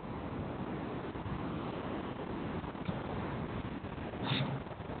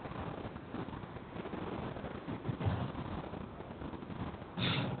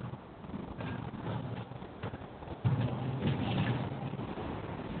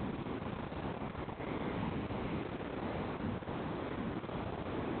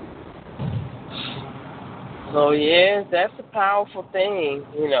 So, yes, that's a powerful thing,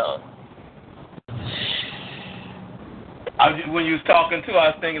 When you was talking, too, I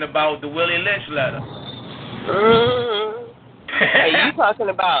was thinking about the Willie Lynch letter. Hey, you talking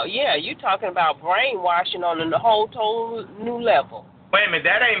about brainwashing on a whole total new level. Wait a minute,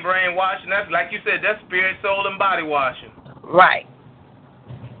 that ain't brainwashing. That's, like you said, that's spirit, soul, and body washing. Right.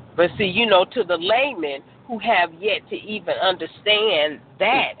 But see, to the laymen who have yet to even understand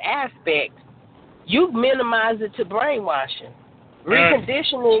that aspect, you minimize it to brainwashing,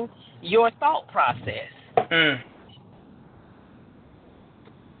 reconditioning your thought process.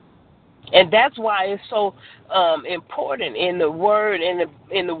 And that's why it's so important in the word,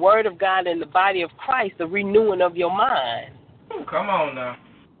 in the word of God, in the body of Christ, the renewing of your mind. Ooh, come on now.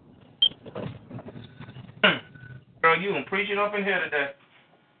 Girl, you can preach it up in here today.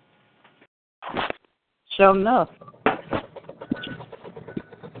 Sure enough.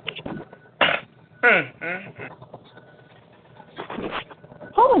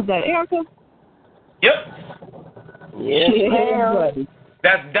 Who is that, Erica? Yep. Yeah.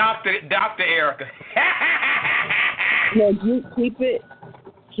 That's Dr. Erica. Yeah, you keep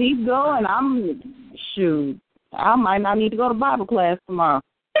going. I might not need to go to Bible class tomorrow.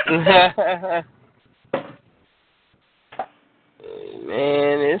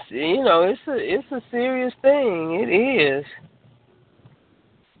 Man, it's a serious thing. It is.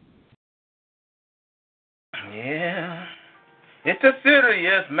 Yeah. It's a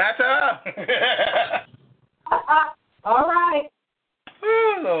serious matter. All right.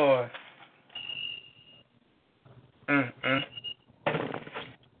 Oh, Lord.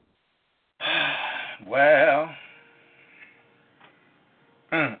 Well.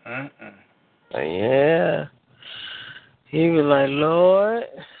 Yeah. He was like, Lord.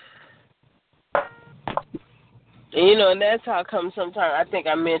 And that's how come sometimes, I think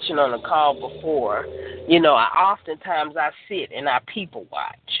I mentioned on the call before, oftentimes I sit and I people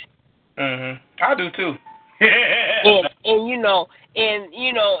watch. I do too. and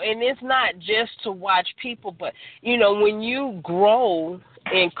it's not just to watch people, but when you grow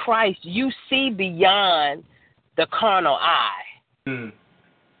in Christ, you see beyond the carnal eye. Mm.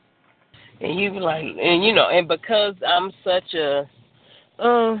 And you be like, and because I'm such a,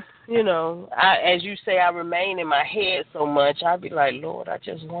 as you say, I remain in my head so much, I be like, Lord, I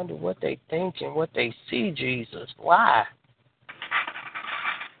just wonder what they think and what they see, Jesus. Why?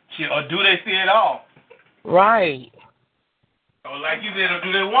 Or do they see it all? Right. Or like you said, or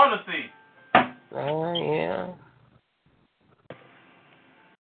do they want to see? Yeah.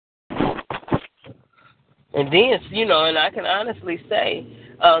 And then, and I can honestly say,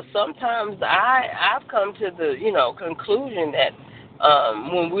 sometimes I've come to the, conclusion that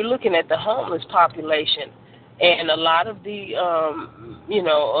when we're looking at the homeless population and a lot of the,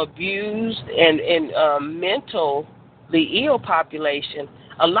 abused and mentally ill population,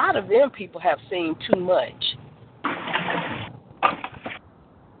 a lot of them people have seen too much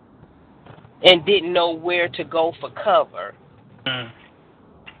and didn't know where to go for cover. Mm.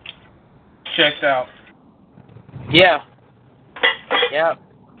 Checked out. Yeah. Yep.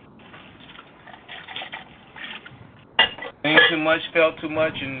 Seen too much, felt too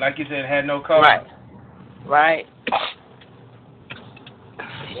much, and like you said, had no cover. Right.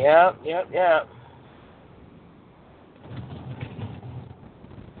 Yep.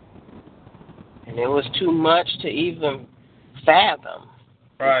 And it was too much to even fathom.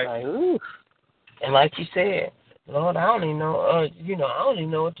 Right. Like, ooh. And like you said, Lord, I don't even know. I don't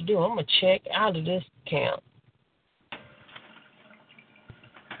even know what to do. I'm gonna check out of this camp.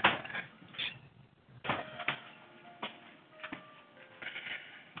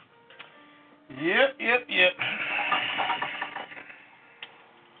 Yep. Yep.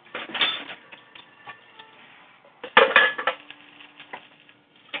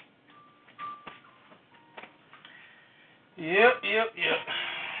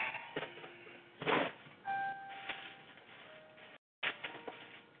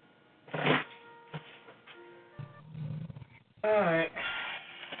 All right.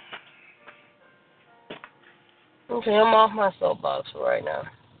 Okay, I'm off my soapbox for right now.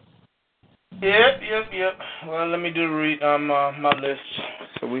 Yep. Well, let me do my list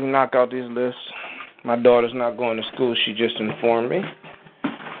so we can knock out these lists. My daughter's not going to school. She just informed me.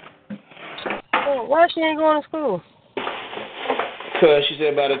 Oh, why she ain't going to school? Because she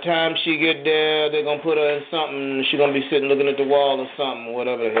said by the time she get there, they're going to put her in something. She's going to be sitting looking at the wall or something,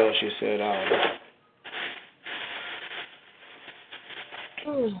 whatever the hell she said. I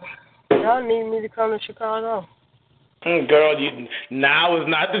don't know. Y'all need me to come to Chicago. Girl, now is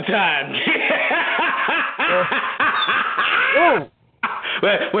not the time.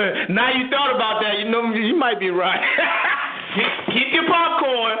 Well, now you thought about that, you might be right. Keep your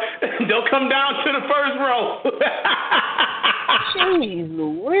popcorn. Don't come down to the first row. Jeez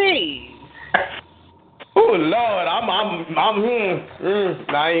Louise. Oh, Lord, I'm I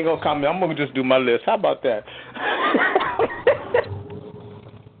ain't going to come. I'm going to just do my list. How about that?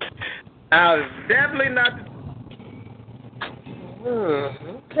 Now, it's definitely not the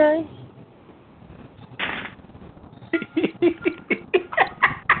okay.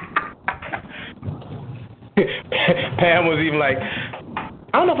 Pam was even like, I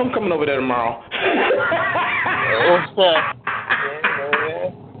don't know if I'm coming over there tomorrow.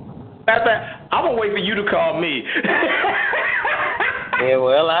 I'm going to wait for you to call me. Yeah,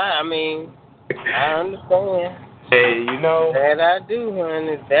 well, I mean, I understand. Hey, That I do,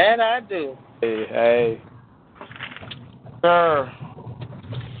 honey. That I do. Hey. All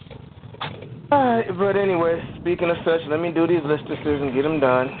right, but anyway, speaking of such, let me do these listers and get them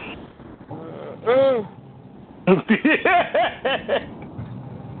done.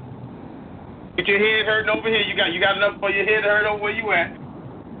 Get your head hurting over here. You got enough for your head to hurt over where you at.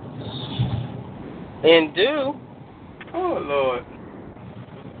 And do. Oh, Lord.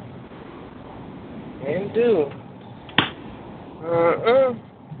 And do.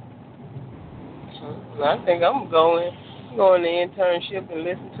 I think I'm going to internship and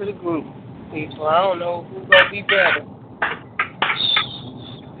listen to the group people. I don't know who's going to be better.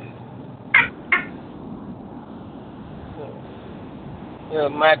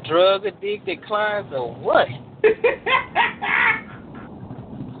 My drug addicted clients or what?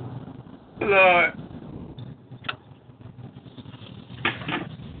 Lord.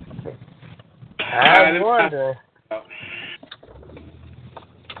 I wonder.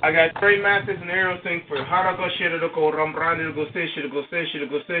 I got 3 masters and arrows thing for Harako Shiroko Rambrani go station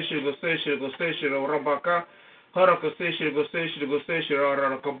Rambaka Harako station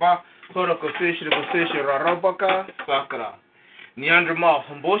Rarabaka Harako station Rarabaka Sakura. Neandra Moss,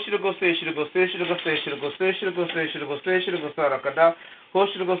 Boshi to go say, she to go say, she to go say, she to go say, she to go say, she to go say, she to go Sarakada,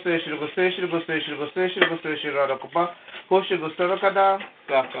 Hoshi to go say, she to go say, she to go say, she to go say, she to go say, she to Radakuba, Hoshi to go Sarakada,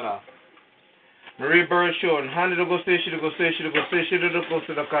 Sakara. Marie Bird Short, Honda to go say, she to go say, she to go say, she to go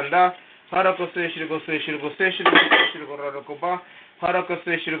Sarakanda, Harako say, she to go say, she to go say, she to go say, she to go Radakuba, Harako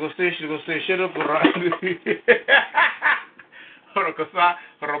say, she to go say, she to go say, she to go Harakasa,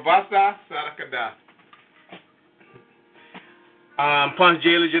 Rabasa, Sarakada. Punch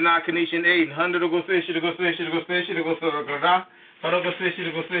Jailer Janai Kanishan 8, 100 to go say, she to go say, she to go say, she to go to the Gra. How to go say, she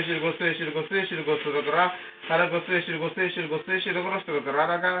to go say, she to go say, she to go say, she to go to the Gra. How to go say, she to go say, she to go say, she to go to the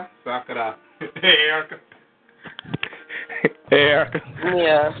Gra. Sakara. Hey, Erica. Hey, Erica.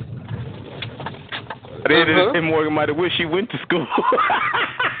 Yeah. I didn't say Morgan might have wished she went to school.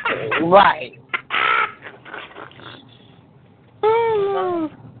 Right.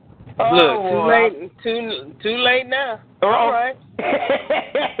 Look, too late now. All right.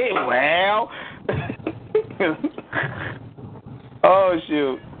 Well. Oh,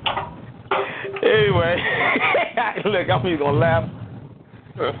 shoot. Anyway. Look, I'm just going to laugh.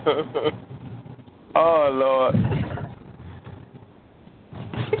 Oh, Lord.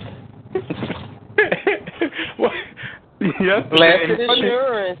 Blessed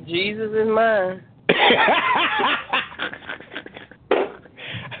assurance, Jesus is mine.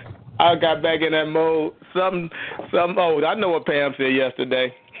 I got back in that mode. Something old. I know what Pam said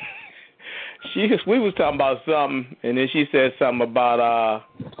yesterday. We was talking about something, and then she said something about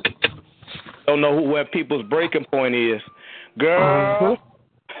don't know where people's breaking point is. Girl,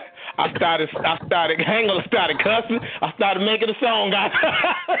 I started cussing. I started making a song.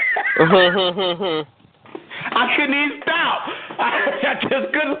 I couldn't even stop. I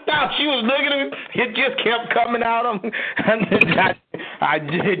just couldn't stop. She was looking at me. It just kept coming out of me. I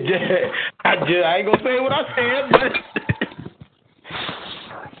ain't gonna say what I said, but it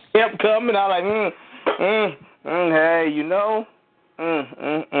kept coming. I was like, hey, you know,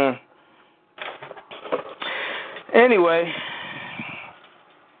 Anyway,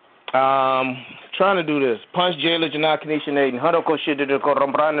 trying to do this. Punch Jailer Janai Kanishan 8, Hadoko Shida to go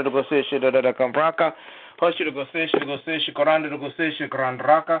Rambrana to go say Shida to Kambraka. Hoshi to go say, she to go say, she Koranda to go say, she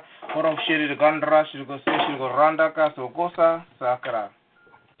Grandraka, Horo Shiri to Gandra, she to go say, she go Randaka, so Gosa, Sakara.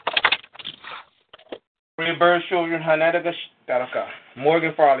 Free Bird Children, Hanadaga, Taraka.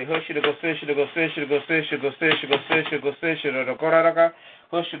 Morgan Farley, Hoshi to go say, she to go say, she to go say, she go say, she go say, she go say, she to the Koraka,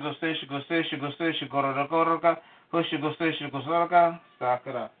 Hoshi go say, she go say, she go say, she go to the Koraka, Hoshi go say, she go Saraka,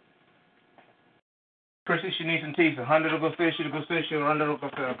 Sakara. Chrissy Shanice and Tisa, 100 to go say, she to go say, she run to go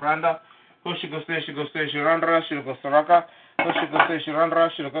say, Granda. Who she go say, she go say, she randra, she go saraka. Who she go say, she randra,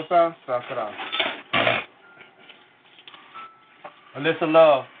 she go sa, sakara. Alyssa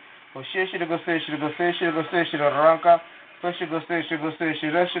Love. Who she go say, she go say, she go say, she ranka. Who she go say, she go say, she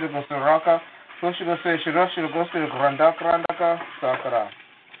rush, she go saraka. Who she go say, she rush, she go say, randaka, sakara.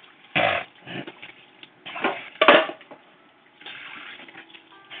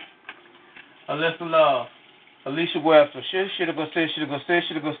 Alyssa Love. Alicia Webster, she go say, she go say,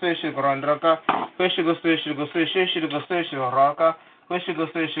 she go say, she go randraka. Where she go say, she go say, she go say, she go raka. Where she go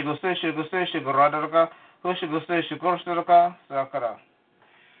say, she go say, she go say, she go randraka. Where she go say, she go raka, sakara.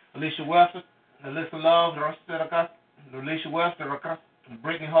 Alicia Webster, Alyssa Love, Rostaraka, Alicia Webster, Raka,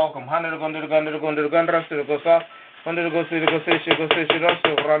 Brittany Holcomb, 100 to go Gandra, she go sa, 100 to go say, she go say, she go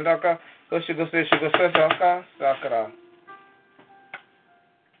randaka. Where she go say, she go say, sakara.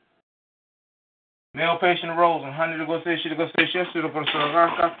 Male patient Rose, 100 to go say, she to go say, she to go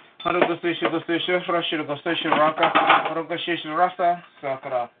Raka, 100 to go say, she go say, she to go say, she Raka, 100 to go say, she Rasta,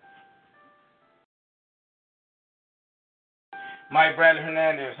 Sakara. Mike Bradley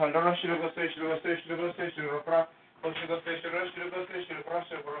Hernandez, 100 to go say, she to go say, she to go say, she Raka, 100 to go say, she to go say, she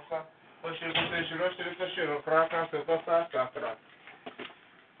Rasta, 100 to go say, she Raka, Sakara.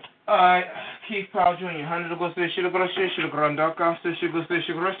 Alright, Keith Powell Jr., 100 to go say, she to go say, she to Grandaka, she go say,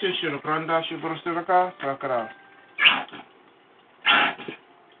 she go say, she to Granda, she go say, Sakara.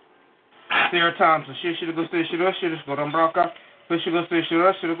 Sarah Thompson, she to go say, she to go Rambraka, she go say, she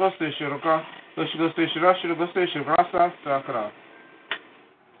to go say, she Roka, she go say, she to go say, she Rasa, Sakara.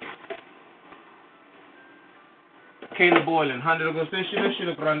 Kayla Boylan, 100 to go say, she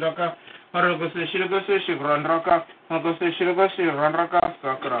to Grandaka, 100 to go say, she to go say, she Grandraka, 100 to go say, she to go say, Randraka,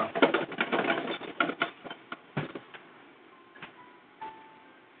 Sakara.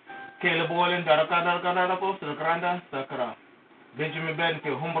 Kayla Boylan, Daraka, Granda, Sakara. Benjamin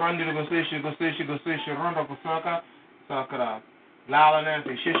Benfield, Humbrandi to go say, she Ronda Kusaka, Sakara. Lala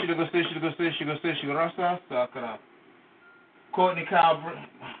Nancy, she to go say, she Rasa, Sakara. Courtney Kyle,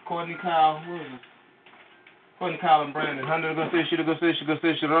 who is it? Quentin Colin Brandon, 100 go say,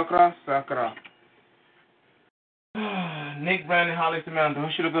 Shirokra, Sakara. Nick Brandon, Holly Samantha,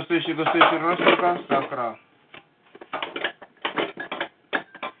 should go say, Shirokra, Sakara.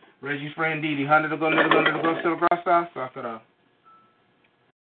 Reggie Friend Didi, 100 go, Shirokra, Sakara.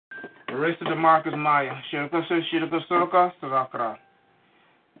 Marissa DeMarcus Maya, Shirokra, Sakara.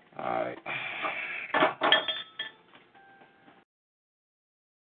 Alright.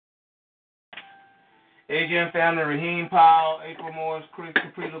 AGM family, Raheem Powell, April Morris, Chris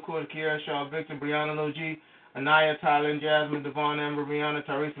Capri, LaCour, Kiara Shaw, Victor, Brianna Logie, Anaya, Tyler, Jasmine, Devon, Amber, Brianna,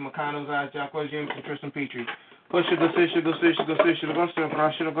 Teresa, McConnell, Zai, Jacqueline, James, and Tristan Petrie. Push it, go, push it, go, push it, go, push it, go,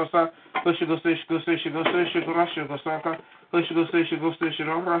 push it, go, push it, go, push it, go, push it, go, push it, go, push it,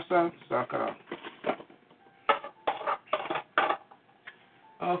 Sakara.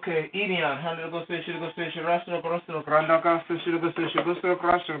 Okay, Edion, 100 go, push it, Rasta, Grandaka, push it, go, push it, go,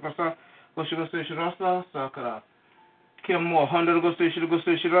 Rasta, Sakara. Kim Moore, 100 go station,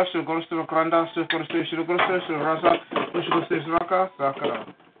 Russia, goes to Granda, go station, Rasa, push go station, Raka, Sakara.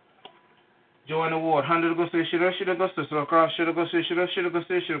 Joanna Ward, 100 go station, Russia, go station, Raka, go station,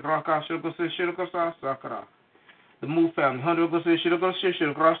 Raka, go station, Sakara. The Move family, 100 go station,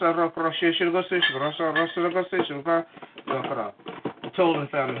 Rasa, Raka, go station, Rasa, go station, Sakara. The Tolan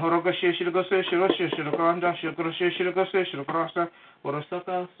family, 100 go station, Russia, Granda, go station, Rasa,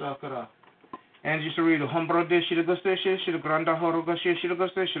 Warasaka, Sakara. Angie Cerrito, Humbro de Shilagose, Shilagranda, Horoga,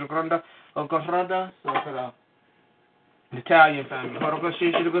 Shilagose, Shilagranda, Ogarada, Sakara. Italian family, Horoga,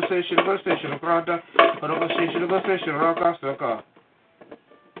 Shilagose, Shilagranda, Horoga, Shilagose, Shiraka, Saka.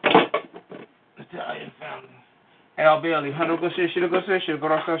 Italian family. Al Bailey, Horoga, Shilagose,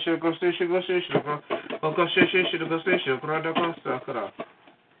 Shilagrasa, Shilagose, Shilagose, Shilagranda, Sakara.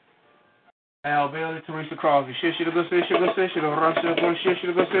 Al Bailey, Teresa Crosby, Shilagose,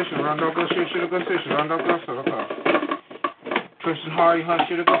 Randa, Tristan Hardy, Hunt,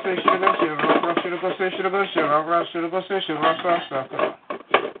 Shilagose, Sakara.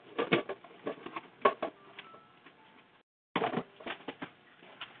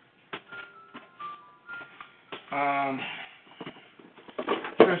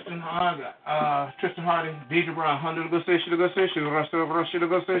 Tristan Hardy, Deidre Brown, 100 go station,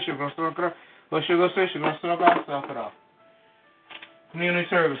 Sakara. Community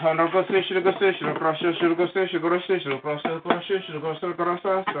service, 100 go station, across Sakara.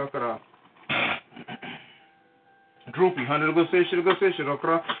 Droopy, 100 go station,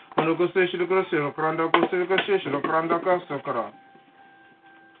 across 100 go station, Sakara.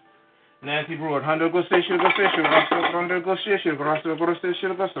 Nancy Brewer, 100 go station, Sakara.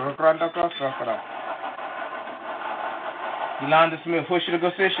 Yolanda Smith, push it,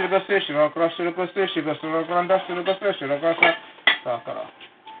 go station, across Sakara.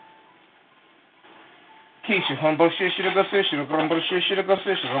 Keisha, humble station,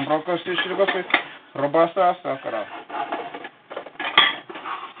 Robasta, Sakara.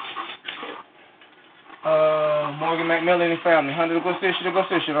 Morgan McMillan and family, 100 go station, across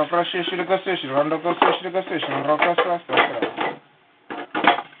Sakara.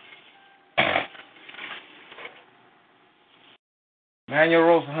 Manuel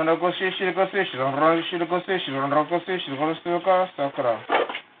Rose, 100 go station, Sakara.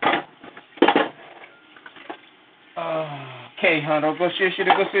 K, 100 go station,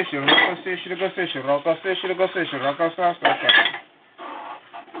 Sakara.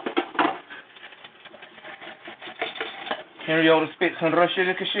 Henrietta Spitz,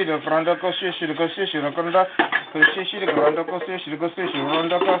 100 Granda go station, Sakara.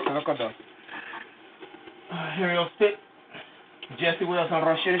 Henrietta Spitz. Jesse Wilson,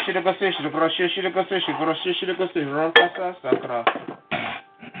 Sakara.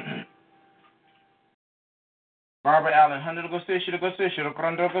 Barbara Allen, 100 go station, Sakara.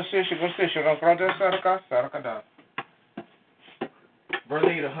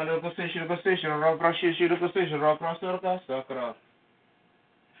 Berlita, 100 go station, Sakara.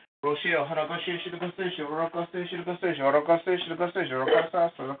 Rochelle, 100 go station,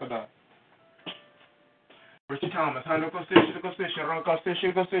 Sakara. Richard Thomas, 100 go station,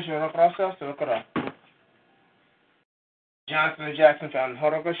 Sakara. Johnson and Jackson family,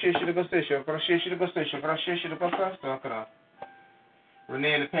 100 go station, Sakara.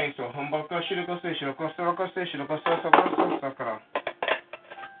 Renee and Painter, Humboldt go station, Sakara.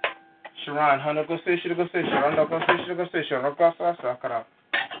 Sharon, 100 go station, Sakara.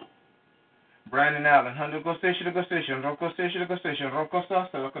 Brandon Allen, 100 go station,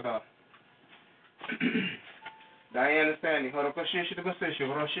 Sakara. Diana Sandy, 100 go station,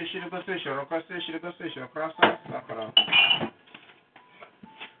 Sakara.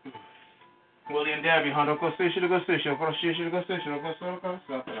 William Debbie, Hondo Kosisha, Gosisha, Grosisha, Gosisha, Gosoka,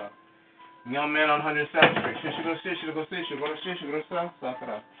 Sakara. Young man on 107th Street, Shisha, Gosisha, Gosisha, Grosisha, Grosa,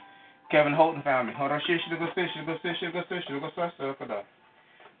 Sakara. Kevin Holton family, Hondo Shisha, Gosisha, Gosisha, Gosisha, Gosa, Sakara.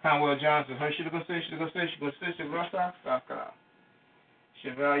 Conwell Johnson, Hershey, Gosisha, Gosisha, Gosisha, Grosa, Sakara.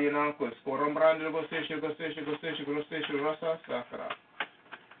 Chevalier Nonquist, Corombrando, Gosisha, Gosisha, Gosisha, Grosisha, Rosa, Sakara.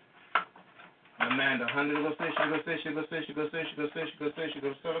 Amanda, 100, Gosisha, Gosisha, Gosisha, Gosisha, Gosisha, Gosisha,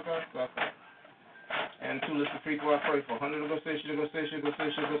 Gosisha, Sakara. And two lists of people I pray for. 100 go station, go station, go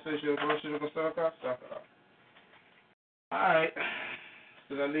station, go station, go station, go station. Alright.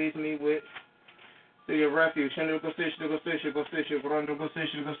 So that leaves me with City of Refuge. 100 go station, go station, go station, Rondo go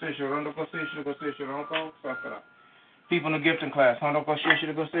station, go station, Rondo go station, go station, Rondo, Sakara. People in the gifting class. 100 go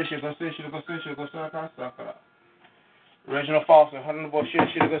station, go station, go station, go station, go Sakara. Reginald Foster. 100 go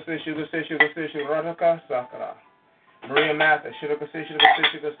station, go station, go station, go station, Rondo, Sakara. Maria Mathis. Should go station, go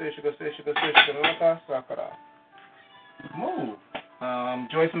station, go station, go station, go station, Rondo, Sakara. Move.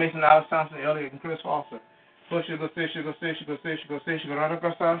 Joyce Mason, Alice Thompson, Elliot, and Chris Foster. Push it, go station, go station, go station, go station, go run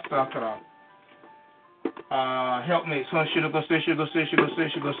across Sakara. Helpmates, one shooter, go station, go station, go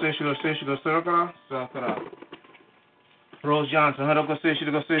station, go station, go station, go Sakara. Rose Johnson, 100 go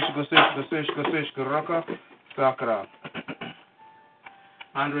station, go station, go station, go station, go station, go Raka, Sakara.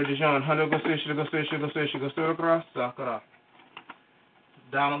 Andre DeJean, 100 go station, go station, go station, go Sakara.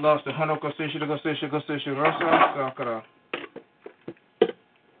 Donald Lobster, 100 go station, go station, go station, Rasa, Sakara.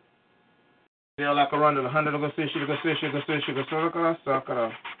 Dale Acaranda, 100 go station, go station, go station, go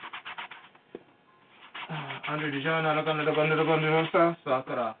Sakara. Andre DeJean, 100 go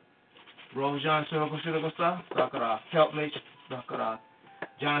Sakara. Rose Johnson, go Sakara. Helpmates, Sakara.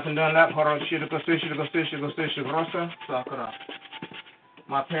 Jonathan Dunlap, Horror Shooter, go station, go station, go station, Rosa, Sakara.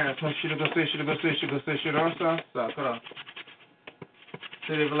 My parents, one shooter, go station, go station, go station, Rosa, Sakara.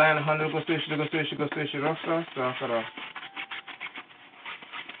 City of Atlanta, 100 go station, go station, go station, Rosa, Sakara.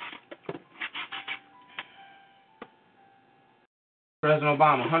 President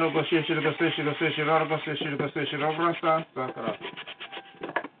Obama, 100 go station, go station, go station, go station, go station, Rosa, Sakara.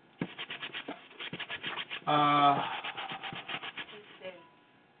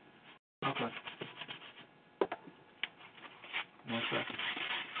 Okay. One second.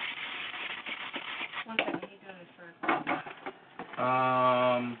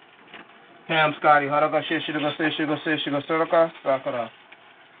 Pam Scotty, Haraka Shishi, go station, go station, go Suraka, Sakara.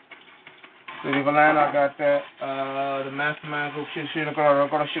 City of Atlanta, I got that. The Mastermind Group, Shishi, go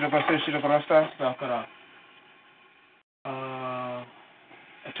station, go station, go Rasta, Sakara.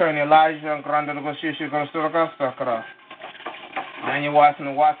 Attorney Elijah, Granda, go Shishi, go Suraka, Sakara. Daniel Watson,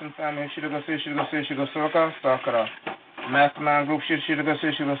 the Watson family, Shishi, go station, go station, go Suraka, Sakara. Mastermind Group, Shishi, go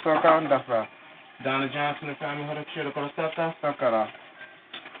station, go Suraka, Dakara. Donna Johnson, the family, Shishi, go Suraka, Sakara.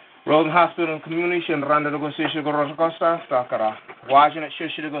 Rosen Hospital and Community, Randa to go station, go Rosa, Sakara. Washington,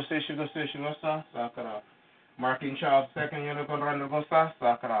 Shishi to go station, Rosa, Sakara. Martin Charles II, Unit go Randa to go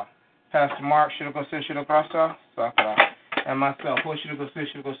Sakara. Pastor Mark, should go station to Rosa, Sakara. And myself, who should go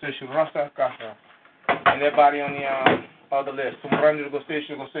station, Rosa, Sakara. And everybody on the other list. From Randa to go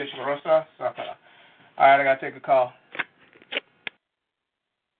station, Rosa, Sakara. All right, I got to take a call.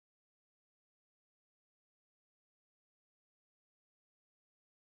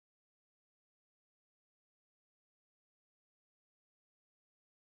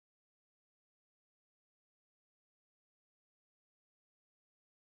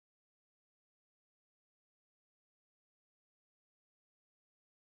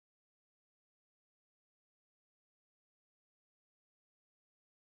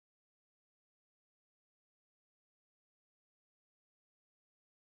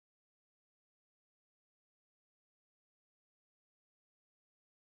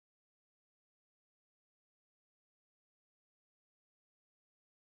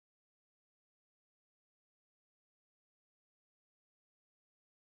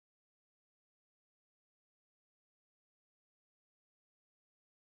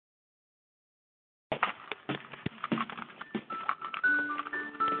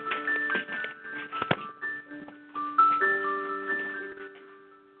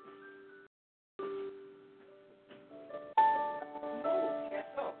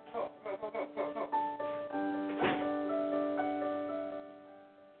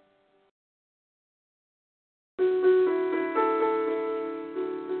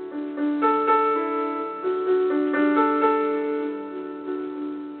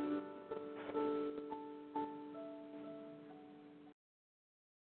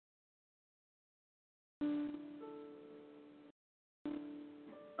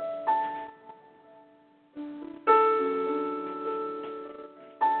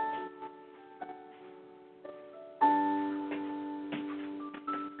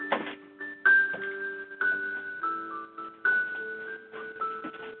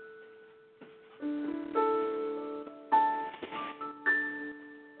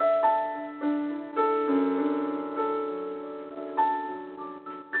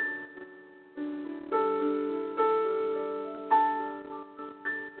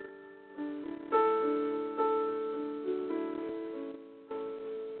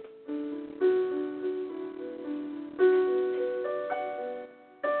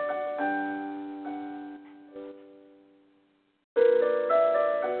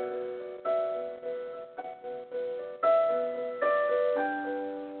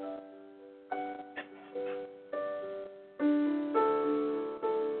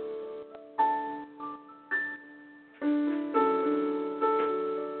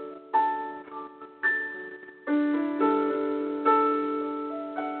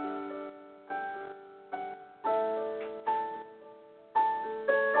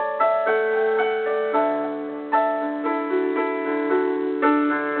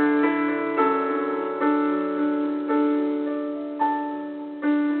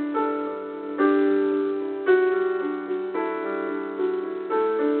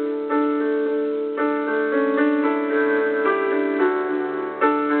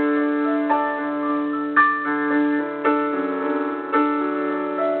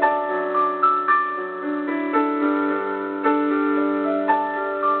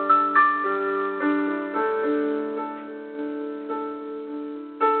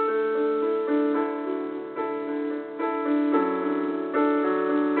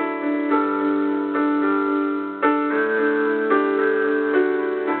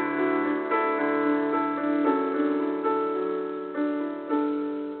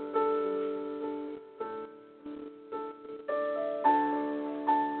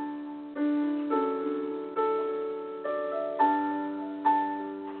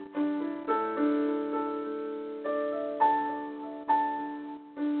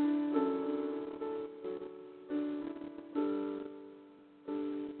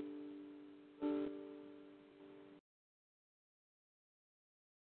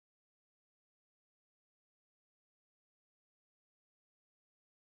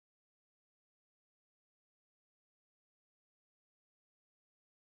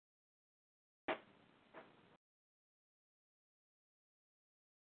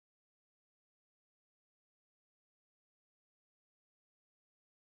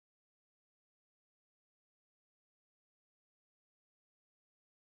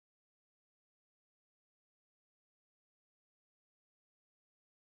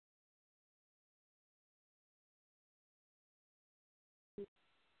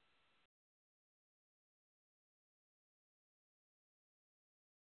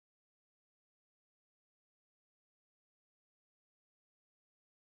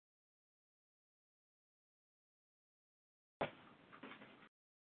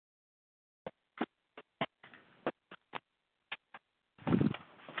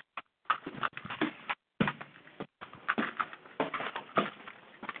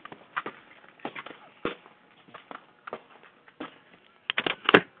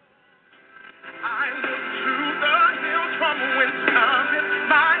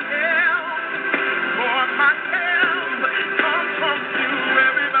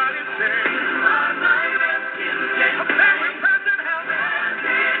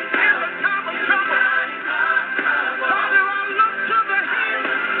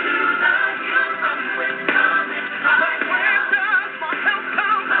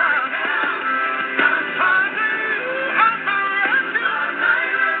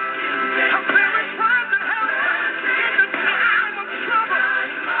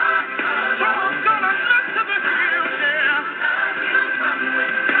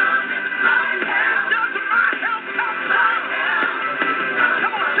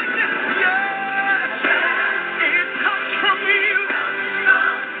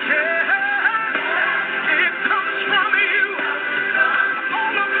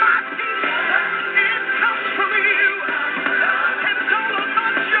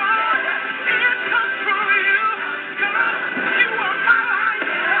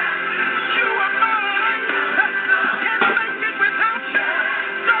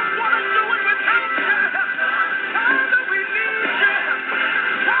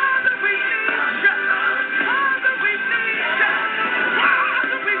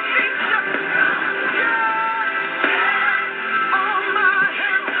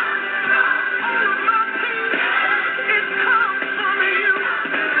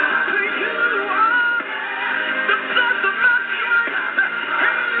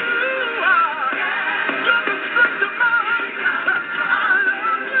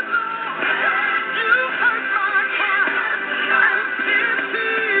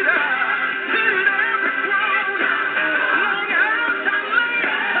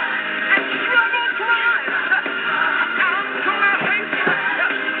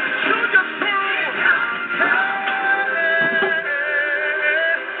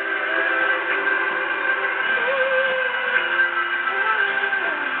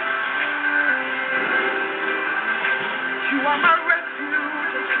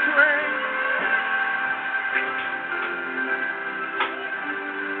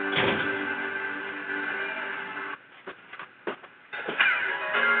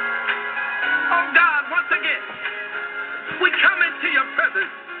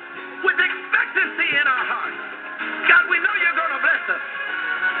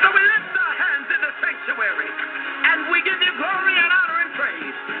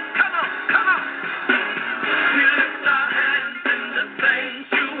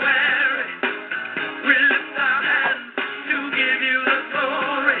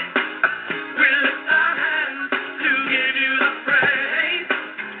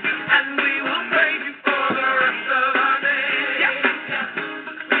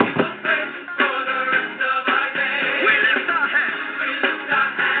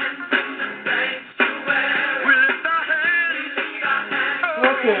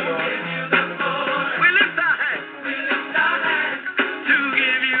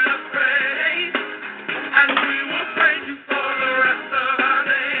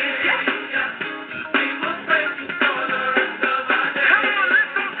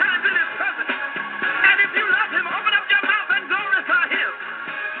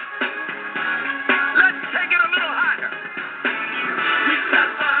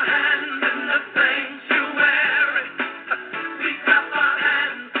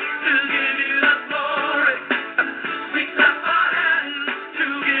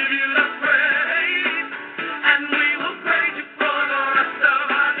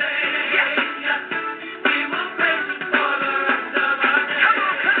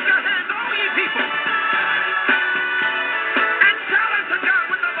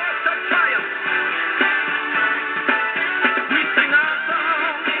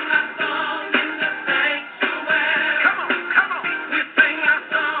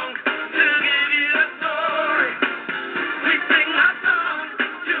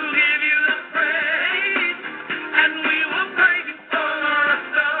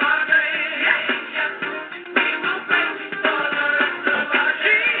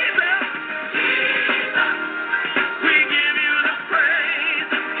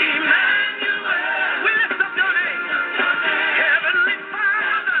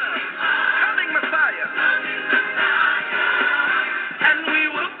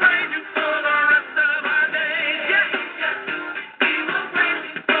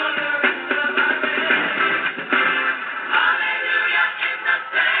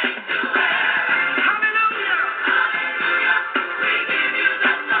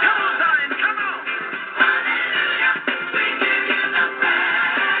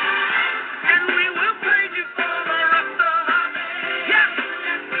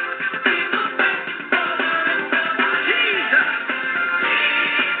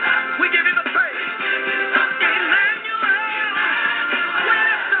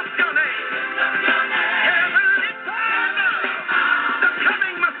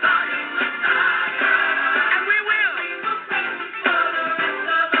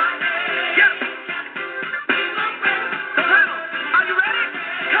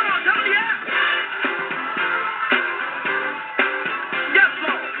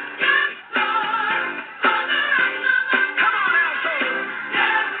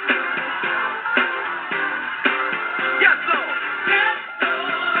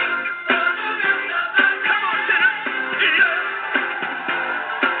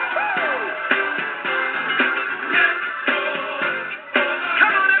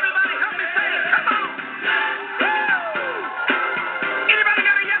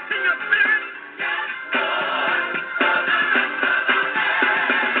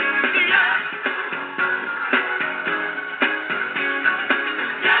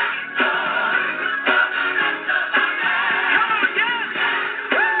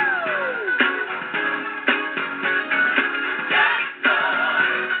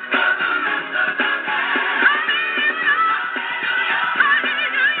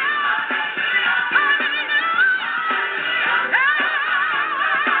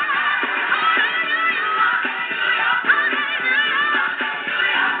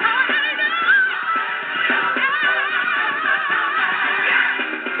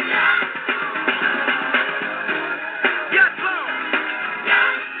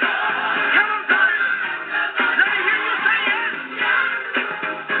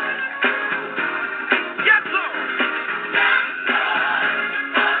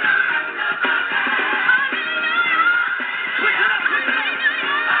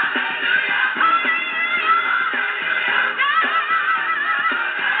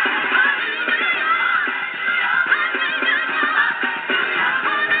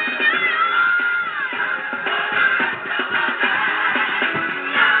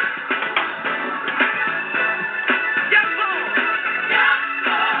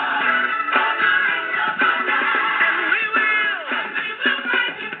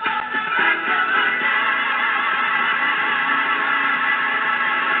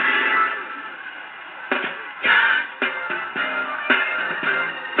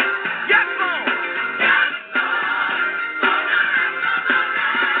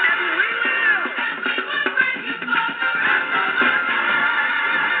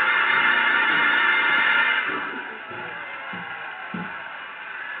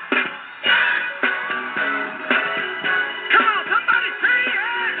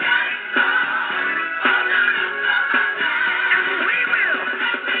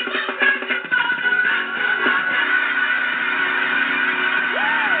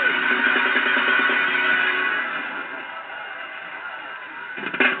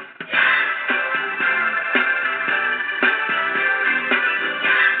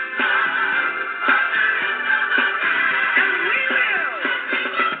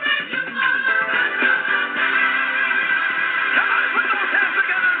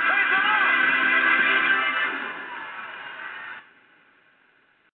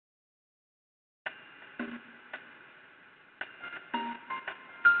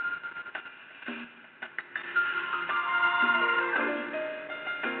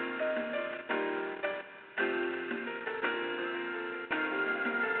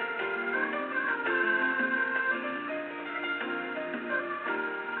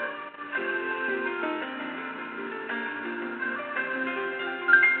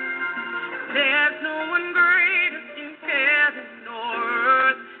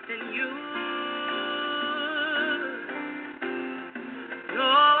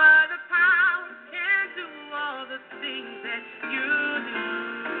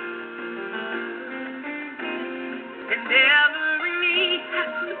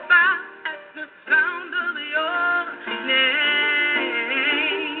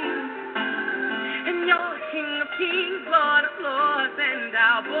 King, Lord of lords, and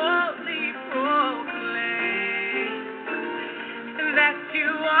I'll boldly proclaim that you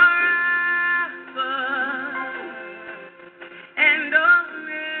are Alpha and Omega.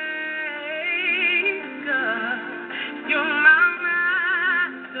 You're my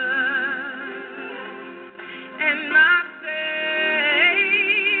master and my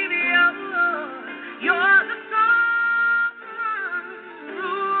Savior. You're the sovereign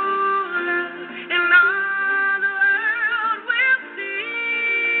ruler, and all the world will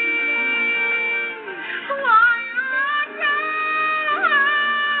sing. Why you are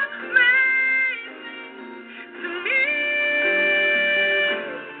God,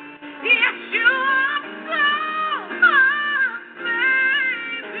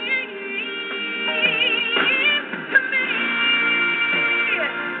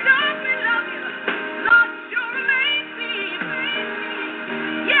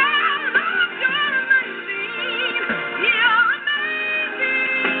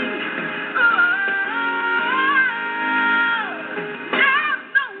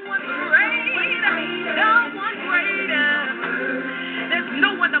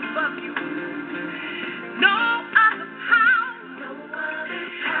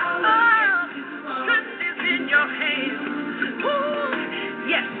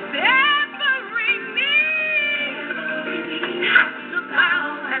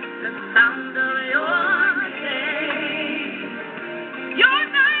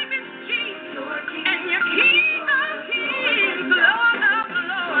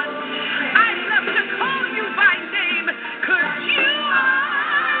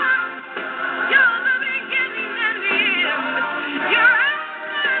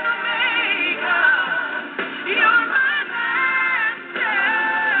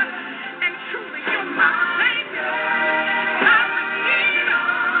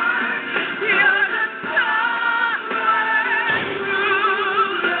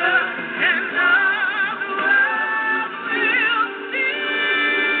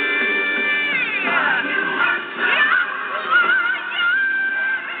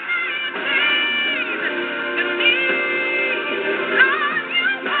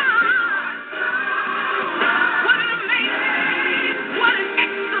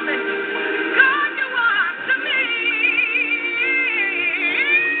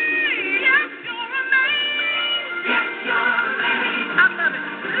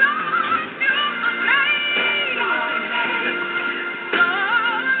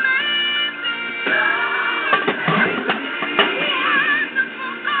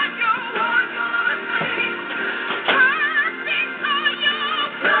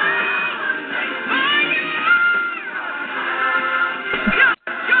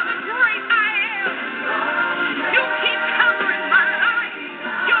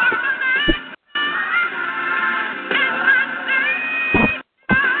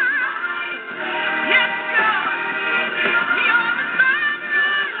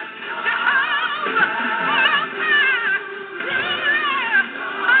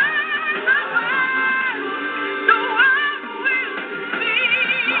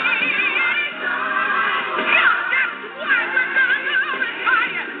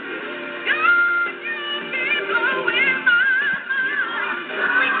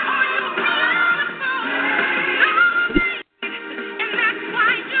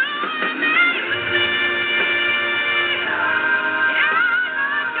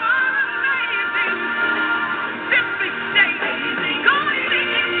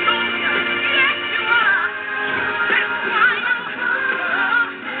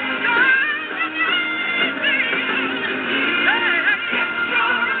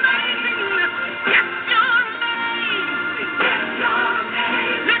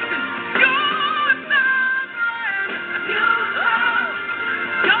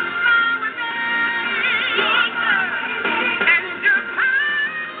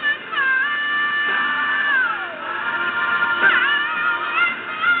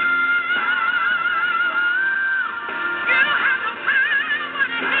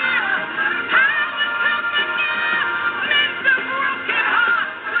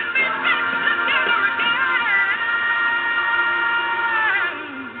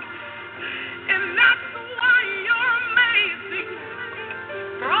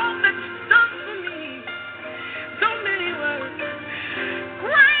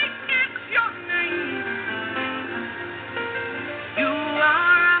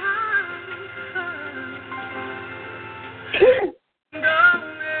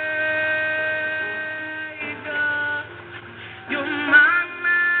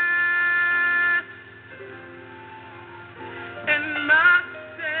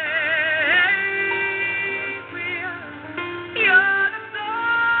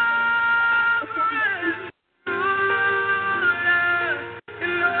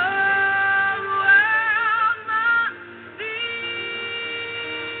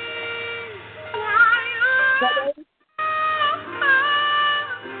 You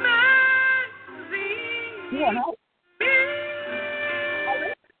want help?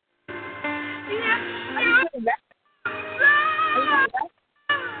 Are you coming back?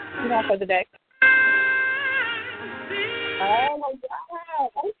 You want for the day? Oh, wow.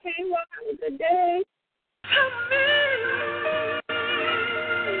 Okay, well, have a good day. Oh,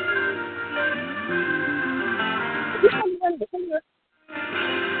 good.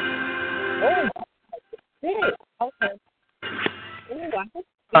 Okay.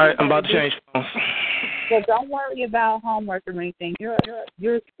 All right, I'm about to change phones. So don't worry about homework or anything. Your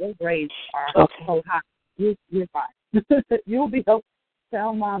grades are so high. You're fine. You'll be okay.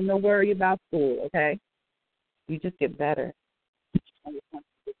 Tell Mom no worry about school, okay? You just get better.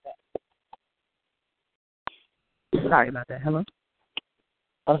 Sorry about that. Hello?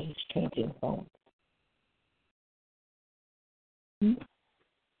 Oh, he's changing phone.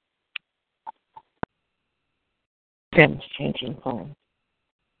 Tim's changing phone.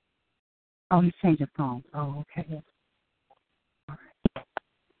 Oh, he's changing phone. Oh, okay. All right.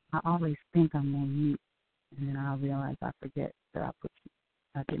 I always think I'm on mute, and then I realize I forget that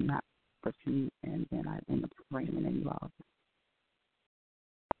I did not put you mute, and then I end up ringing and you all.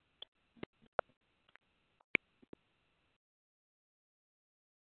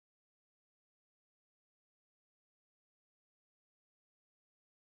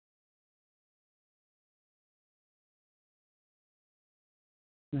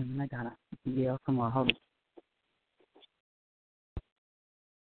 I gotta yell some more. Hold on.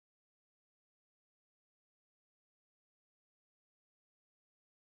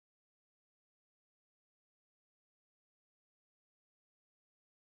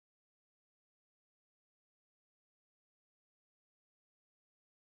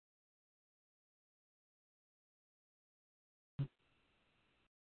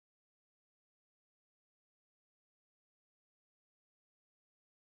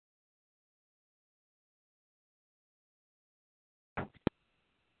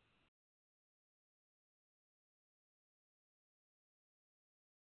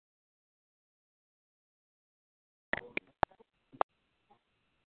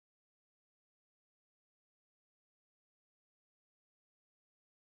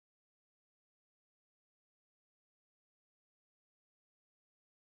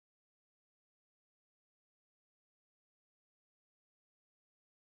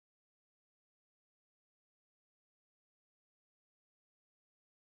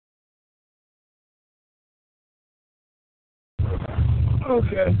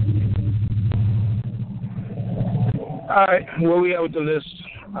 Okay. All right, where we at with the list?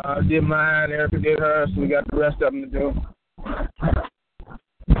 Did mine, Erica did hers, so we got the rest of them to do.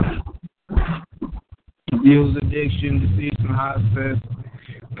 Abuse, addiction, deceased, and hospice.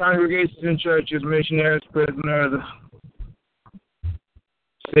 Congregations and churches, missionaries, prisoners,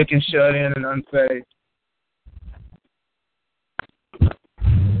 sick and shut in and unsafe.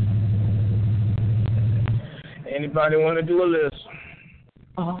 Anybody want to do a list?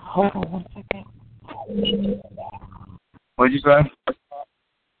 Hold on 1 second. What'd you say?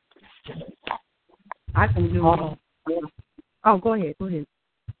 I can do it. Oh, go ahead.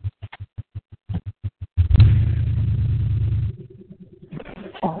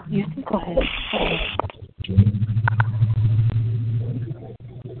 Oh, you can go ahead.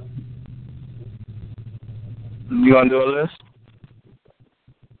 You want to do a list?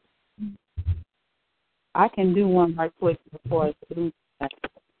 I can do one right quick before I do that.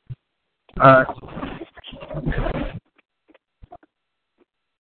 All right.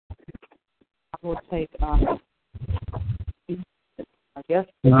 I will take, I guess,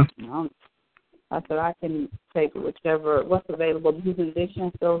 I said I can take whichever, what's available. Abuse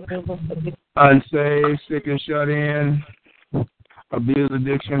addiction still available? Unsafe, sick and shut in, abuse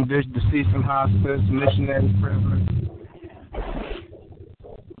addiction, deceased and hospice, missionary prisoners.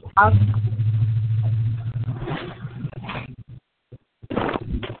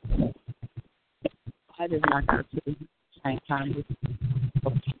 I just knocked out two same time.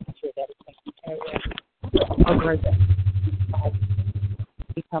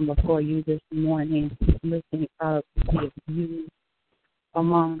 We come before you this morning, lifting up the abuse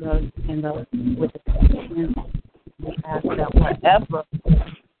among us and those with addiction. We ask that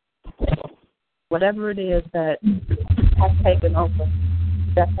whatever it is that has taken over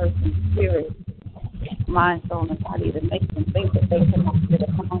that person's spirit, mind, soul, and body, to make them think that they cannot get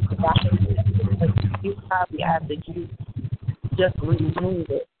a home to God. You probably ask that you just remove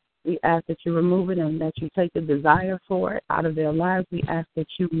it. We ask that you remove it and that you take the desire for it out of their lives. We ask that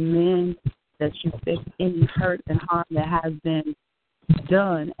you mend, that you fix any hurt and harm that has been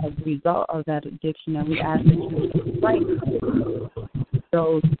done as a result of that addiction, and we ask that you break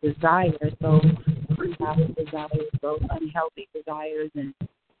those desires, those unhealthy desires, those unhealthy desires and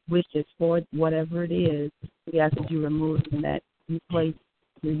wishes for whatever it is. We ask that you remove them, that you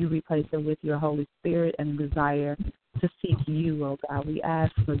replace it with your Holy Spirit and a desire to seek you, oh God. We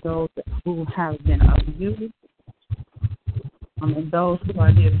ask for those who have been abused, and those who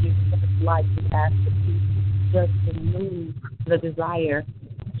are the abusers of life. We ask that you just remove the desire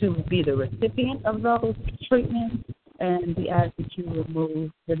to be the recipient of those treatments, and we ask that you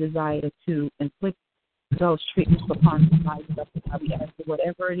remove the desire to inflict those treatments upon somebody. We ask that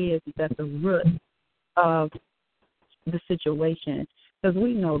whatever it is at the root of the situation, because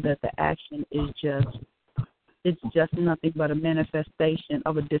we know that the action is just nothing but a manifestation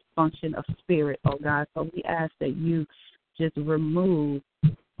of a dysfunction of spirit, oh God. So we ask that you just remove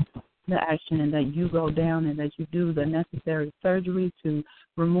the action and that you go down and that you do the necessary surgery to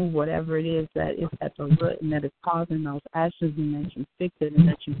remove whatever it is that is at the root and that is causing those actions, and that you fix it and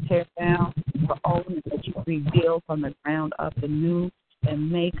that you tear down the old and that you rebuild from the ground up anew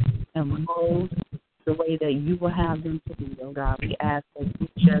and make and mold the way that you will have them to be, oh God. We ask that you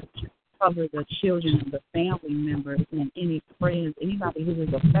just cover the children and the family members and any friends, anybody who is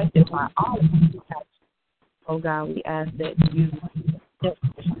affected by all of these actions. Oh God, we ask that you just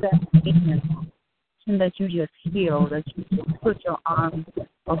step in and that you just heal, that you just put your arms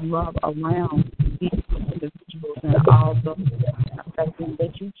of love around these individuals and all those that are affected,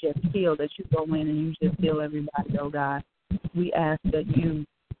 that you just heal, that you go in and you just heal everybody, oh God. We ask that you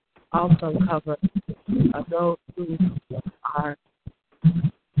also cover those who are.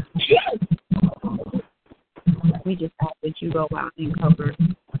 We just ask that you go out and cover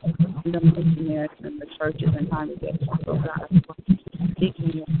the missionaries and the churches and congregations, oh God,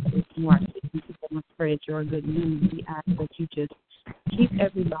 seeking your face more, seeking people to spread your good news. We ask that you just keep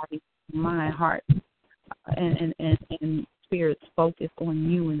everybody's mind, heart, and spirits focused on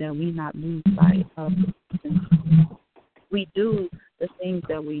you, and that we not lose sight of we do the things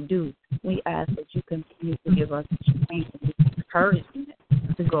that we do. We ask that you continue to give us strength and encouragement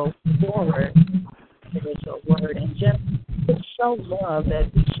to go forward with your word and just to show love, that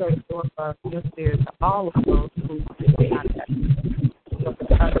we show your love, your spirit to all of those who contact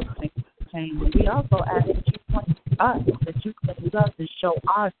us. We also ask that you point us, that you cleanse us and show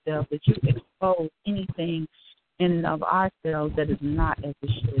ourselves, that you expose anything in and of ourselves that is not as it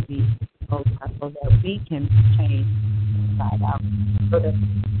should be, so that we can change inside out, so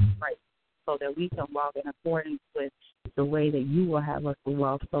that we can walk in accordance with the way that you will have us to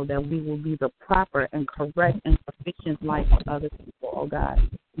walk, so that we will be the proper and correct and sufficient life for other people, oh God.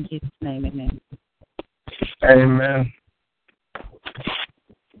 In Jesus' name, amen. Amen.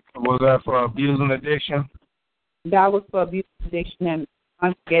 Was that for abuse and addiction? That was for abuse, addiction, and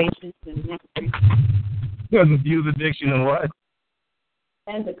congregations and ministries. Because abuse, addiction, and what?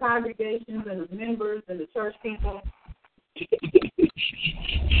 And the congregations and the members and the church people.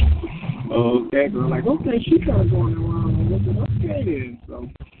 Okay, so like, okay, she kind of going around. Okay, then. So, all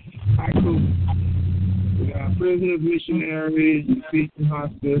right, cool. We got prisoners, missionaries, teaching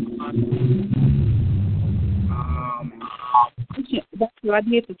hospice. That's what I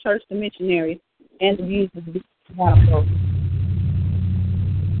did for church, the missionaries, and the youth.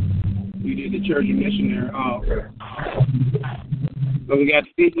 You did the church and missionary. Oh, okay. So we got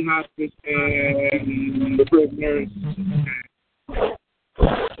the teaching hospice and the prisoners.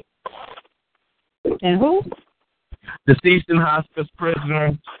 And who? Deceased in hospice,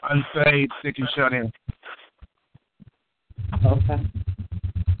 prisoner, unsaved, sick and shut in. Okay.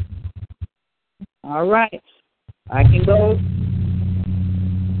 All right. I can go.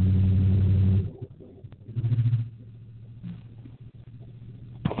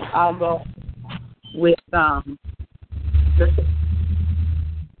 I'll go with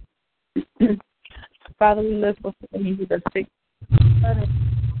Father, we lift up the sick.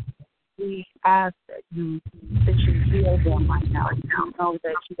 We ask that you heal them right now. We know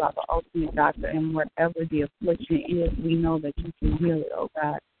that you are the ultimate doctor, and whatever the affliction is, we know that you can heal it, oh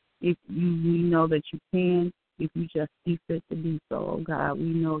God. We know that you can, if you just see fit to do so, oh God. We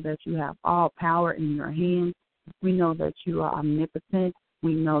know that you have all power in your hands. We know that you are omnipotent.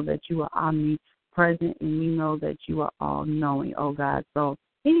 We know that you are omnipresent, and we know that you are all-knowing, oh God. So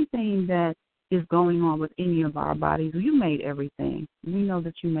anything that is going on with any of our bodies, you made everything. We know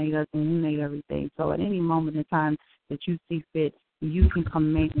that you made us and you made everything. So at any moment in time that you see fit, you can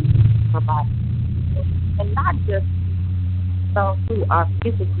command our body. And not just those who are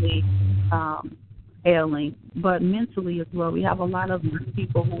physically ailing, but mentally as well. We have a lot of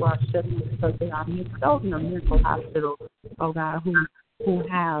people who are shutting because they are those in the mental hospital, oh God, who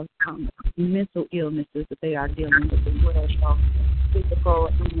have mental illnesses that they are dealing with as well. So physical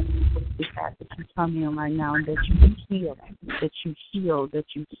and mental, we ask that you come in right now and that you heal, that you heal, that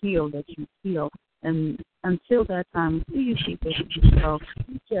you heal, that you heal. And until that time, do you keep it? So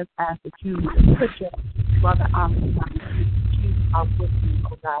we just ask that you put your brother on you are with me,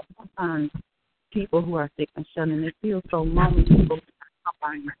 oh God. Sometimes people who are sick and shut-in, they feel so lonely. People come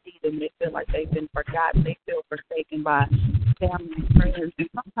by and see them, they feel like they've been forgotten. They feel forsaken by family and friends. And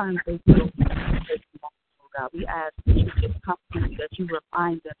sometimes they feel forsaken by oh God. We ask that you just come to you, that you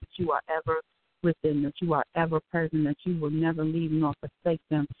remind them that you are ever with them, that you are ever present, that you will never leave nor forsake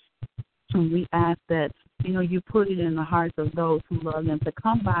them. And we ask that, you put it in the hearts of those who love them to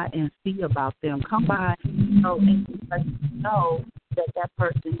come by and see about them. Come by, and know that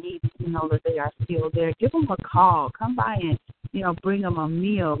person needs to know that they are still there. Give them a call. Come by and, bring them a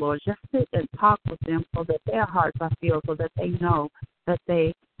meal or just sit and talk with them so that their hearts are filled, so that they know that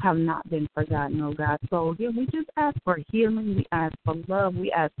they have not been forgotten, oh God. So, we just ask for healing. We ask for love.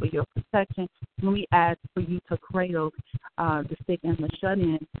 We ask for your protection. And we ask for you to cradle the sick and the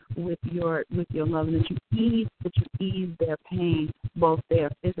shut-in with your love, and that you ease their pain, both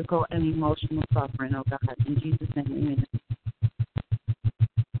their physical and emotional suffering, oh God. In Jesus' name, amen.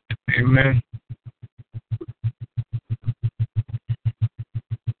 Amen.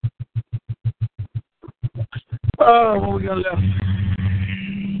 Oh, what we got left?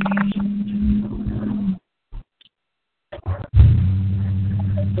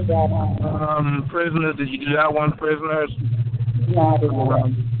 Prisoners, did you do that one, prisoners? No, I didn't do that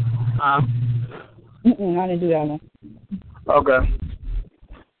one. Huh? I didn't do that one. Okay.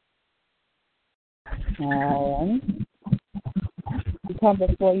 All right. We come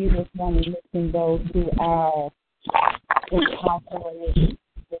before you this morning, lifting those who are incarcerated,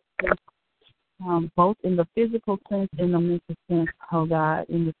 both in the physical sense and the mental sense, oh God,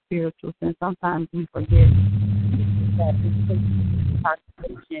 in the spiritual sense. Sometimes we forget that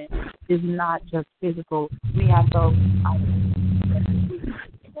incarceration is not just physical. We have those in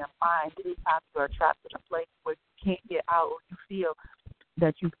their mind. Many times you are trapped in a place where you can't get out, or you feel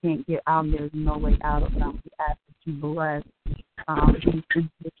that you can't get out and there's no way out of them. We ask that you bless these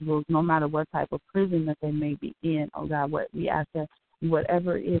individuals, no matter what type of prison that they may be in, oh God. We ask that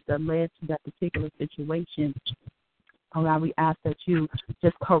whatever it is that led to that particular situation, oh God, we ask that you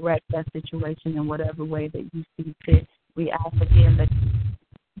just correct that situation in whatever way that you see fit. We ask again that you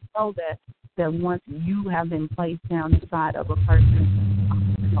know that once you have been placed down inside of a person,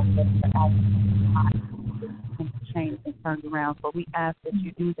 can change and turn around. So we ask that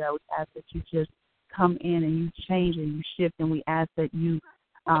you do that. We ask that you just come in and you change and you shift, and we ask that you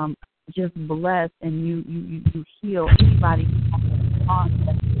just bless and you heal anybody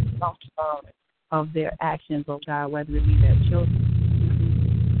of their actions, oh God, whether it be their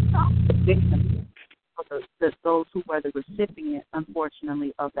children, the victims, or those who were the recipients,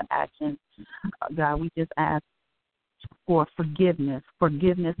 unfortunately, of the actions. God, we just ask for forgiveness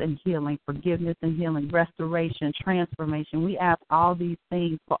and healing, restoration, transformation. We ask all these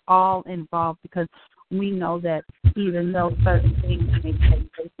things for all involved, because we know that even though certain things may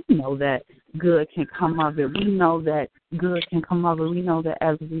take place, we know that good can come of it. We know that good can come of it. We know that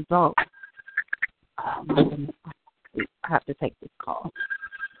as a result, oh my goodness, I have to take this call.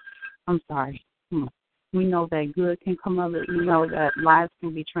 I'm sorry. We know that good can come of it. We know that lives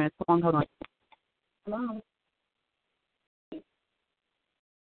can be transformed. Hold on. Hello?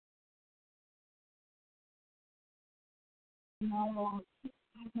 No,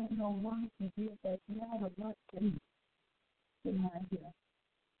 I don't know why she did that. She had a lot in her here.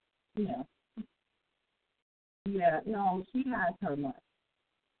 Yeah. Yeah, no, she has her lunch.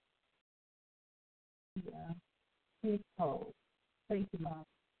 Yeah. She's cold. Thank you, Mom.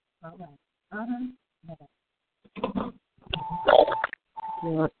 All right.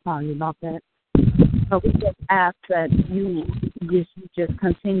 Yeah, sorry about that. So we just ask that you just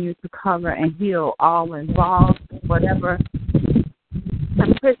continue to cover and heal all involved, whatever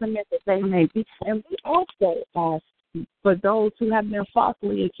imprisonment that they may be. And we also ask for those who have been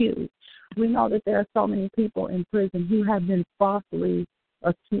falsely accused. We know that there are so many people in prison who have been falsely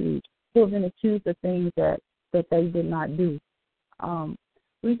accused, who have been accused of things that they did not do.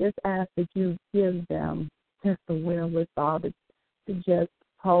 We just ask that you give them just the wherewithal to just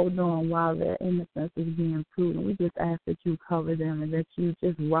hold on while their innocence is being proven. We just ask that you cover them and that you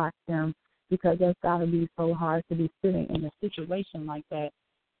just watch them, because that's got to be so hard to be sitting in a situation like that,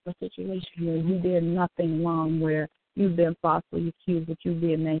 a situation where you did nothing wrong, where you've been falsely accused, that you've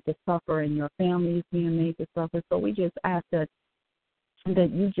been made to suffer, and your family is being made to suffer. So we just ask that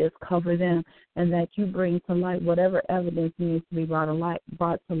you just cover them and that you bring to light whatever evidence needs to be brought to light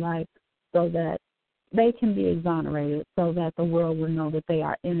so that they can be exonerated, so that the world will know that they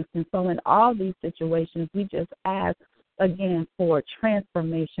are innocent. So in all these situations, we just ask, again, for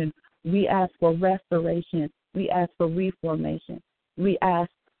transformation. We ask for restoration. We ask for reformation. We ask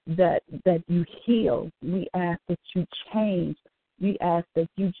that you heal. We ask that you change. We ask that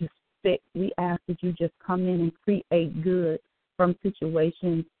you just fix. We ask that you just come in and create good from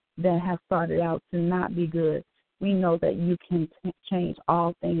situations that have started out to not be good. We know that you can change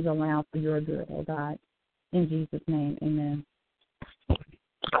all things around for your good, oh God. In Jesus' name, amen.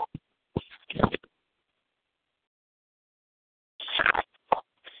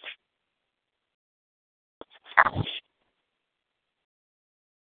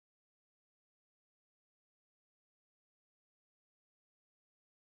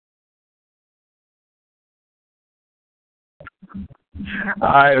 All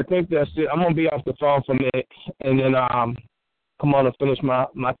right, I think that's it. I'm going to be off the phone for a minute and then come on and finish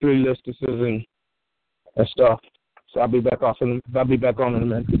my 3 lists and stuff. So I'll be back on in a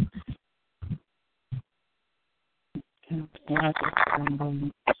minute.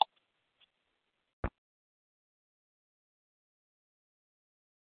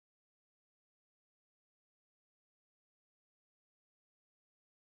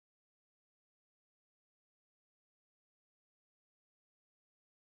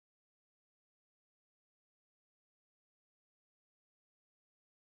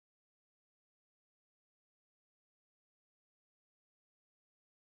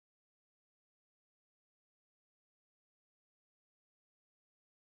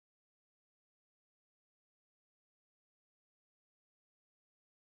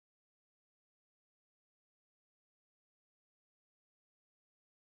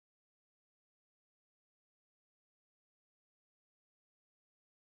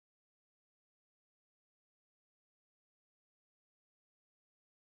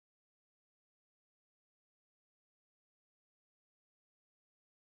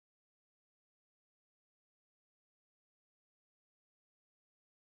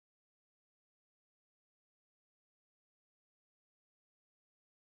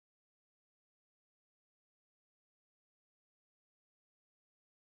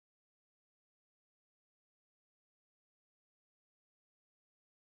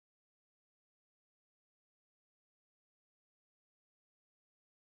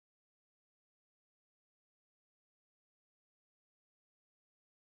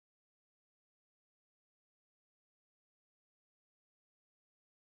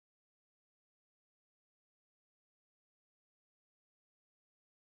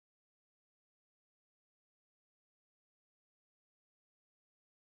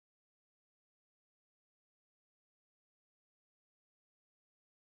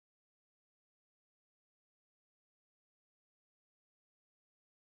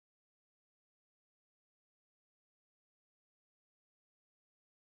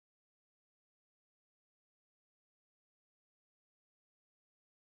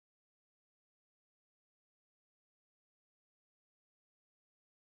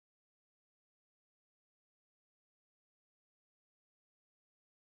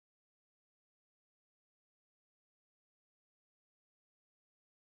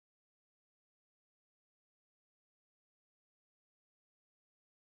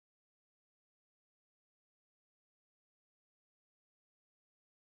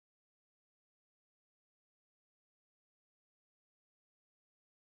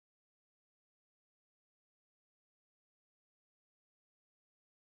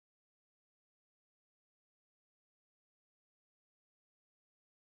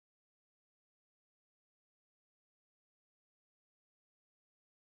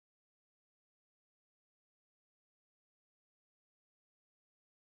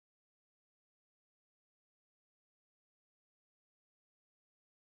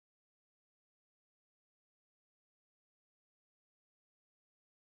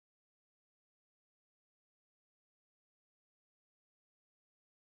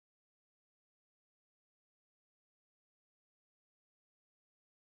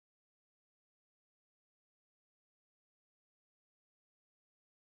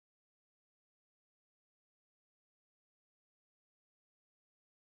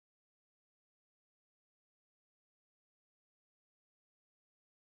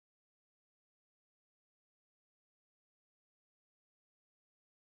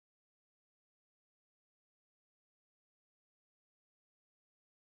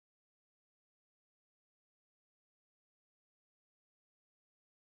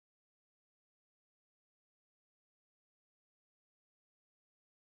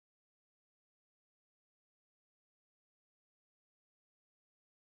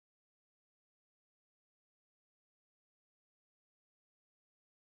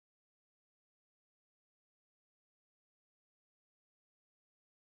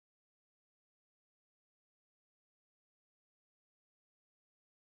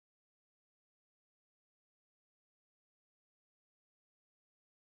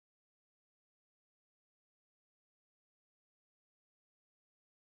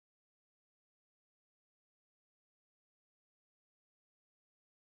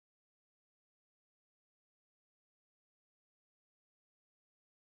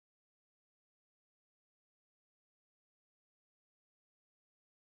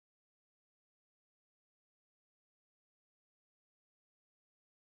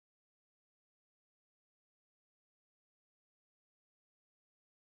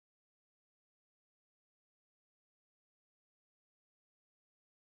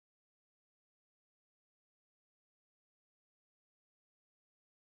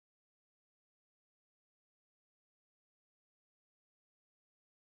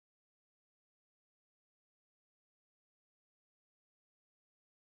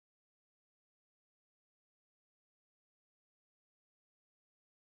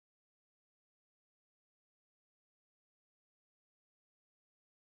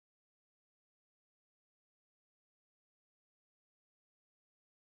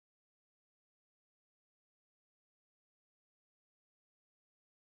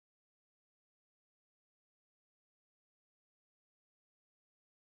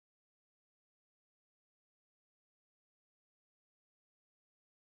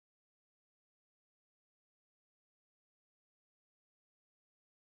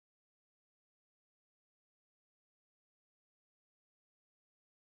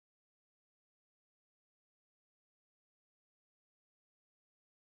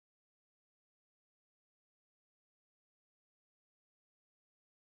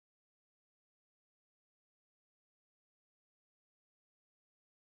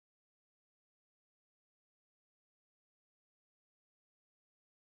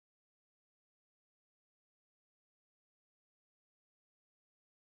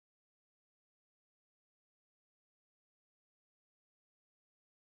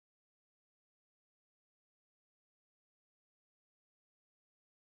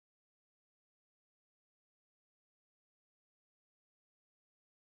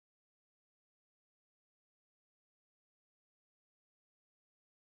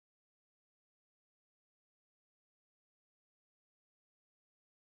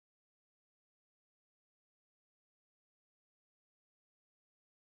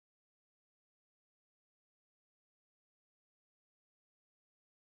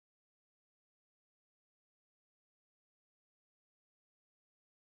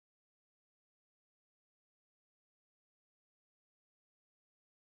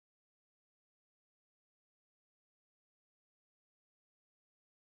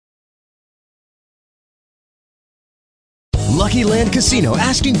 Lucky Land Casino,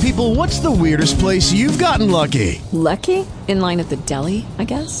 asking people, what's the weirdest place you've gotten lucky? Lucky? In line at the deli, I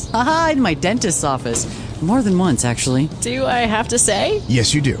guess? Aha, in my dentist's office. More than once, actually. Do I have to say?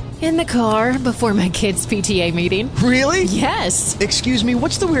 Yes, you do. In the car before my kids' PTA meeting. Really? Yes. Excuse me,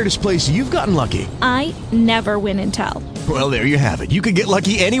 what's the weirdest place you've gotten lucky? I never win and tell. Well, there you have it. You can get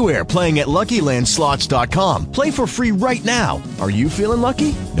lucky anywhere, playing at LuckyLandSlots.com. Play for free right now. Are you feeling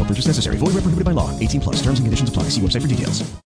lucky? No purchase necessary. Void where prohibited by law. 18+. Terms and conditions apply. See website for details.